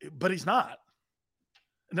 But he's not.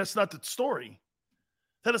 And that's not the story.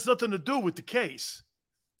 That has nothing to do with the case.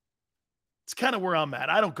 It's kind of where I'm at.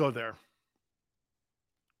 I don't go there.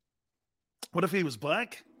 What if he was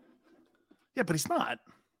black? Yeah, but he's not.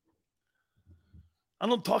 I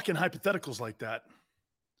don't talk in hypotheticals like that.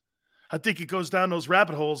 I think it goes down those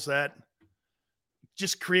rabbit holes that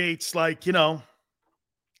just creates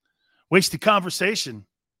wasted conversation.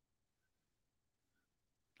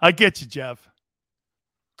 I get you, Jeff.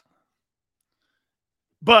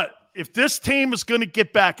 But if this team is going to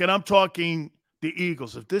get back, and I'm talking the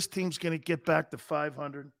Eagles, if this team's going to get back to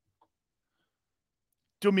 500,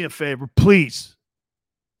 do me a favor, please.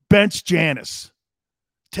 Bench Janice.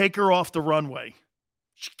 Take her off the runway.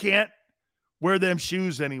 She can't wear them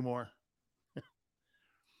shoes anymore.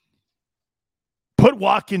 Put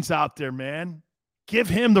Watkins out there, man. Give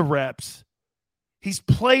him the reps. He's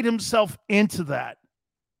played himself into that.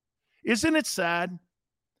 Isn't it sad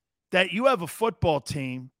that you have a football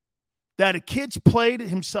team that a kid's played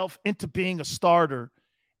himself into being a starter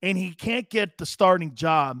and he can't get the starting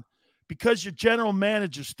job because your general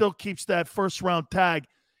manager still keeps that first-round tag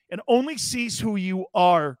and only sees who you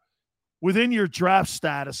are within your draft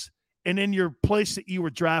status and in your place that you were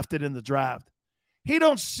drafted in the draft. He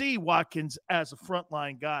don't see Watkins as a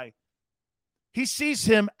frontline guy. He sees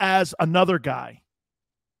him as another guy.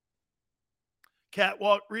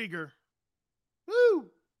 Catwalk Rieger.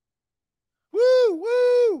 Woo! Woo!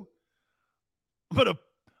 Woo! I'm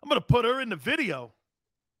gonna put her in the video.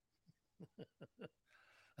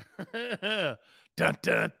 Dun, dun,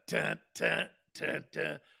 dun, dun, dun, dun,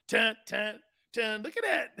 dun, dun, dun, dun. Look at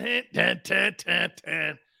that. Dun, dun, dun, dun,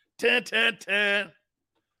 dun, dun, dun, dun.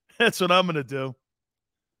 That's what I'm gonna do.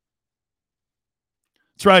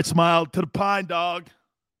 That's right, smile to the pine, dog.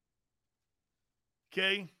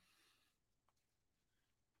 Okay?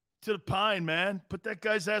 To the pine, man. Put that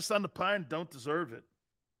guy's ass on the pine. Don't deserve it.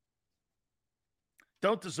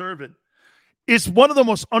 Don't deserve it. Is one of the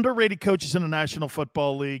most underrated coaches in the National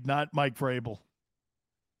Football League, not Mike Vrabel.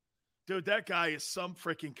 Dude, that guy is some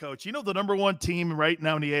freaking coach. You know, the number one team right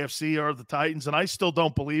now in the AFC are the Titans, and I still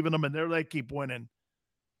don't believe in them, and they keep winning.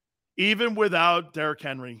 Even without Derrick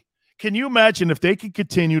Henry. Can you imagine if they could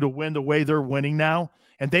continue to win the way they're winning now,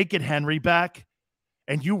 and they get Henry back,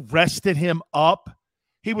 and you rested him up?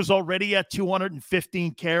 He was already at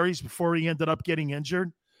 215 carries before he ended up getting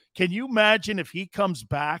injured. Can you imagine if he comes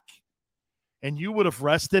back and you would have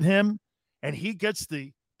rested him and he gets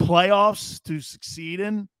the playoffs to succeed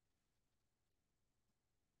in?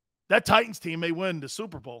 That Titans team may win the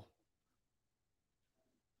Super Bowl.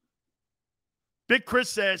 Big Chris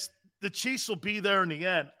says the Chiefs will be there in the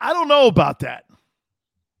end. I don't know about that.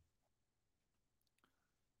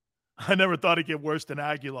 I never thought it'd get worse than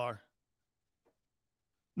Aguilar.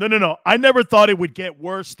 No. I never thought it would get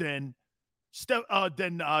worse than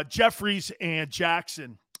Jeffries and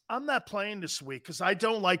Jackson. I'm not playing this week because I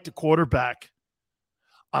don't like the quarterback.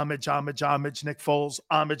 Homage, Nick Foles.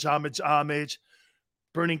 Homage.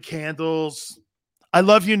 Burning candles. I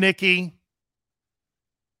love you, Nikki.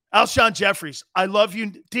 Alshon Jeffries. I love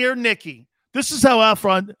you, dear Nikki. This is how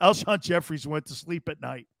Alshon Jeffries went to sleep at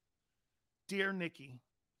night. Dear Nikki,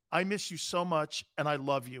 I miss you so much, and I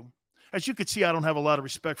love you. As you can see, I don't have a lot of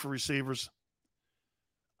respect for receivers.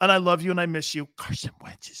 And I love you and I miss you. Carson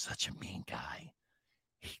Wentz is such a mean guy.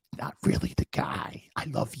 He's not really the guy. I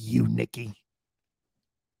love you, Nikki.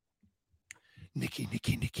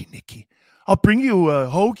 Nikki. I'll bring you a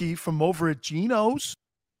hoagie from over at Gino's.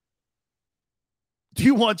 Do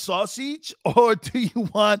you want sausage or do you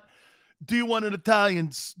want an Italian?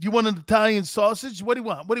 Do you want an Italian sausage? What do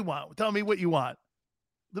you want? Tell me what you want.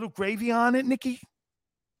 Little gravy on it, Nikki?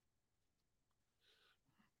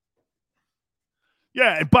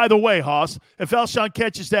 Yeah, and by the way, Hoss, if Alshon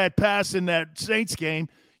catches that pass in that Saints game,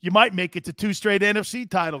 you might make it to 2 straight NFC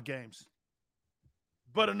title games.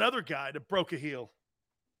 But another guy that broke a heel.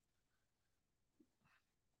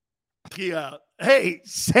 Yeah. Hey,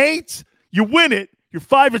 Saints, you win it. You're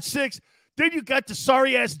 5-6. Then you got the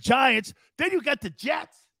sorry-ass Giants. Then you got the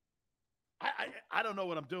Jets. I don't know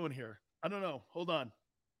what I'm doing here. I don't know. Hold on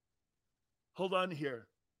here.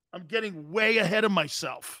 I'm getting way ahead of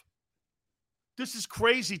myself. This is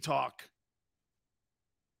crazy talk.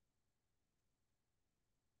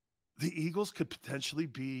 The Eagles could potentially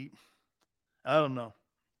be, I don't know.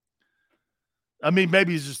 I mean,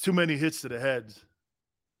 maybe it's just too many hits to the head.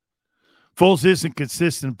 Foles isn't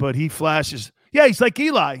consistent, but he flashes. Yeah, he's like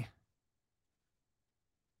Eli.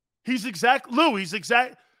 Nick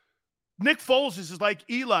Foles is like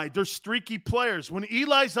Eli. They're streaky players. When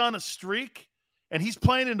Eli's on a streak and he's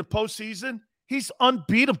playing in the postseason, he's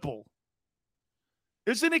unbeatable.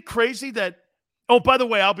 Isn't it crazy that Oh, by the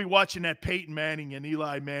way, I'll be watching that Peyton Manning and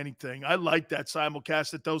Eli Manning thing. I like that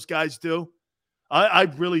simulcast that those guys do. I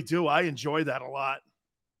really do. I enjoy that a lot.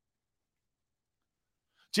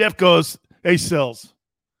 Jeff goes, hey, Sills,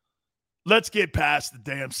 let's get past the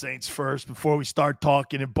damn Saints first before we start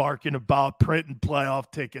talking and barking about printing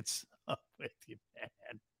playoff tickets. I'm with you,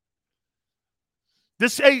 man.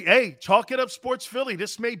 Hey, chalk it up, Sports Philly.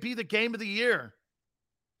 This may be the game of the year.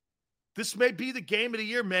 This may be the game of the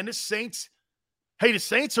year, man. The Saints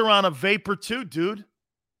are on a vapor too, dude.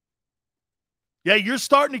 Yeah, you're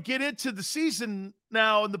starting to get into the season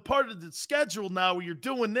now and the part of the schedule now where you're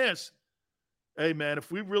doing this. Hey, man,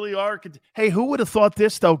 if we really are – hey, who would have thought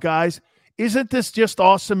this, though, guys? Isn't this just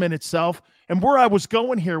awesome in itself? And where I was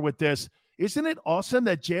going here with this, isn't it awesome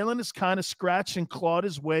that Jalen has kind of scratched and clawed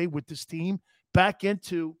his way with this team back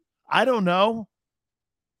into, I don't know,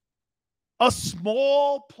 a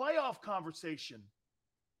small playoff conversation?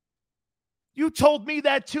 You told me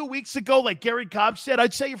that 2 weeks ago, like Garry Cobb said,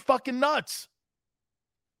 I'd say you're fucking nuts.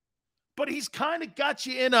 But he's kind of got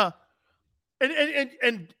you in a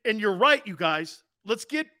and you're right, you guys. Let's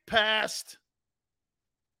get past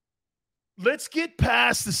the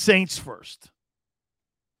Saints first.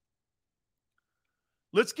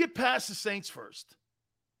 Let's get past the Saints first.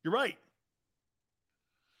 You're right.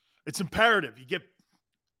 It's imperative. You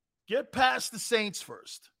get past the Saints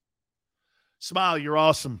first. Smile, you're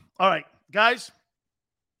awesome. All right, guys.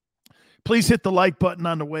 Please hit the like button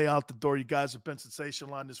on the way out the door. You guys have been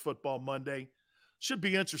sensational on this Football Monday. Should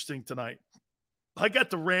be interesting tonight. I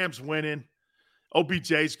got the Rams winning.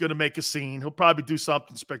 OBJ's going to make a scene. He'll probably do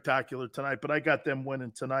something spectacular tonight, but I got them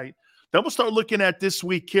winning tonight. Then we'll start looking at this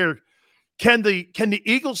week here. Can the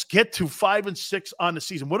Eagles get to 5-6 on the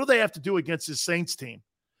season? What do they have to do against this Saints team?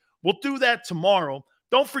 We'll do that tomorrow.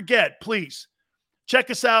 Don't forget, please,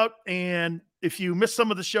 check us out. And if you missed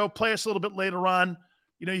some of the show, play us a little bit later on.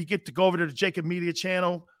 You know, you get to go over to the Jacob Media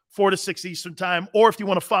channel, 4 to 6 Eastern time. Or if you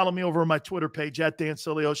want to follow me over on my Twitter page, at Dan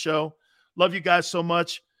Sileo Show. Love you guys so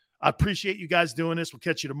much. I appreciate you guys doing this. We'll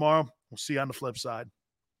catch you tomorrow. We'll see you on the flip side.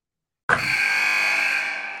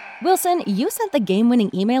 Wilson, you sent the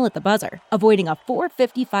game-winning email at the buzzer, avoiding a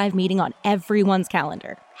 4:55 meeting on everyone's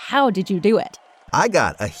calendar. How did you do it? I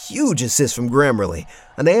got a huge assist from Grammarly,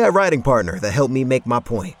 an AI writing partner that helped me make my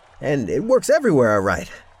point. And it works everywhere I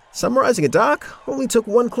write. Summarizing a doc only took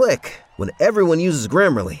one click. When everyone uses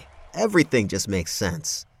Grammarly, everything just makes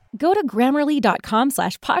sense. Go to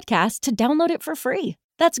Grammarly.com/podcast to download it for free.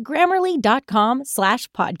 That's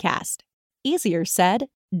Grammarly.com/podcast. Easier said,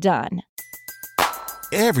 done.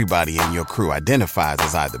 Everybody in your crew identifies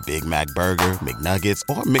as either Big Mac Burger, McNuggets,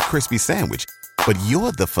 or McCrispy Sandwich. But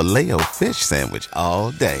you're the Filet-O-Fish Sandwich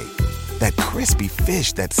all day. That crispy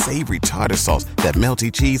fish, that savory tartar sauce, that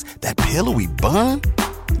melty cheese, that pillowy bun.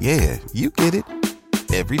 Yeah, you get it.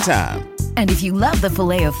 Every time. And if you love the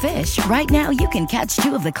Filet-O-Fish, right now you can catch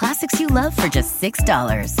 2 of the classics you love for just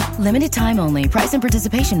 $6. Limited time only. Price and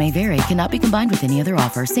participation may vary. Cannot be combined with any other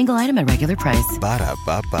offer. Single item at regular price.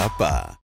 Ba-da-ba-ba-ba.